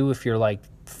thing to do if you're like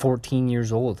 14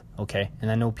 years old, okay? And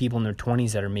I know people in their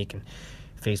 20s that are making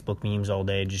Facebook memes all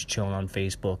day, just chilling on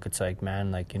Facebook. It's like,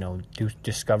 man,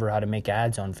 discover how to make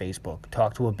ads on Facebook.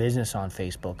 Talk to a business on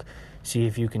Facebook. See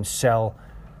if you can sell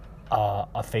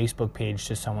a Facebook page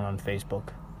to someone on Facebook.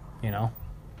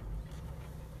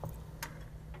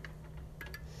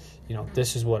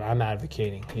 This is what I'm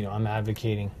advocating. I'm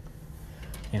advocating,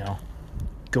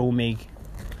 go make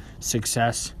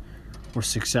success, where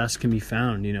success can be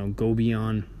found. You know, go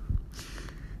beyond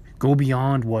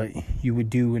what you would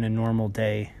do in a normal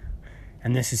day.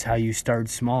 And this is how you start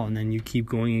small, and then you keep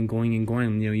going and going and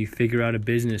going. You know, you figure out a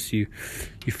business, you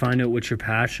find out what you're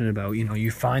passionate about. You know,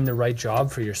 you find the right job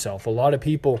for yourself. A lot of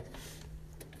people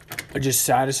are just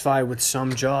satisfied with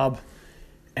some job,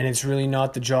 and it's really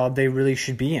not the job they really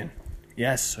should be in.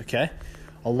 Yes, okay?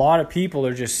 A lot of people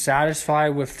are just satisfied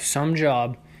with some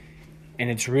job,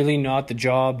 and it's really not the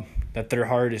job that their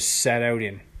heart is set out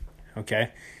in.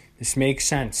 Okay? This makes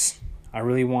sense. I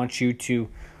really want you to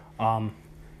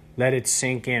let it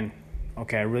sink in.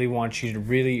 Okay, I really want you to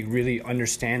really, really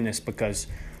understand this, because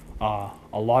a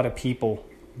lot of people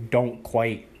don't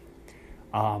quite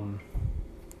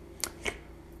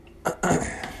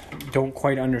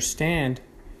understand,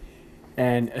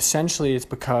 and essentially it's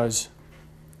because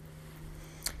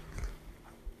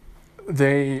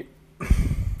they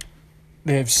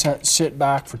have sit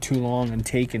back for too long and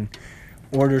taken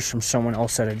orders from someone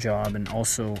else at a job, and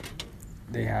also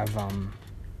they have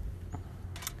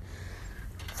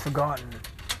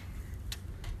forgotten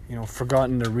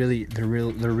their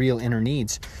real inner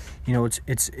needs. You know,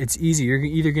 it's easy. You're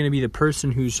either going to be the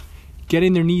person who's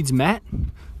getting their needs met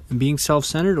and being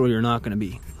self-centered, or you're not going to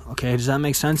be. Okay, does that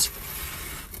make sense?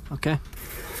 Okay.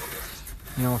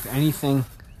 You know, if anything,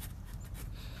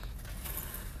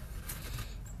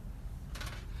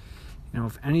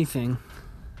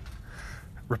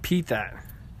 repeat that.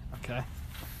 Okay.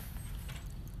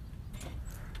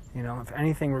 You know, if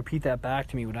anything, repeat that back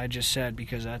to me, what I just said,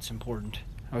 because that's important.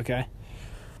 Okay?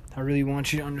 I really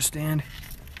want you to understand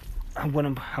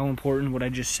how important what I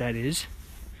just said is.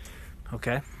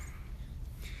 Okay?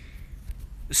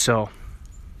 So,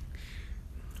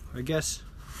 I guess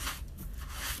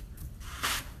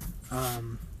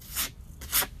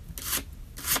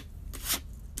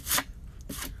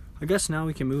now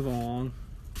we can move along.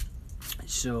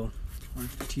 So, I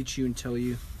want to teach you and tell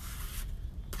you,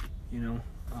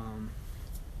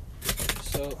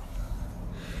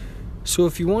 so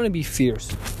if you want to be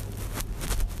fierce,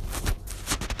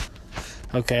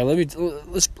 okay,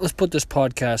 let's put this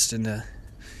podcast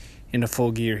into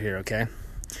full gear here, okay?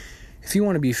 If you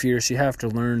want to be fierce, you have to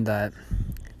learn that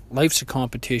life's a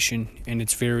competition, and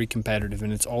it's very competitive,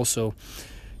 and it's also,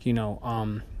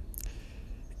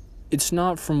 it's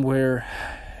not from where,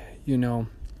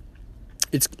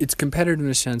 it's competitive in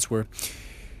a sense where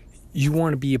you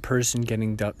want to be a person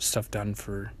getting stuff done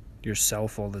for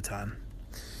yourself all the time.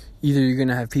 Either you're going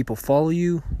to have people follow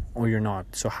you or you're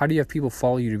not. So how do you have people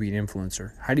follow you to be an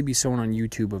influencer? How do you be someone on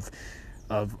YouTube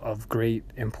of great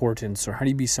importance? Or how do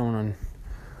you be someone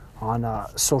on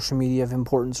social media of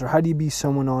importance? Or how do you be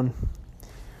someone on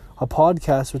a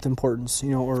podcast with importance,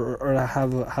 or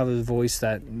have a voice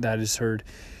that is heard?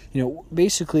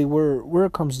 Basically where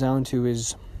it comes down to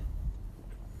is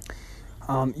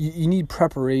you need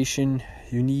preparation,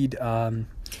 you need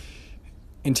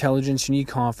intelligence, you need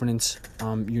confidence,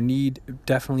 you need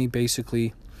definitely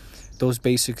basically those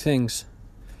basic things,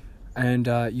 and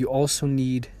you also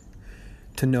need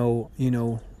to know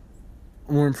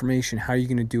more information. How are you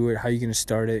going to do it? How are you going to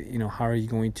start it? How are you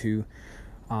going to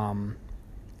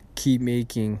keep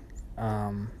making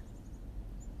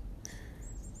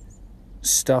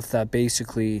stuff that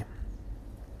basically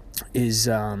is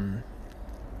going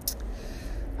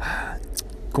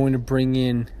to bring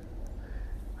in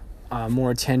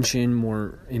more attention,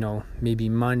 more, maybe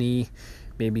money,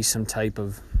 maybe some type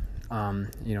of,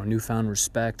 newfound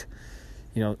respect.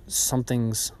 Some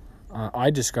things I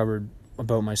discovered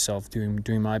about myself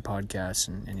doing my podcast,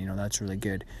 and that's really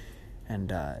good.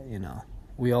 And,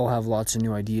 we all have lots of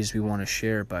new ideas we want to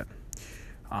share, but,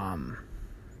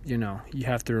 you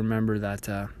have to remember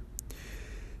that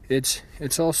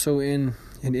it's also in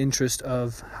an interest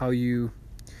of how you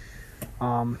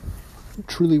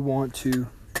truly want to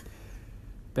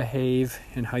behave,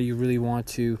 and how you really want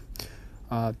to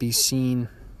be seen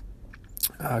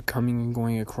coming and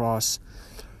going across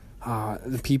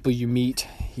the people you meet.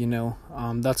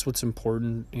 That's what's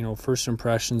important. First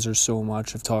impressions are so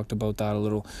much. I've talked about that a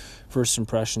little. First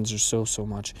impressions are so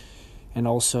much. And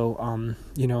also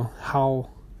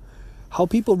how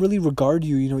people really regard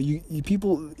you. You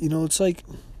people, it's like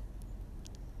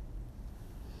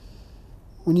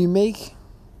when you make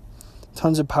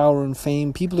tons of power and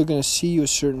fame, people are going to see you a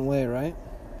certain way, right?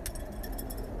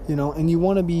 And you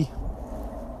want to be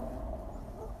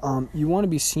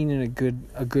seen in a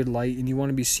good light, and you want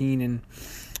to be seen in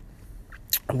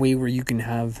a way where you can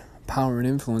have power and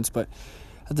influence, but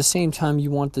at the same time you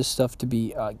want this stuff to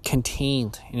be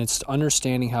contained, and it's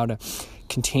understanding how to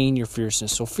contain your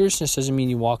fierceness. So fierceness doesn't mean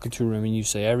you walk into a room and you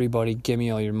say, everybody, give me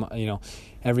all your,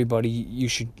 everybody, you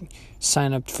should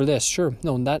sign up for this. Sure.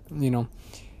 No, that,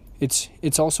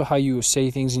 it's also how you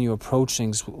say things and you approach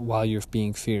things while you're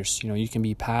being fierce. You can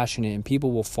be passionate and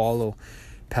people will follow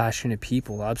passionate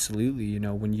people. Absolutely.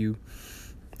 When you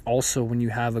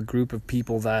have a group of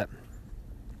people that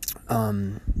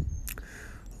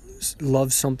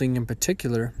love something in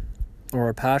particular or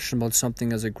are passionate about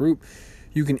something as a group,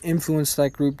 you can influence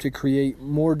that group to create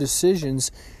more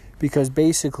decisions, because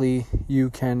basically you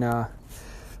can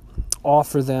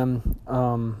offer them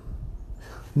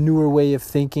newer way of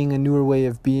thinking, a newer way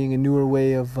of being, a newer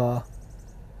way of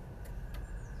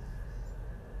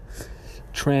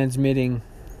transmitting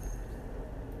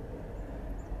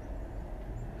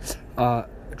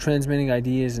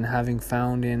ideas, and having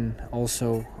found in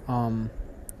also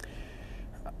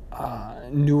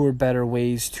newer, better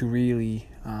ways to really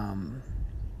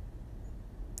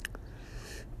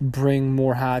bring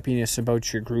more happiness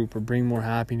about your group, or bring more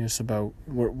happiness about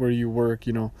where you work.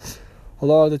 A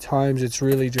lot of the times it's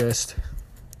really just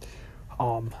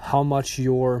how much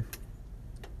you're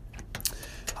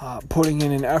putting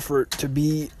in an effort to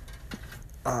be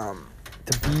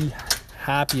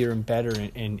happier and better,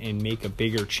 and make a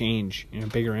bigger change,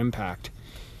 bigger impact.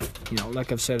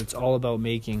 Like I've said, it's all about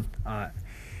making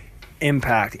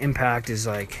impact. Impact is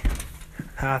like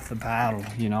half the battle.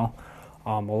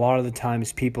 A lot of the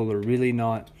times people are really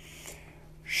not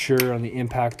sure on the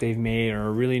impact they've made, or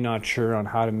are really not sure on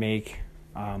how to make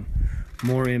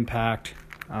more impact,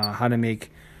 how to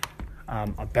make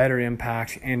a better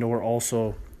impact, and or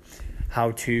also how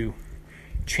to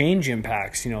change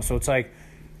impacts. So it's like,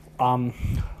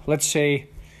 let's say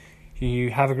you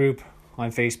have a group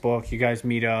on Facebook, you guys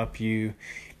meet up,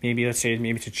 maybe it's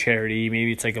a charity,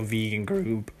 maybe it's like a vegan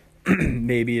group,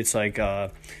 maybe it's like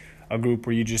a group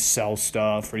where you just sell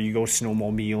stuff, or you go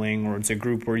snowmobiling, or it's a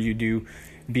group where you do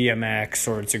BMX,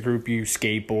 or it's a group you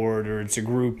skateboard, or it's a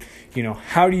group,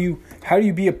 how do you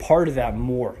be a part of that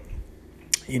more?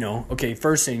 Okay,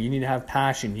 first thing, you need to have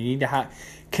passion. You need to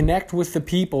connect with the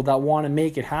people that want to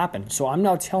make it happen. So I'm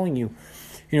not telling you,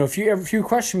 if you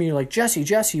question me, you're like,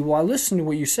 Jesse, well, I listened to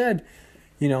what you said,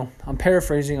 I'm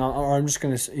paraphrasing, or I'm just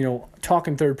going to, talk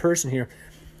in third person here.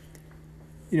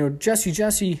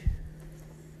 Jesse,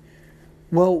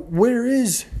 well, where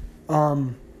is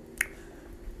all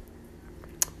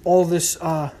this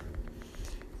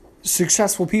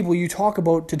successful people you talk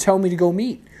about to tell me to go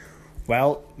meet?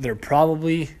 Well, they're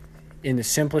probably in the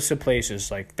simplest of places,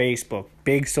 like Facebook,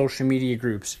 big social media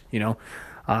groups.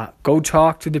 Go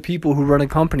talk to the people who run a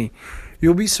company.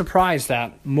 You'll be surprised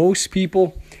that most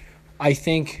people, I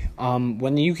think,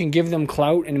 when you can give them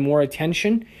clout and more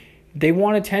attention, they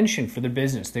want attention for their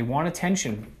business. They want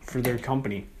attention for their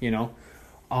company. Look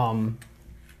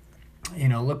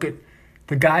at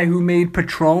the guy who made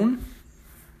Patron,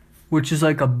 which is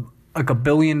like a $1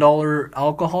 billion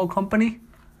alcohol company.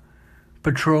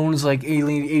 Patron is like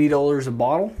 $80 a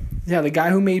bottle. Yeah, the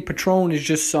guy who made Patron is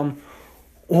just some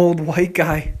old white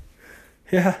guy.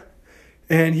 Yeah.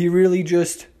 And he really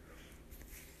just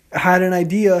had an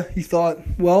idea. He thought,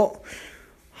 well,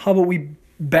 how about we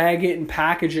bag it and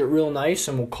package it real nice,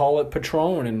 and we'll call it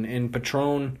Patron. And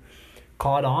Patron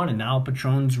caught on, and now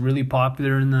Patron's really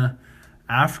popular in the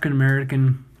African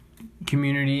American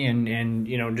community, and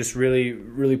just really,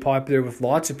 really popular with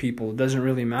lots of people. It doesn't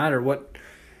really matter what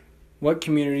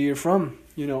community you're from,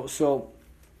 so,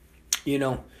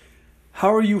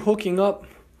 how are you hooking up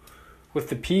with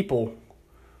the people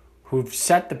who've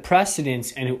set the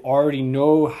precedence and who already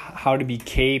know how to be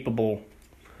capable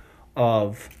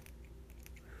of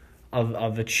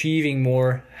achieving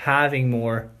more, having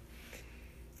more,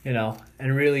 and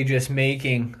really just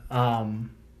making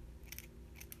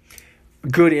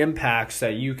good impacts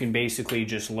that you can basically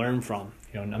just learn from.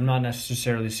 I'm not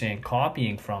necessarily saying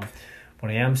copying from.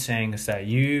 What I am saying is that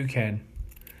you can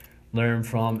learn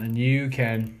from, and you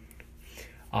can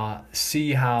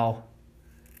see how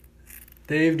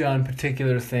they've done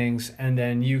particular things, and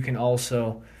then you can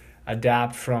also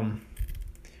adapt from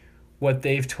what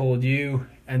they've told you,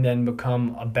 and then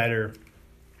become a better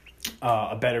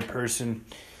person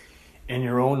in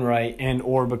your own right, and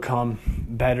or become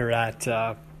better at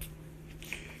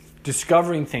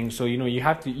discovering things. So, you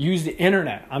have to use the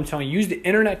internet. I'm telling you, use the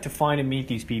internet to find and meet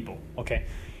these people. Okay.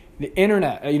 The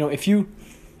internet, if you,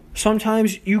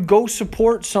 sometimes you go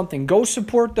support something, go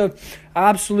support the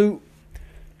absolute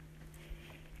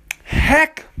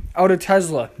heck out of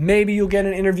Tesla. Maybe you'll get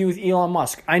an interview with Elon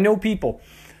Musk. I know people.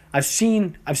 I've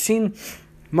seen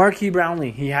Marquis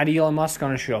Brownlee. He had Elon Musk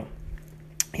on a show.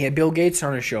 He had Bill Gates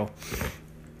on a show.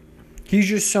 He's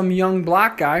just some young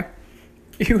black guy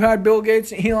who had Bill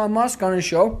Gates and Elon Musk on his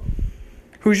show,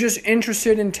 who's just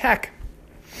interested in tech.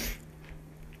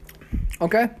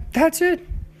 Okay? That's it.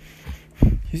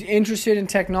 He's interested in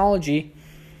technology,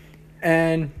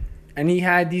 and he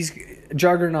had these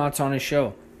juggernauts on his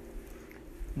show.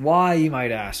 Why, you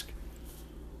might ask?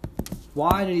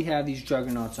 Why did he have these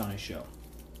juggernauts on his show?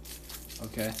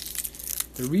 Okay?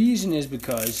 The reason is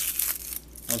because,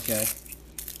 okay,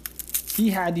 he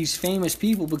had these famous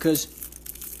people because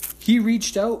he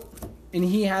reached out and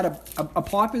he had a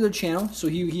popular channel, so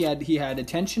he had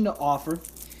attention to offer.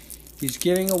 He's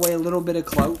giving away a little bit of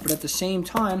clout, but at the same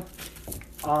time,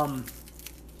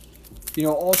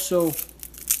 also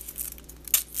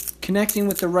connecting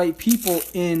with the right people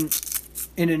in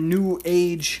a new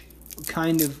age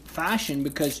kind of fashion,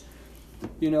 because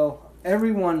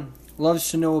everyone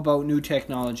loves to know about new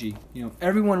technology.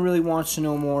 Everyone really wants to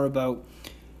know more about.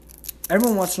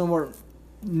 Everyone wants to know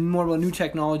more about new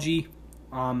technology,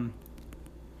 how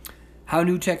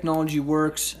new technology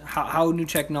works, how new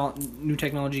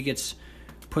technology gets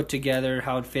put together,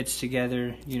 how it fits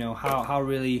together. How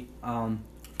really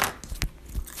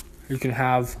you can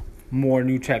have more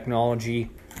new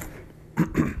technology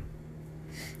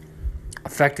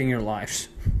affecting your lives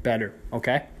better.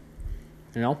 Okay,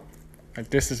 like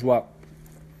this is what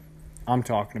I'm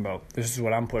talking about. This is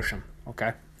what I'm pushing.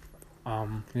 Okay,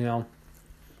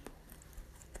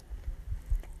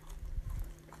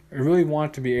 I really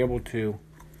want to be able to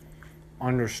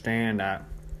understand at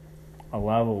a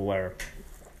level where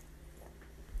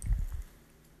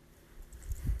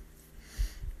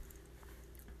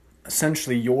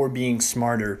essentially you're being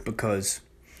smarter because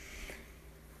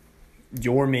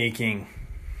you're making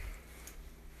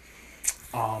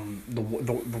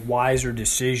the wiser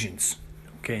decisions,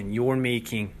 okay, and you're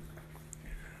making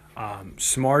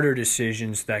smarter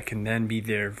decisions that can then be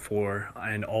there for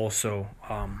and also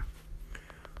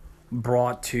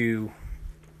brought to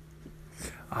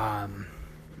I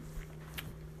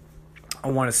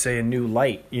want to say a new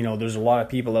light. There's a lot of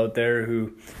people out there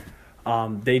who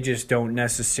they just don't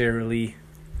necessarily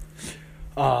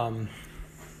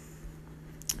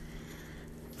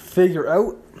figure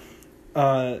out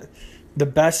the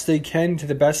best they can to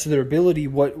the best of their ability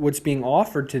what's being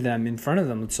offered to them in front of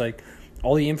them. It's like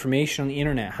all the information on the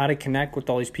internet, how to connect with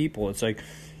all these people. It's like,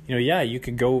 you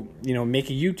could go, make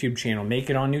a YouTube channel, make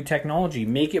it on new technology,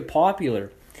 make it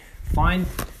popular. Find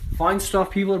stuff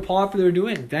people are popular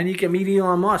doing. Then you can meet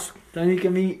Elon Musk. Then you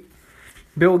can meet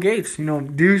Bill Gates.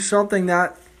 Do something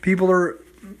that people are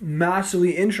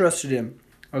massively interested in.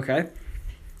 Okay?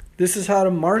 This is how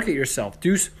to market yourself.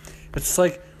 It's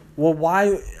like, well,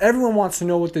 why everyone wants to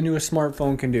know what the newest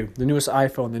smartphone can do, the newest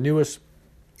iPhone, the newest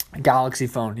Galaxy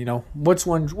phone. Which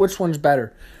one's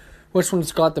better? Which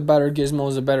one's got the better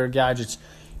gizmos, the better gadgets?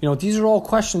 These are all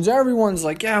questions everyone's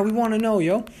like, yeah, we want to know,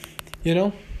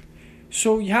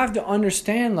 So you have to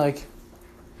understand, like,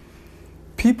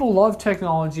 people love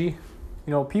technology.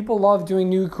 People love doing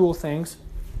new cool things.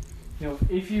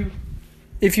 If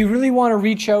you really want to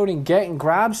reach out and get and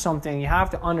grab something, you have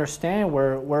to understand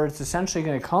where it's essentially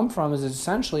going to come from. Is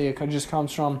essentially it just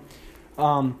comes from,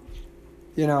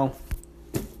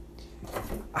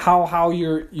 how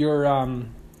you're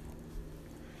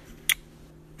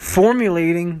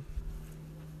formulating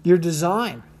your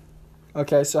design.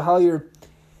 Okay, so how you're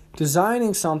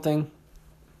designing something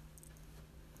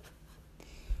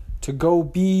to go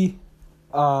be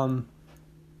a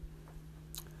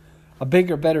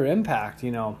bigger, better impact,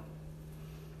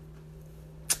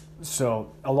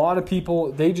 So a lot of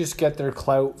people, they just get their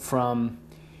clout from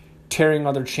tearing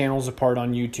other channels apart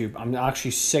on YouTube. I'm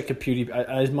actually sick of PewDiePie.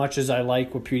 As much as I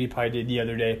like what PewDiePie did the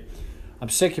other day, I'm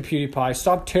sick of PewDiePie.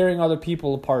 Stop tearing other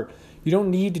people apart. You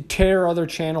don't need to tear other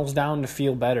channels down to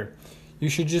feel better. You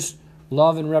should just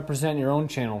love and represent your own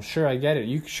channel. Sure, I get it.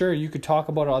 You could talk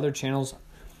about other channels.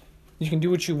 You can do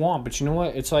what you want, but you know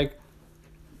what? It's like,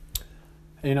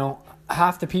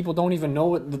 half the people don't even know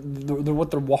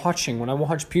what they're watching. When I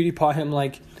watch PewDiePie, I'm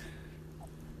like,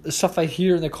 the stuff I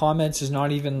hear in the comments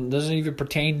doesn't even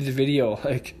pertain to the video.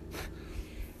 Like,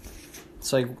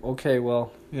 it's like, okay,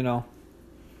 well,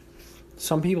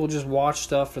 some people just watch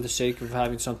stuff for the sake of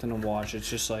having something to watch. It's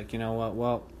just like, you know what?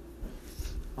 Well,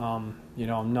 I'm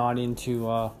not into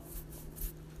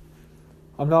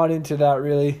that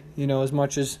really. As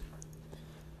much as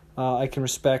I can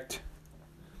respect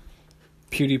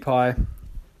PewDiePie.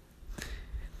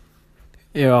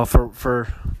 For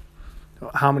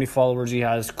how many followers he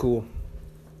has, cool.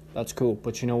 That's cool.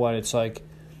 But you know what? It's like,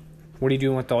 what are you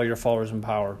doing with all your followers and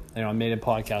power? I made a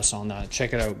podcast on that.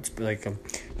 Check it out. It's like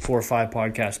 4 or 5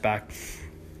 podcasts back.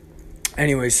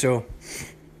 Anyway, so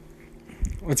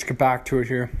let's get back to it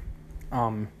here.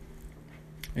 You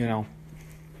know,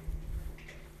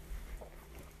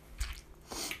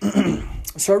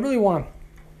 so I really want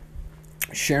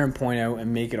to share and point out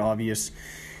and make it obvious.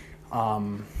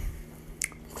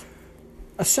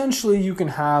 Essentially, you can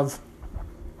have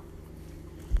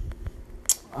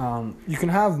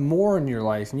more in your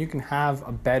life, and you can have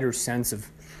a better sense of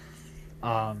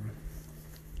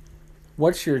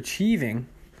what you're achieving.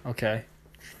 Okay,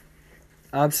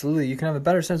 absolutely, you can have a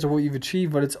better sense of what you've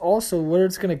achieved, but it's also where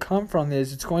it's going to come from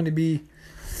is it's going to be,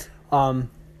 you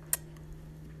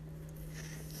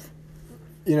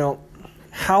know,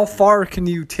 how far can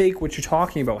you take what you're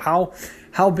talking about?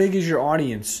 How big is your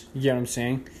audience? You get what I'm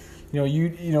saying? You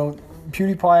know,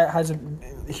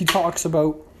 PewDiePie he talks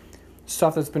about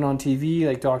stuff that's been on TV,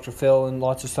 like Dr. Phil and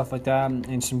lots of stuff like that,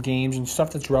 and some games and stuff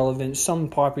that's relevant, some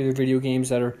popular video games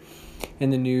that are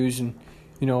in the news, and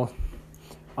you know,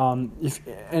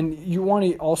 and you want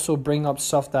to also bring up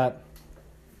stuff that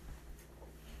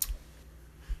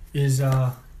is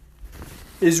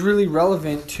really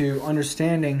relevant to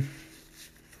understanding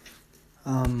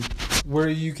where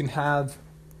you can have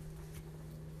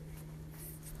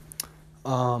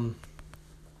more,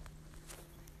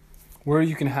 where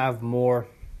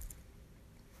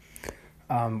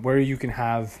you can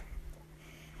have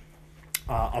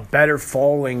a better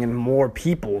following and more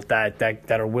people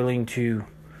that are willing to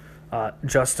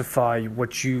justify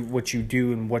what you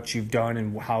do and what you've done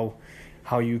and how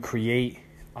you create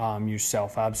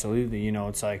yourself. Absolutely. You know,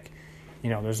 it's like, you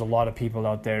know, there's a lot of people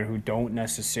out there who don't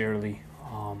necessarily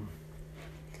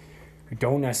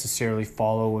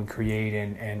follow and create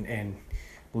and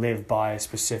live by a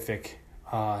specific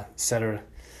set of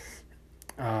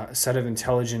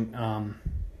intelligent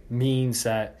means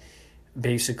that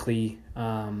basically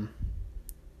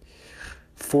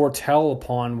foretell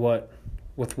upon what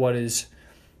is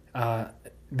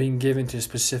being given to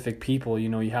specific people. You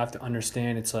know, you have to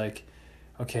understand, it's like,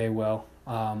 okay, well,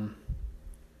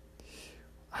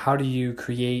 how do you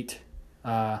create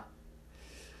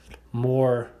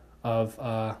more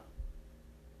of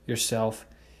yourself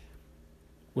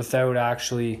without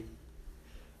actually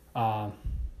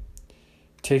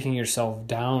taking yourself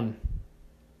down?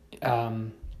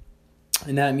 And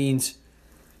that means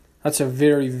that's a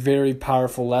very, very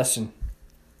powerful lesson.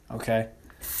 Okay?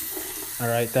 All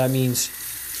right, that means,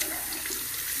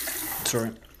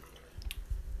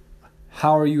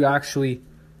 how are you actually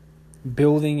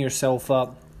building yourself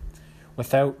up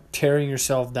without tearing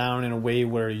yourself down in a way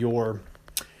where you're,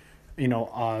 you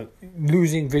know,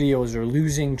 losing videos or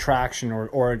losing traction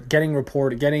or getting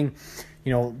reported,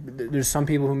 you know, there's some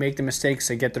people who make the mistakes,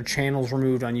 they get their channels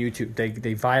removed on YouTube.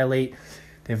 They violate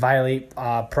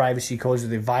privacy codes, or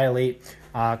they violate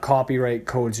copyright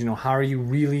codes. You know, how are you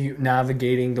really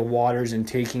navigating the waters and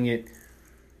taking it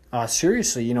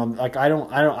seriously? You know, like I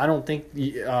don't think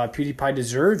PewDiePie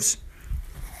deserves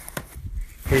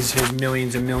his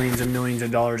millions and millions and millions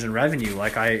of dollars in revenue.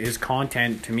 Like his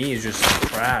content to me is just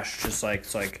trash. Just like,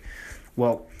 it's like,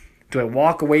 well, do I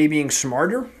walk away being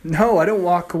smarter? No, I don't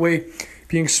walk away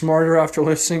being smarter after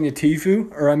listening to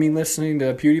Tfue, listening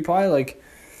to PewDiePie. Like,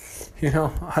 you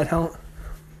know, I don't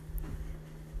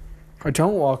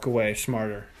walk away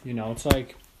smarter. You know, it's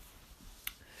like,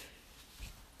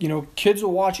 you know, kids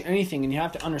will watch anything, and you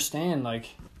have to understand, like,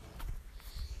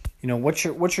 you know, what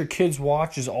your kids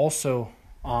watch is also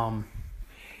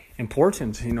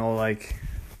important. You know, like,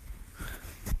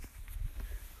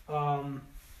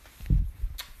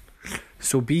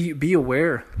 so be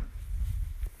aware.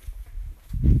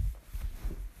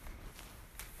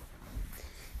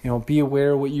 You know, be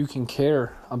aware what you can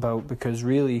care about, because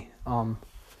really,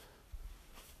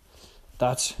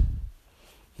 that's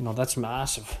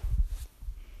massive.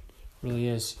 It really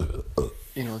is.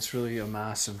 You know, it's really a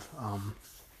massive,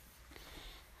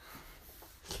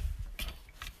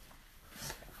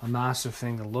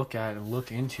 thing to look at and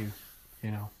look into.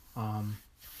 You know,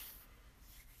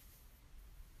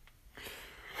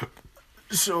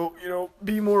 so, you know,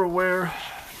 be more aware.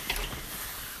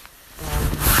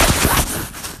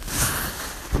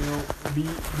 You know, be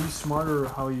smarter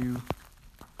how you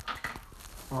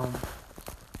go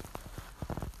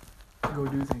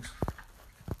do things.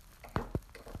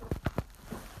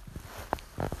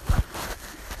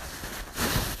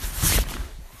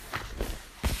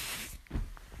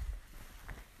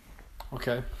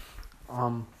 Okay.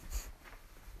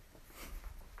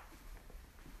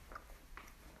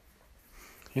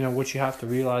 You know, what you have to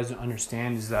realize and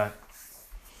understand is that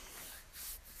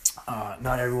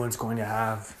not everyone's going to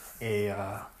have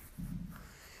a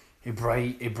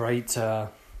bright,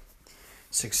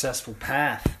 successful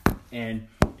path. And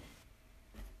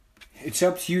it's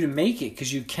up to you to make it,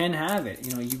 because you can have it.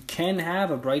 You know, you can have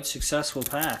a bright, successful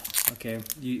path. Okay,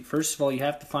 first of all, you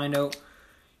have to find out,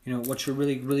 you know, what you're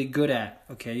really, really good at.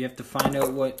 Okay, you have to find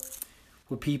out what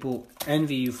people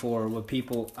envy you for, what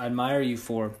people admire you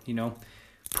for. You know,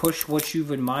 push what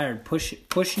you've admired. Push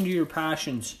into your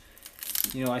passions.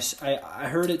 You know, I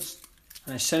heard it,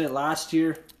 and I said it last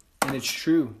year, and it's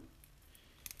true.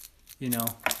 You know,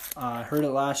 I heard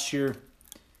it last year.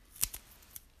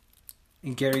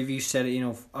 And Gary Vee said it,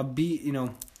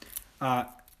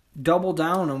 double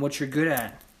down on what you're good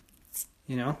at,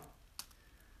 you know.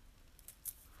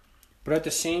 But at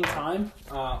the same time,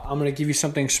 I'm going to give you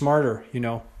something smarter, you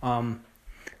know.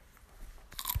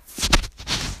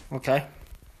 Okay.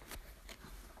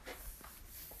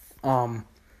 You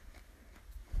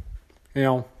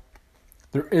know,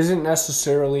 there isn't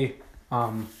necessarily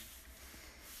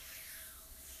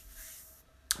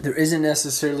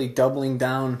doubling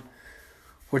down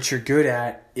what you're good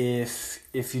at if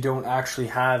you don't actually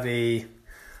have a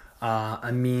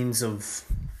means of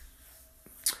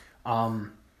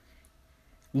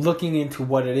looking into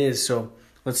what it is. So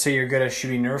let's say you're good at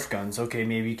shooting Nerf guns. Okay,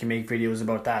 maybe you can make videos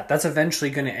about that. That's eventually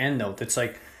going to end, though. It's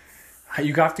like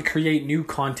you have to create new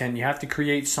content. You have to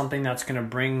create something that's going to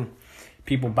bring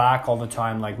people back all the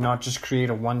time, like not just create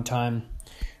a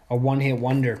one-hit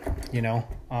wonder, you know.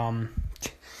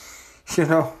 You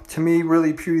know, to me,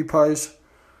 really, PewDiePie's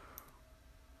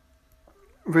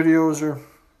videos are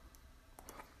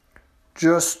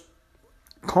just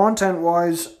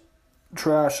content-wise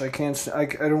trash. I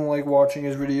don't like watching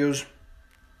his videos.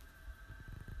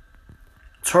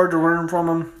 It's hard to learn from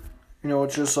him. You know,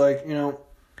 it's just like, how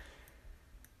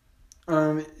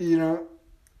are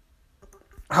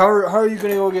you going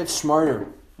to go get smarter?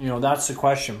 You know, that's the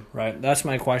question, right? That's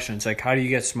my question. It's like, how do you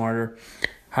get smarter?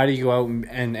 How do you go out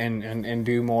and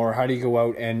do more? How do you go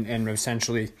out and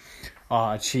essentially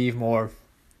achieve more?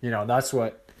 You know, that's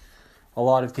what a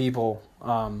lot of people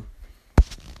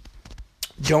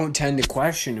don't tend to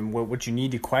question. And what you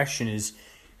need to question is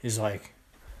like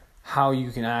how you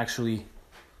can actually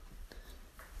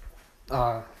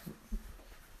go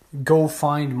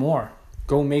find more,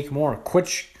 go make more.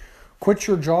 Quit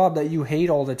your job that you hate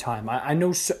all the time. I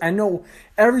know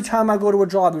every time I go to a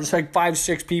job, there's like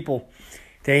 5-6 people.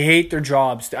 They hate their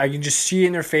jobs. I can just see it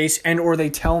in their face, or they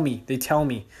tell me,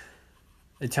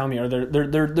 or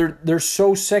they're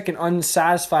so sick and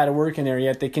unsatisfied at working there,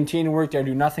 yet they continue to work there and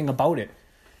do nothing about it.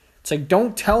 It's like,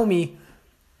 don't tell me,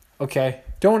 okay,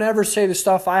 don't ever say the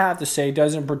stuff I have to say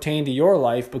doesn't pertain to your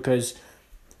life, because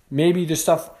maybe the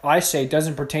stuff I say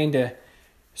doesn't pertain to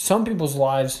some people's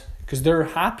lives because they're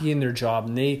happy in their job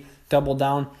and they double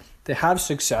down, they have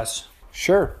success.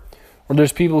 Sure. Or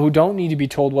there's people who don't need to be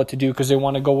told what to do because they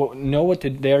want to go they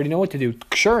already know what to do.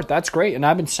 Sure, that's great. And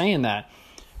I've been saying that.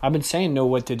 I've been saying know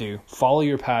what to do. Follow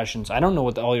your passions. I don't know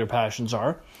what all your passions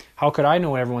are. How could I know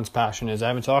what everyone's passion is? I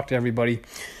haven't talked to everybody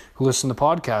who listen to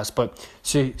podcasts. But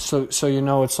see, so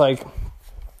it's like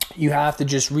you have to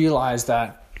just realize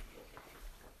that,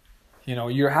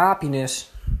 your happiness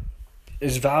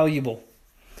is valuable.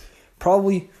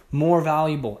 Probably more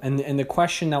valuable. And the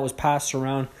question that was passed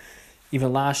around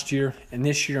even last year and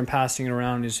this year I'm passing it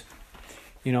around is,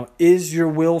 is your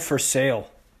will for sale?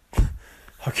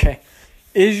 Okay.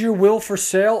 Is your will for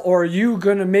sale, or are you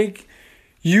going to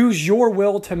use your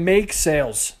will to make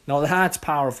sales? Now that's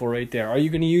powerful right there. Are you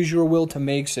going to use your will to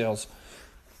make sales?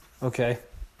 Okay.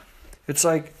 It's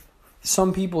like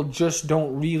some people just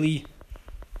don't really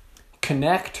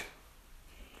connect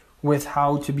with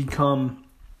how to become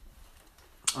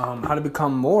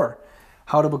more,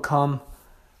 how to become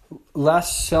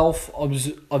less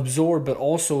self-absorbed, but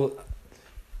also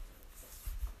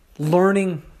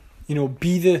learning,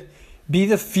 be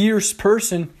the fierce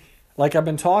person, like I've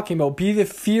been talking about. Be the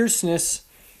fierceness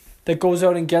that goes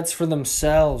out and gets for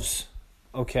themselves.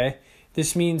 Okay?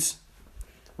 This means,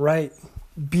 right,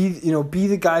 be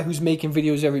the guy who's making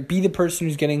videos be the person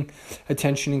who's getting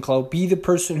attention and clout. Be the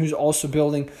person who's also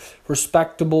building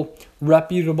respectable,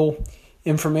 reputable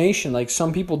information. Like,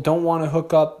 some people don't want to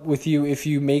hook up with you if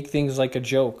you make things like a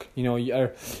joke.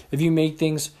 Or if you make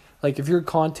things, like if your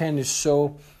content is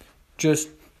so just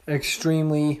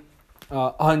extremely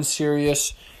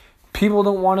unserious. People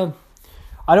don't want to.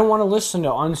 I don't want to listen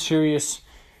to unserious,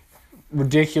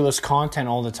 ridiculous content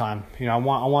all the time. I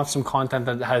want some content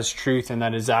that has truth and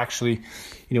that is actually,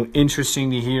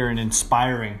 interesting to hear and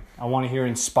inspiring. I want to hear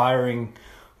inspiring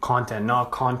content,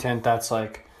 not content that's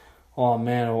like, oh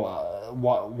man,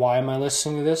 why am I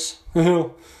listening to this?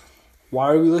 Why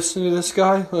are we listening to this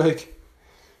guy? Like,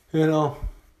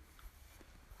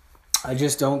 I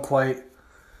just don't quite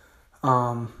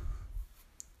I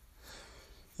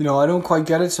don't quite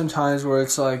get it sometimes where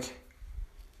it's like,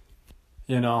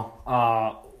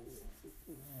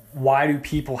 why do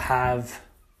people have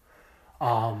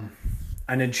an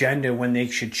agenda when they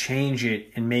should change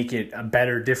it and make it a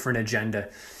better, different agenda?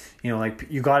 Like,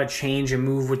 you got to change and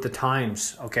move with the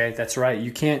times. Okay, that's right.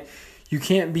 You can't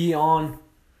be on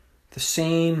the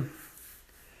same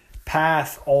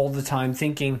path all the time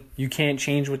thinking you can't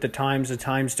change with the times. The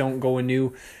times don't go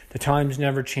anew. The times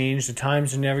never change. The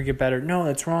times never get better. No,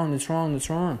 that's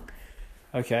wrong.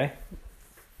 Okay?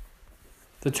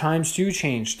 The times do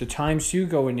change. The times do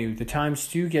go anew. The times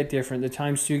do get different. The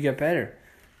times do get better.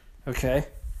 Okay?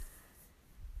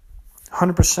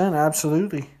 100%,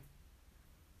 absolutely.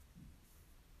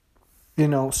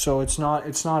 So it's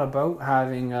not about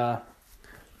having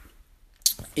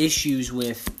issues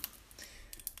with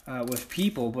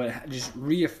people, but just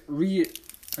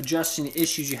readjusting the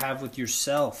issues you have with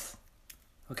yourself.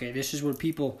 Okay, this is some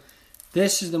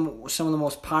of the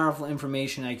most powerful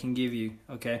information I can give you.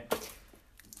 Okay,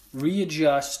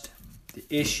 readjust the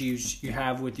issues you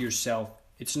have with yourself.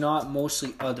 It's not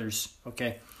mostly others.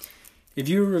 Okay, if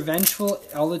you're revengeful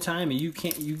all the time and you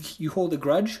hold a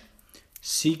grudge,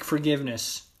 seek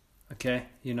forgiveness. Okay,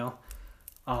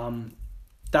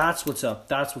 that's what's up.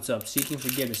 Seeking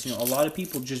forgiveness. A lot of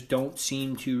people just don't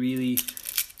seem to really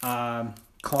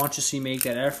consciously make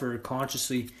that effort,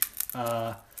 consciously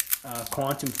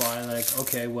quantify, like,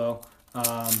 okay, well,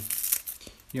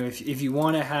 if you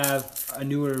want to have a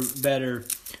newer, better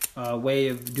way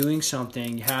of doing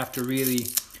something, you have to really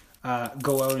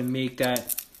go out and make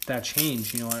that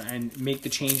change, and make the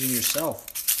change in yourself.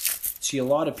 See, a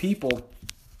lot of people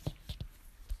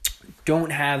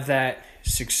don't have that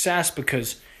success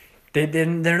because they're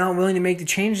not willing to make the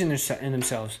change in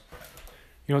themselves.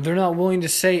 They're not willing to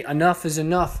say enough is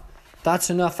enough. That's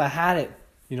enough. I had it.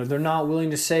 They're not willing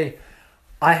to say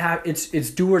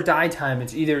it's do or die time.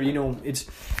 It's either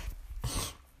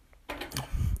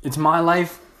it's my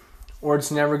life or it's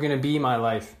never gonna be my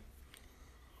life.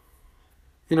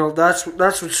 That's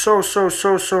what's so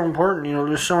important.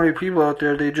 There's so many people out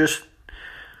there. They're just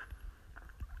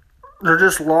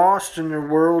lost in their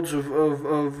worlds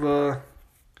of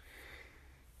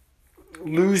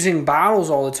losing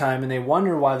battles all the time, and they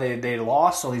wonder why they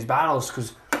lost all these battles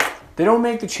because they don't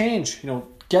make the change.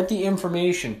 Get the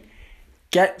information,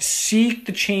 seek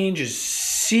the changes,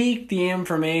 seek the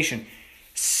information,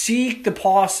 seek the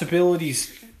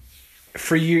possibilities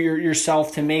for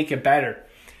yourself to make it better.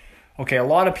 Okay, a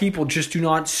lot of people just do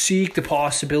not seek the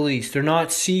possibilities. They're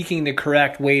not seeking the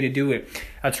correct way to do it.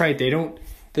 That's right. They don't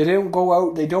go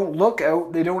out. They don't look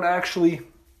out. They don't actually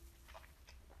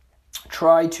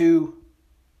try to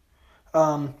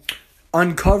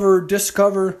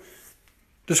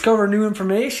discover new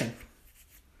information.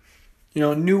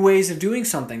 New ways of doing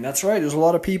something. That's right. There's a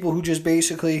lot of people who just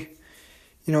basically,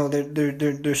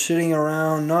 they're sitting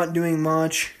around, not doing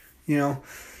much.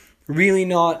 Really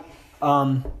not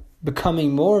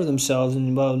becoming more of themselves,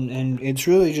 and it's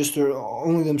really just they're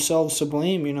only themselves to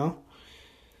blame.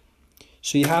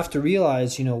 So you have to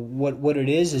realize, what it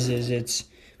is it's,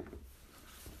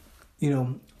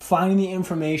 finding the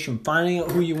information, finding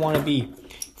out who you want to be,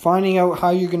 finding out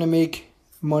how you're going to make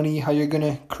money, how you're going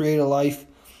to create a life,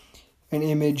 an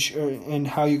image, and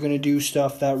how you're going to do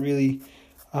stuff that really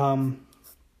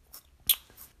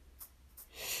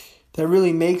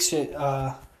makes it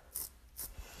a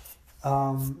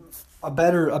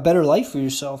better life for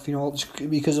yourself.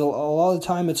 Because a lot of the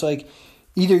time it's like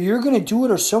either you're going to do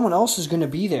it or someone else is going to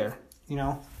be there.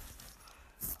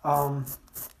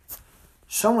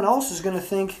 Someone else is going to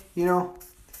think,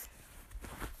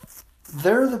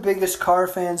 they're the biggest car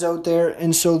fans out there,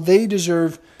 and so they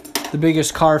deserve the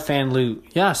biggest car fan loot.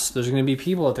 Yes, there's going to be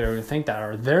people out there who think that,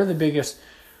 or they're the biggest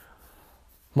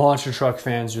monster truck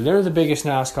fans, or they're the biggest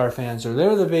NASCAR fans, or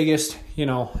they're the biggest,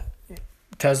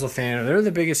 Tesla fan, or they're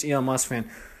the biggest Elon Musk fan.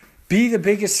 Be the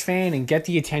biggest fan and get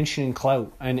the attention and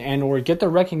clout, and or get the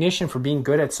recognition for being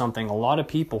good at something. A lot of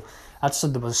people, that's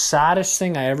the saddest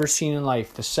thing I ever seen in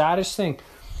life. The saddest thing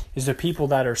is the people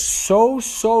that are so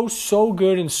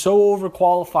good and so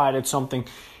overqualified at something,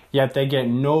 yet they get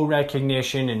no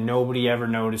recognition and nobody ever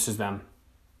notices them.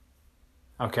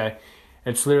 Okay?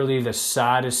 It's literally the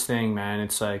saddest thing, man.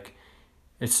 It's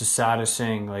the saddest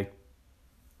thing. Like,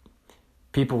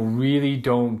 people really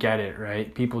don't get it,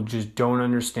 right? People just don't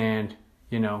understand,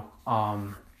 You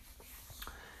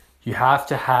have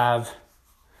to have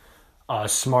a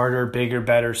smarter, bigger,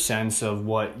 better sense of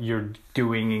what you're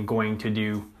doing and going to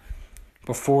do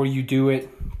before you do it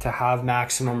to have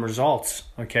maximum results,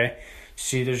 okay?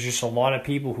 See, there's just a lot of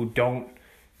people who don't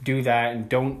do that and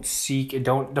don't seek and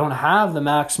don't have the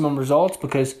maximum results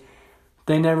because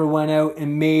they never went out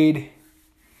and made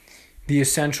the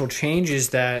essential changes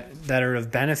that are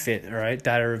of benefit, right?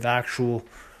 That are of actual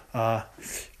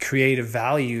creative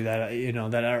value, that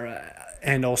that are,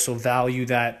 and also value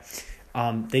that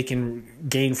they can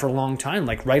gain for a long time.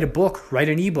 Like write a book, write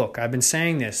an ebook. I've been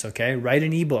saying this, okay? Write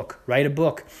an ebook, write a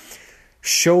book.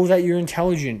 Show that you're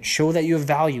intelligent. Show that you have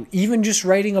value. Even just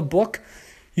writing a book,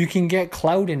 you can get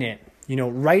clout in it.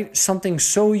 Write something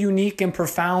so unique and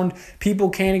profound, people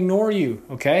can't ignore you,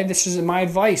 okay? This is my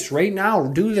advice right now.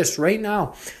 Do this right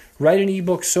now. Write an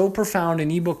ebook so profound,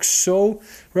 an ebook so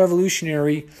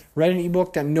revolutionary. Write an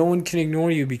ebook that no one can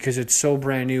ignore you because it's so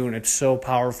brand new and it's so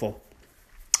powerful.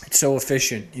 It's so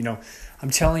efficient, I'm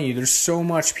telling you, there's so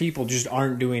much people just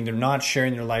aren't doing. They're not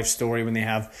sharing their life story when they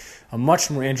have a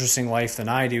much more interesting life than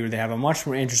I do. They have a much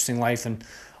more interesting life than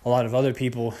a lot of other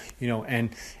people, and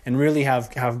really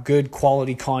have good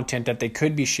quality content that they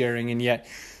could be sharing, and yet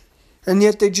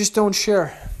they just don't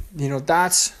share.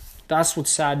 That's what's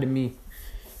sad to me.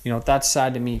 That's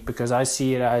sad to me because I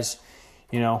see it as,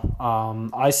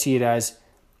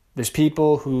 there's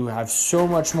people who have so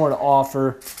much more to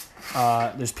offer.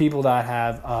 There's people that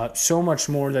have so much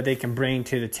more that they can bring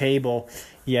to the table.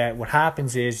 Yet what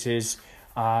happens is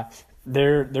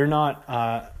they're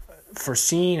not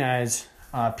foreseen as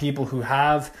people who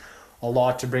have a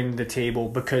lot to bring to the table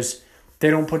because they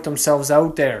don't put themselves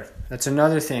out there. That's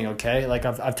another thing, okay? Like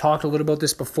I've talked a little about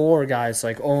this before, guys.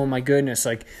 Like, oh my goodness,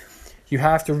 like you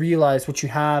have to realize what you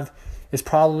have is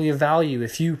probably of value.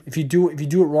 If you do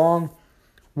it wrong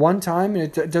one time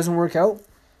and it doesn't work out,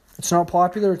 it's not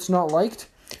popular, it's not liked,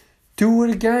 do it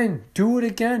again. Do it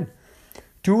again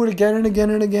and again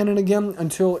and again and again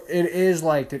until it is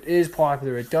liked, it is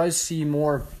popular, it does see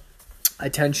more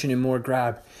attention and more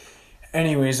grab.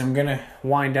 Anyways, I'm going to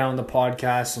wind down the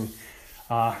podcast and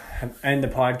end the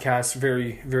podcast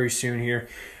very, very soon here.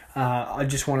 I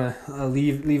just want to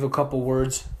leave a couple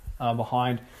words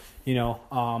behind.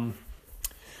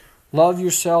 Love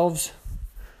yourselves.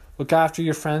 Look after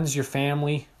your friends, your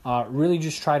family. Really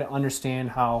just try to understand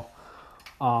how,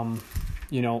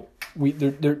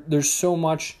 there's so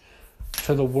much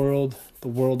to the world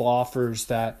offers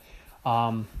that,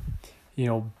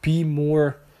 be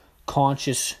more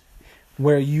conscious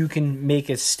where you can make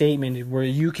a statement, where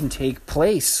you can take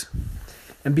place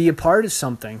and be a part of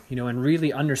something, and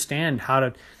really understand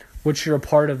what you're a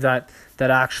part of that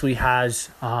actually has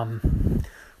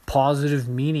positive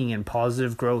meaning and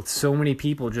positive growth. So many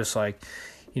people just the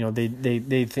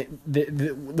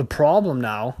problem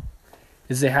now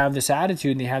is they have this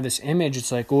attitude and they have this image.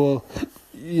 It's like, well,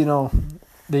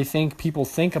 they think people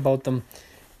think about them.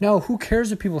 No, who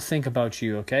cares if people think about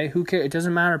you, okay? Who cares? It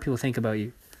doesn't matter if people think about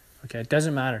you, okay? It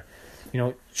doesn't matter.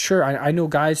 Sure, I know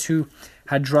guys who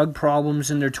had drug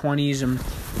problems in their 20s and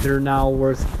they're now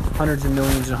worth hundreds of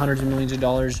millions of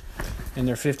dollars in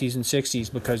their 50s and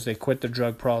 60s because they quit their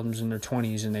drug problems in their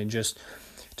 20s and they just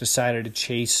decided to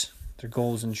chase their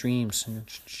goals and dreams and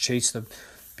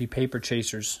be paper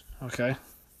chasers, okay?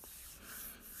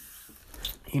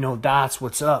 That's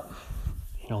what's up.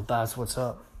 That's what's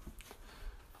up.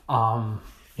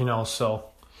 So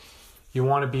you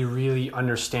want to be really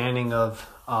understanding of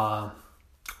the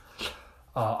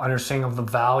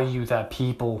value that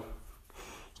people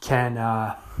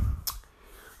can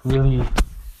really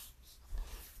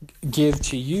give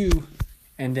to you,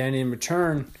 and then in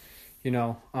return,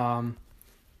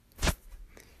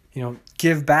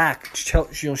 give back.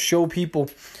 Show people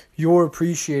you're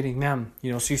appreciating them.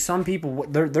 See, some people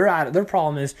their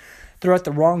problem is they're at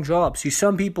the wrong job. See,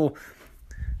 some people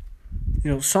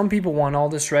want all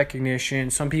this recognition.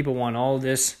 Some people want all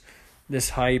this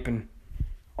hype and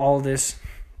all this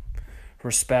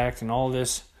respect and all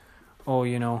this.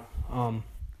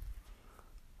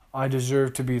 I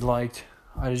deserve to be liked.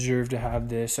 I deserve to have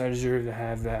this. I deserve to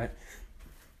have that.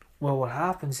 Well, what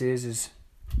happens is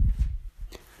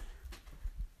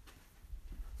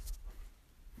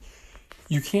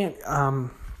you can't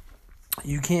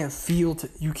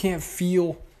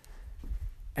feel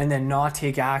and then not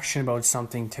take action about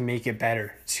something to make it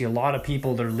better. See, a lot of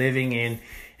people, they're living in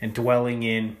and dwelling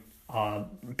in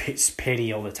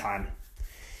pity all the time.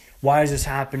 Why does this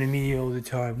happen to me all the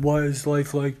time? Why is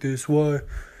life like this? Why?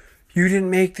 You didn't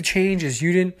make the changes.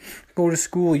 You didn't go to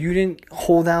school. You didn't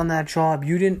hold down that job.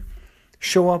 You didn't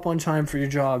show up on time for your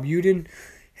job.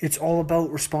 It's all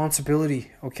about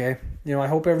responsibility, okay? I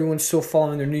hope everyone's still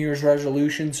following their New Year's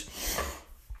resolutions.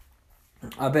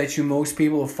 I bet you most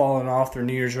people have fallen off their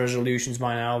New Year's resolutions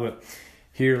by now, but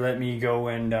here, let me go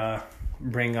and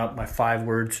bring up my 5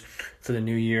 words for the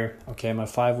new year. Okay, my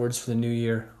 5 words for the new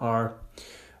year are,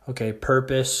 okay,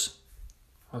 purpose.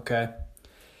 Okay,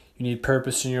 you need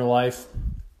purpose in your life.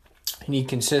 You need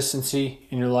consistency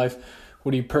in your life.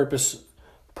 What are you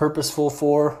purposeful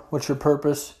for? What's your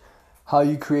purpose? How are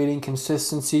you creating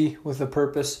consistency with a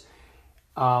purpose?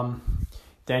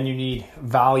 Then you need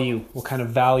value. What kind of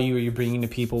value are you bringing to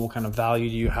people? What kind of value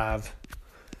do you have?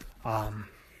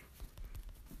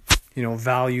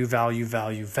 Value.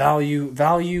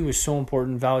 Value is so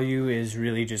important. Value is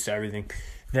really just everything.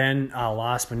 Then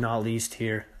last but not least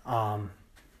here,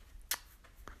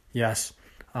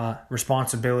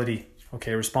 responsibility.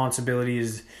 Okay, responsibility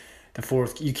is the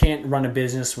 4th. You can't run a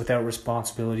business without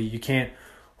responsibility. You can't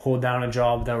hold down a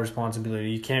job without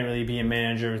responsibility. You can't really be a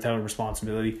manager without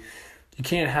responsibility. You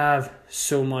can't have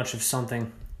so much of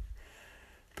something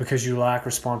because you lack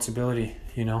responsibility,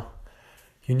 You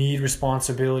need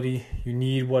responsibility. You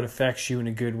need what affects you in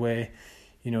a good way.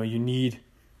 You need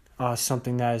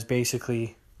something that is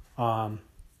basically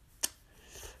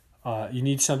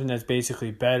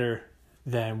better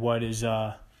than what is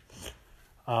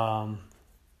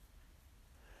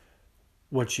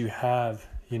what you have,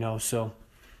 so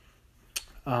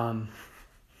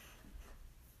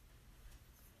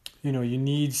you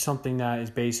need something that is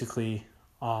basically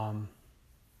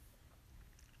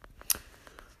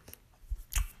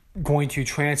going to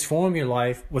transform your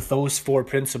life with those 4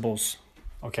 principles.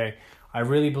 Okay, I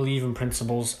really believe in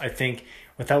principles. I think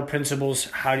without principles,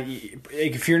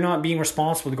 if you're not being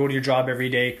responsible to go to your job every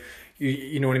day,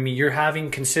 you know what I mean? You're having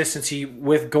consistency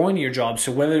with going to your job.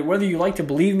 So whether you like to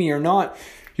believe me or not,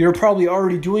 you're probably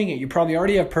already doing it. You probably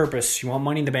already have purpose. You want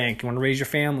money in the bank. You want to raise your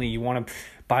family. You want to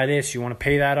buy this. You want to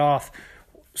pay that off.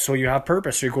 So you have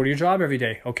purpose. So you go to your job every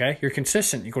day. Okay, you're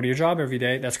consistent. You go to your job every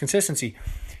day. That's consistency.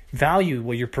 Value.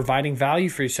 Well, you're providing value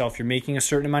for yourself. You're making a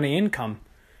certain amount of income.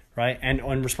 Right? And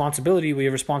on responsibility, we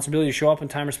have responsibility to show up on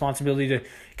time, responsibility to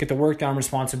get the work done,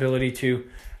 responsibility to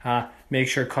make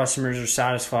sure customers are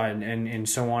satisfied, and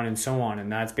so on and so on.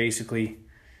 And that's basically,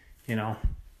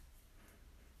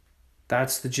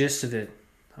 that's the gist of it.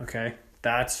 Okay?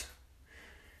 That's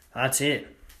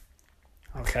it.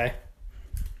 Okay?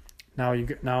 Now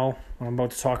what I'm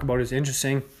about to talk about is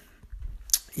interesting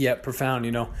yet profound,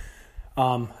 And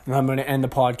I'm going to end the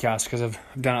podcast because I've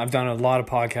done a lot of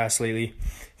podcasts lately.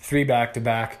 3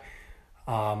 back-to-back,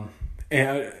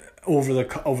 and over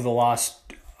the last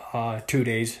 2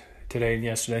 days, today and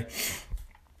yesterday.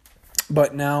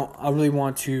 But now I really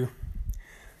want to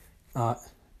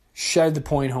shed the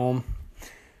point home.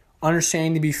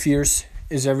 Understanding to be fierce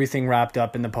is everything wrapped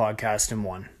up in the podcast in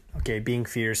one. Okay, being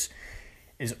fierce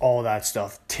is all that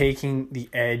stuff. Taking the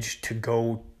edge to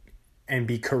go and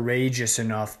be courageous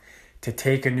enough to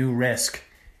take a new risk.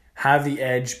 Have the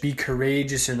edge, be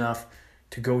courageous enough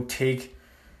to go take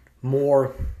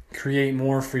more, create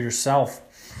more for yourself.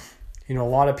 A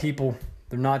lot of people,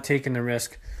 they're not taking the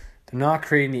risk. They're not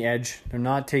creating the edge. They're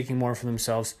not taking more for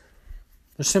themselves.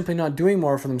 They're simply not doing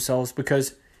more for themselves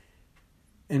because,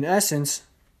 in essence,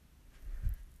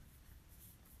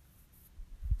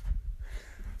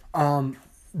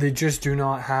 they just do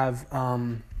not have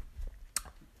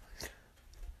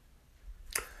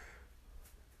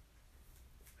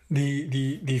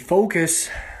the focus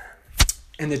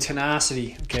and the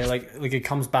tenacity. Okay, like it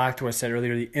comes back to what I said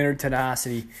earlier, the inner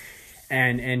tenacity,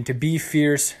 and to be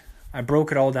fierce. I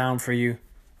broke it all down for you.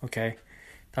 Okay,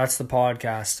 that's the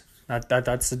podcast.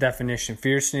 That's the definition.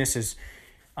 Fierceness is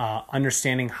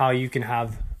understanding how you can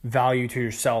have value to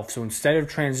yourself. So instead of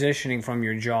transitioning from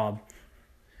your job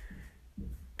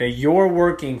that you're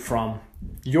working from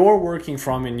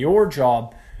in your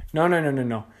job,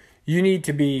 no. You need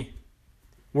to be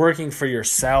working for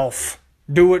yourself.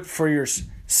 Do it for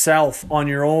yourself on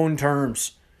your own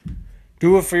terms.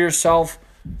 Do it for yourself,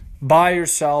 by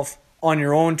yourself, on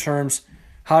your own terms.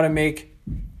 How to make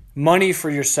money for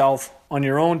yourself on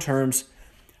your own terms.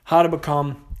 How to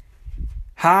become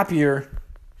happier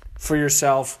for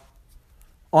yourself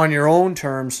on your own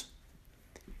terms.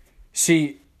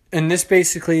 See, and this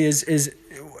basically is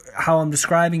how I'm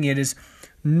describing it, is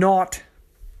not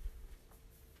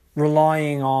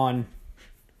relying on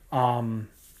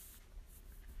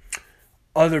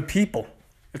other people.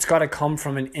 It's got to come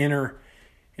from an inner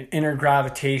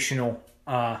gravitational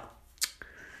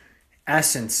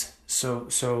essence.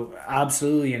 So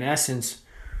absolutely, in essence,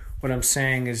 what I'm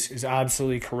saying is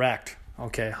absolutely correct.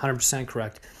 Okay, 100%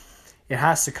 correct. It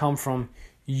has to come from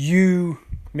you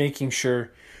making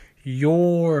sure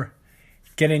you're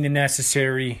getting the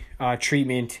necessary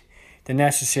treatment, the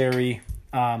necessary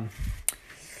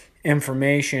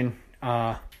information,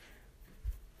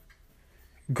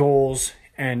 goals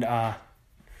and I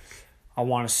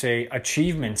want to say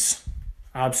achievements,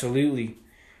 absolutely,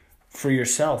 for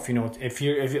yourself. If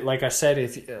like I said,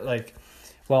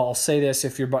 I'll say this: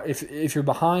 if you're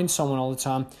behind someone all the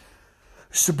time,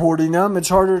 supporting them, it's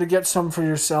harder to get some for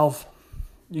yourself.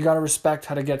 You got to respect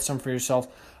how to get some for yourself.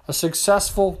 A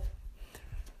successful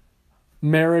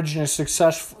marriage and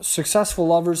successful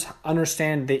lovers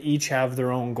understand they each have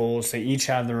their own goals. They each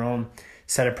have their own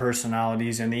set of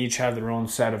personalities, and they each have their own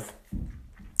set of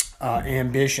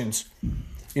ambitions.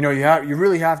 You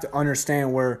really have to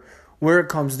understand where it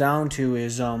comes down to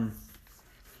is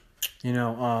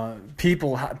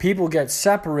people get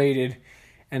separated,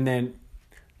 and then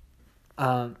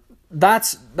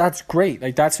that's great.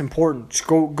 Like, that's important. Just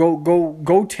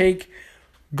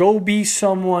go be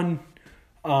someone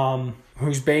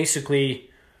who's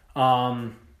basically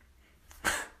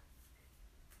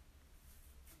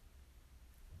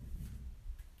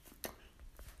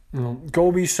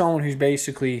go be someone who's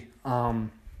basically going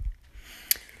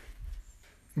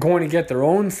to get their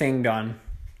own thing done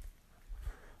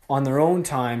on their own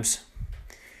times,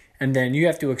 and then you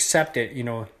have to accept it.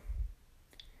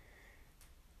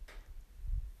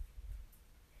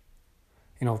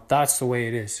 That's the way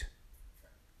it is.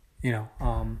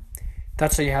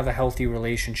 That's how you have a healthy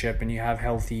relationship, and you have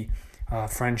healthy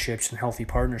friendships and healthy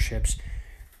partnerships.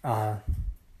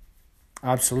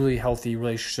 Absolutely healthy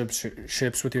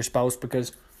relationships with your spouse,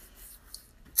 because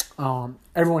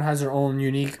everyone has their own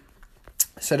unique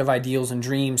set of ideals and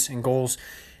dreams and goals,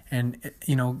 and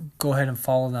go ahead and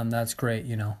follow them. That's great.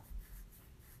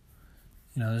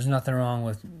 There's nothing wrong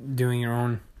with doing your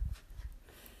own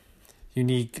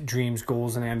unique dreams,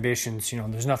 goals, and ambitions.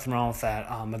 There's nothing wrong with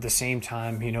that. At the same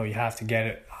time, you have to get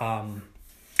it.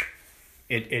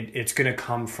 It's going to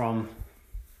come from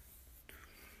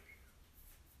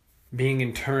being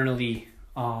internally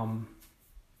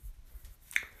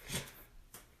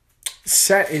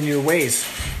set in your ways.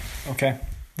 Okay,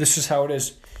 this is how it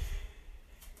is.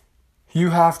 You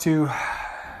have to,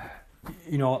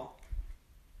 you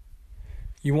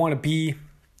want to be,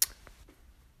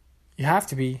 you have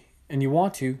to be, and you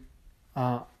want to,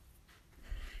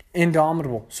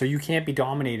 indomitable. So you can't be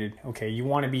dominated. Okay, you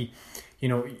want to be,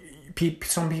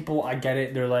 some people, I get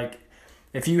it. They're like,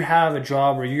 if you have a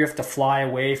job where you have to fly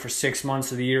away for 6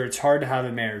 months of the year, it's hard to have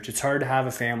a marriage. It's hard to have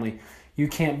a family. You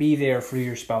can't be there for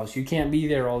your spouse. You can't be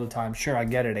there all the time. Sure, I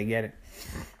get it.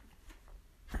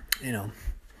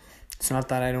 It's not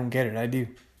that I don't get it. I do.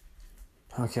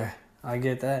 Okay, I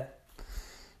get that.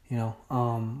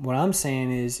 What I'm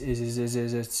saying is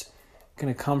it's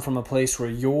going to come from a place where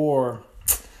you're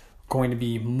going to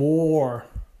be more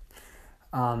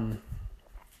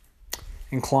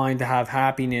inclined to have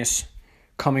happiness,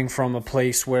 coming from a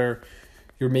place where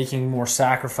you're making more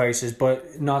sacrifices,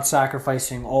 but not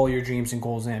sacrificing all your dreams and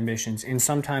goals and ambitions. And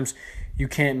sometimes you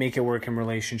can't make it work in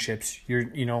relationships.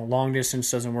 Long distance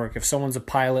doesn't work. If someone's a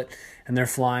pilot and they're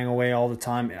flying away all the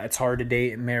time, it's hard to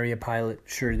date and marry a pilot.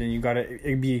 Sure, then you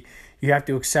have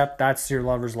to accept that's your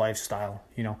lover's lifestyle.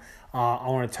 I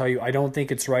want to tell you, I don't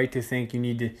think it's right to think you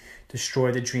need to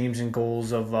destroy the dreams and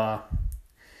goals of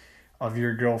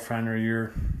your girlfriend or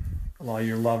your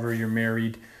lover, your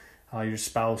married, your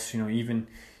spouse, even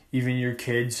your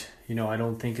kids. I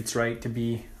don't think it's right to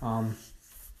be on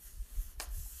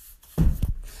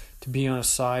a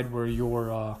side where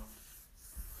you're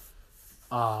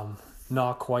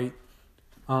not quite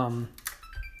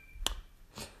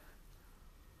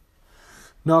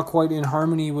in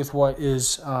harmony with what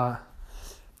is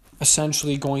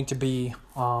essentially going to be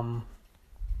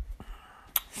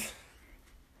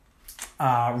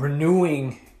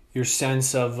renewing your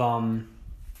sense of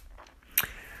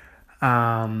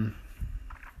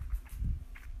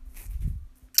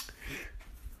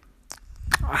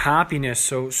happiness.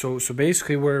 So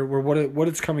basically, where what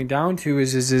it's coming down to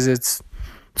is it's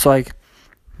like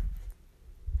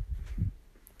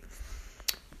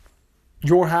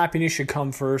your happiness should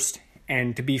come first,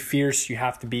 and to be fierce, you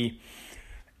have to be,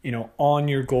 on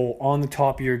your goal, on the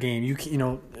top of your game.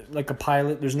 Like a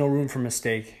pilot, there's no room for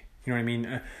mistake. You know what I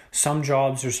mean? Some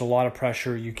jobs, there's a lot of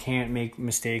pressure. You can't make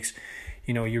mistakes.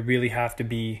 You really have to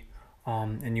be,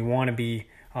 and you want to be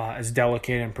as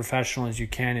delicate and professional as you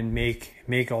can, and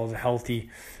make all the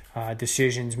healthy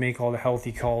decisions, make all the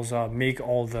healthy calls, make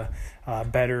all the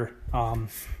better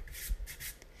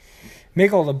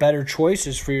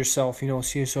choices for yourself. So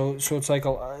it's like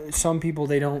some people,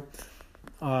 they don't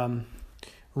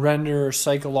render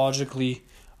psychologically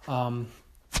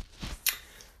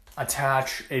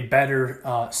attach a better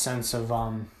sense of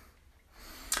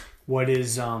what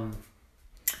is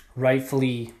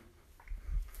rightfully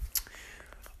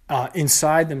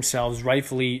inside themselves,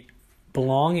 rightfully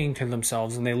belonging to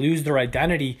themselves, and they lose their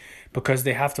identity because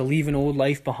they have to leave an old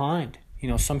life behind. You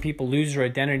know, some people lose their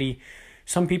identity.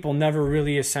 Some people never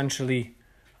really essentially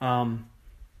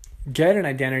get an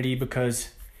identity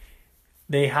because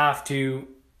they have to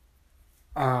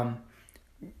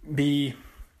be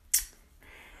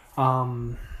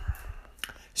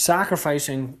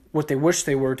sacrificing what they wish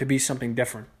they were to be something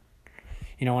different.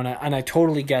 You know, and I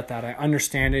totally get that. I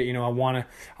understand it. You know, I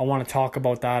wanna talk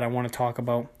about that. I want to talk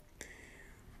about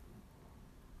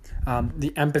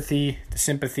the empathy, the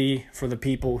sympathy for the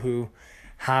people who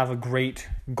have a great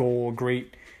goal, a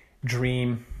great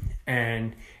dream,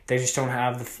 and they just don't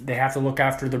have they have to look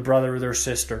after their brother or their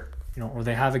sister, you know, or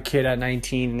they have a kid at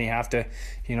 19 and they have to,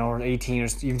 you know, or 18 or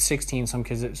even 16. Some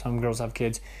girls have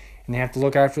kids, and they have to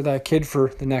look after that kid for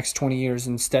the next 20 years.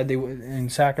 Instead, they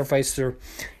sacrifice their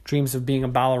dreams of being a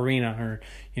ballerina, or,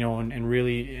 you know, and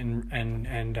really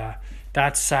and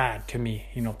that's sad to me.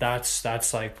 You know, that's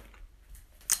like,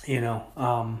 you know,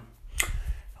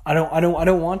 I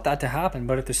don't want that to happen,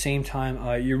 but at the same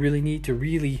time, you really need to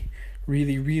really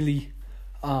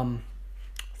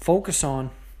focus on,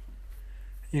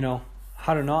 you know,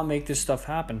 how to not make this stuff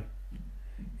happen.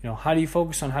 You know, how do you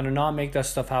focus on how to not make that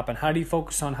stuff happen? How do you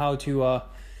focus on how to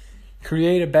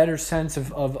create a better sense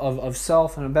of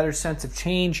self and a better sense of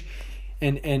change,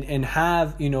 and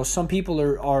have, you know, some people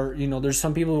are you know, there's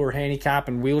some people who are handicapped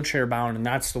and wheelchair bound, and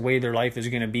that's the way their life is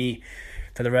going to be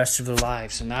for the rest of their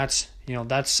lives. And that's, you know,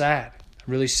 that's sad.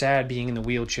 Really sad being in the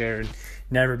wheelchair and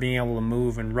never being able to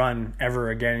move and run ever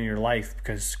again in your life,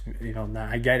 because, you know,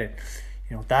 I get it.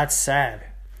 You know, that's sad.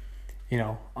 You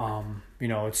know,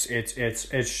 it's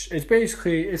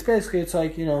basically it's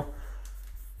like, you know,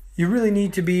 you really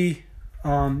need to be,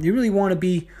 you really want to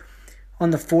be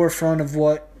on the forefront of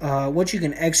what you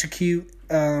can execute,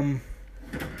 and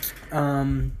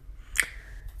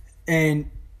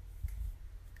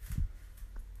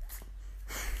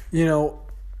you know,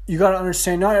 you got to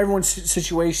understand, not everyone's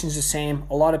situation is the same.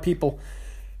 A lot of people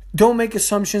don't make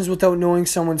assumptions without knowing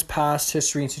someone's past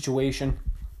history and situation.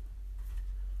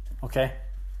 Okay?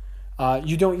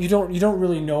 You don't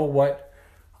really know what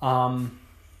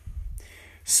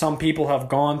some people have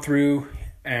gone through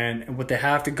and what they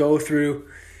have to go through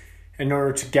in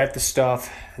order to get the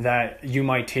stuff that you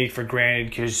might take for granted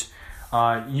because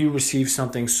you receive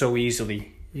something so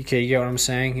easily. Okay, you get what I'm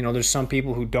saying? You know, there's some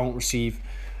people who don't receive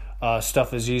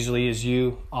stuff as easily as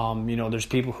you. You know, there's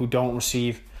people who don't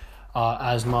receive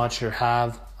as much, or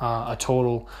have a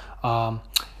total, I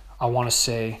want to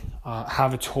say,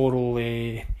 have a total,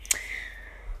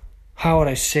 how would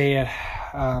I say it,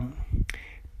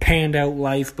 panned out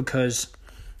life because,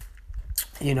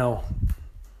 you know,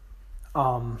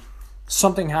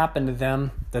 something happened to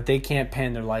them that they can't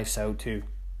pan their lives out to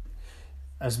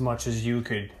as much as you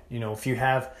could. You know, if you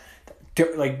have,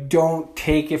 like, don't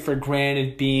take it for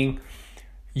granted being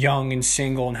young and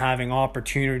single and having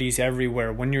opportunities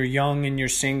everywhere. When you're young and you're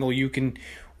single, you can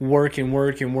work and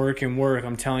work and work and work.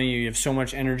 I'm telling you, you have so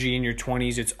much energy in your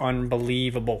 20s. It's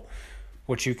unbelievable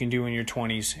what you can do in your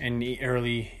 20s and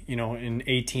early, you know, in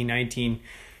 18, 19.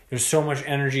 There's so much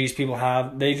energies people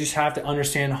have. They just have to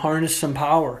understand, harness some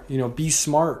power, you know, be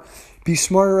smart. Be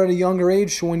smarter at a younger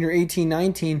age, so when you're 18,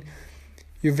 19,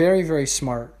 you're very, very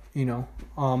smart, you know.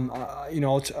 You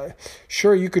know,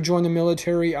 sure, you could join the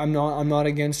military. I'm not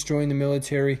against joining the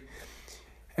military.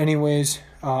 Anyways,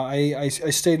 I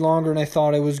stayed longer than I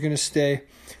thought I was going to stay.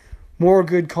 More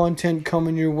good content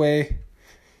coming your way.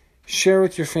 Share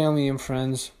with your family and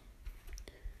friends.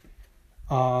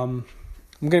 I'm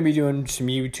going to be doing some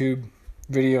YouTube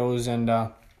videos, and you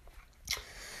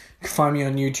can find me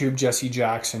on YouTube, Jesse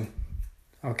Jackson.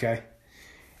 Okay?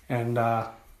 And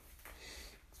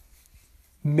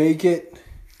make it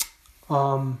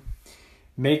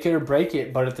or break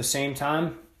it, but at the same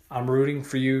time, I'm rooting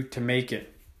for you to make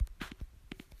it.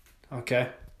 Okay?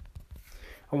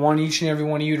 I want each and every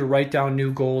one of you to write down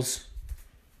new goals.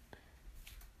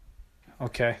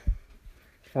 Okay?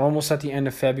 We're almost at the end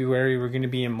of February. We're going to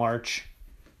be in March.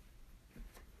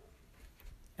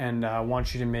 And I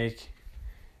want you to make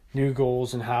new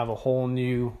goals and have a whole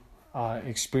new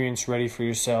experience ready for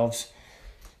yourselves.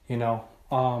 You know,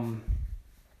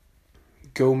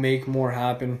 go make more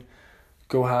happen.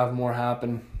 Go have more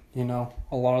happen. You know,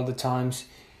 a lot of the times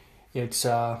it's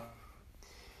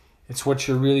what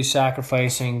you're really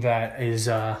sacrificing that is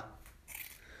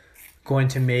going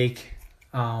to make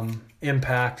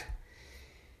impact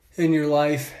in your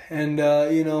life. And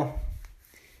you know,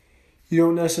 you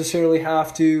don't necessarily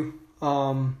have to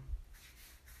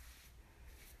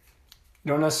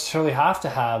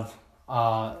have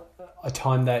a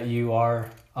ton that you are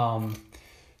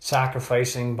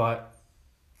sacrificing, but,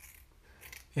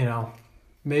 you know,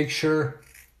 make sure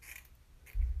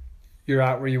you're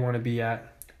at where you want to be at.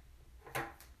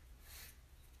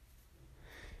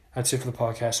 That's it for the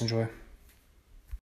podcast. Enjoy.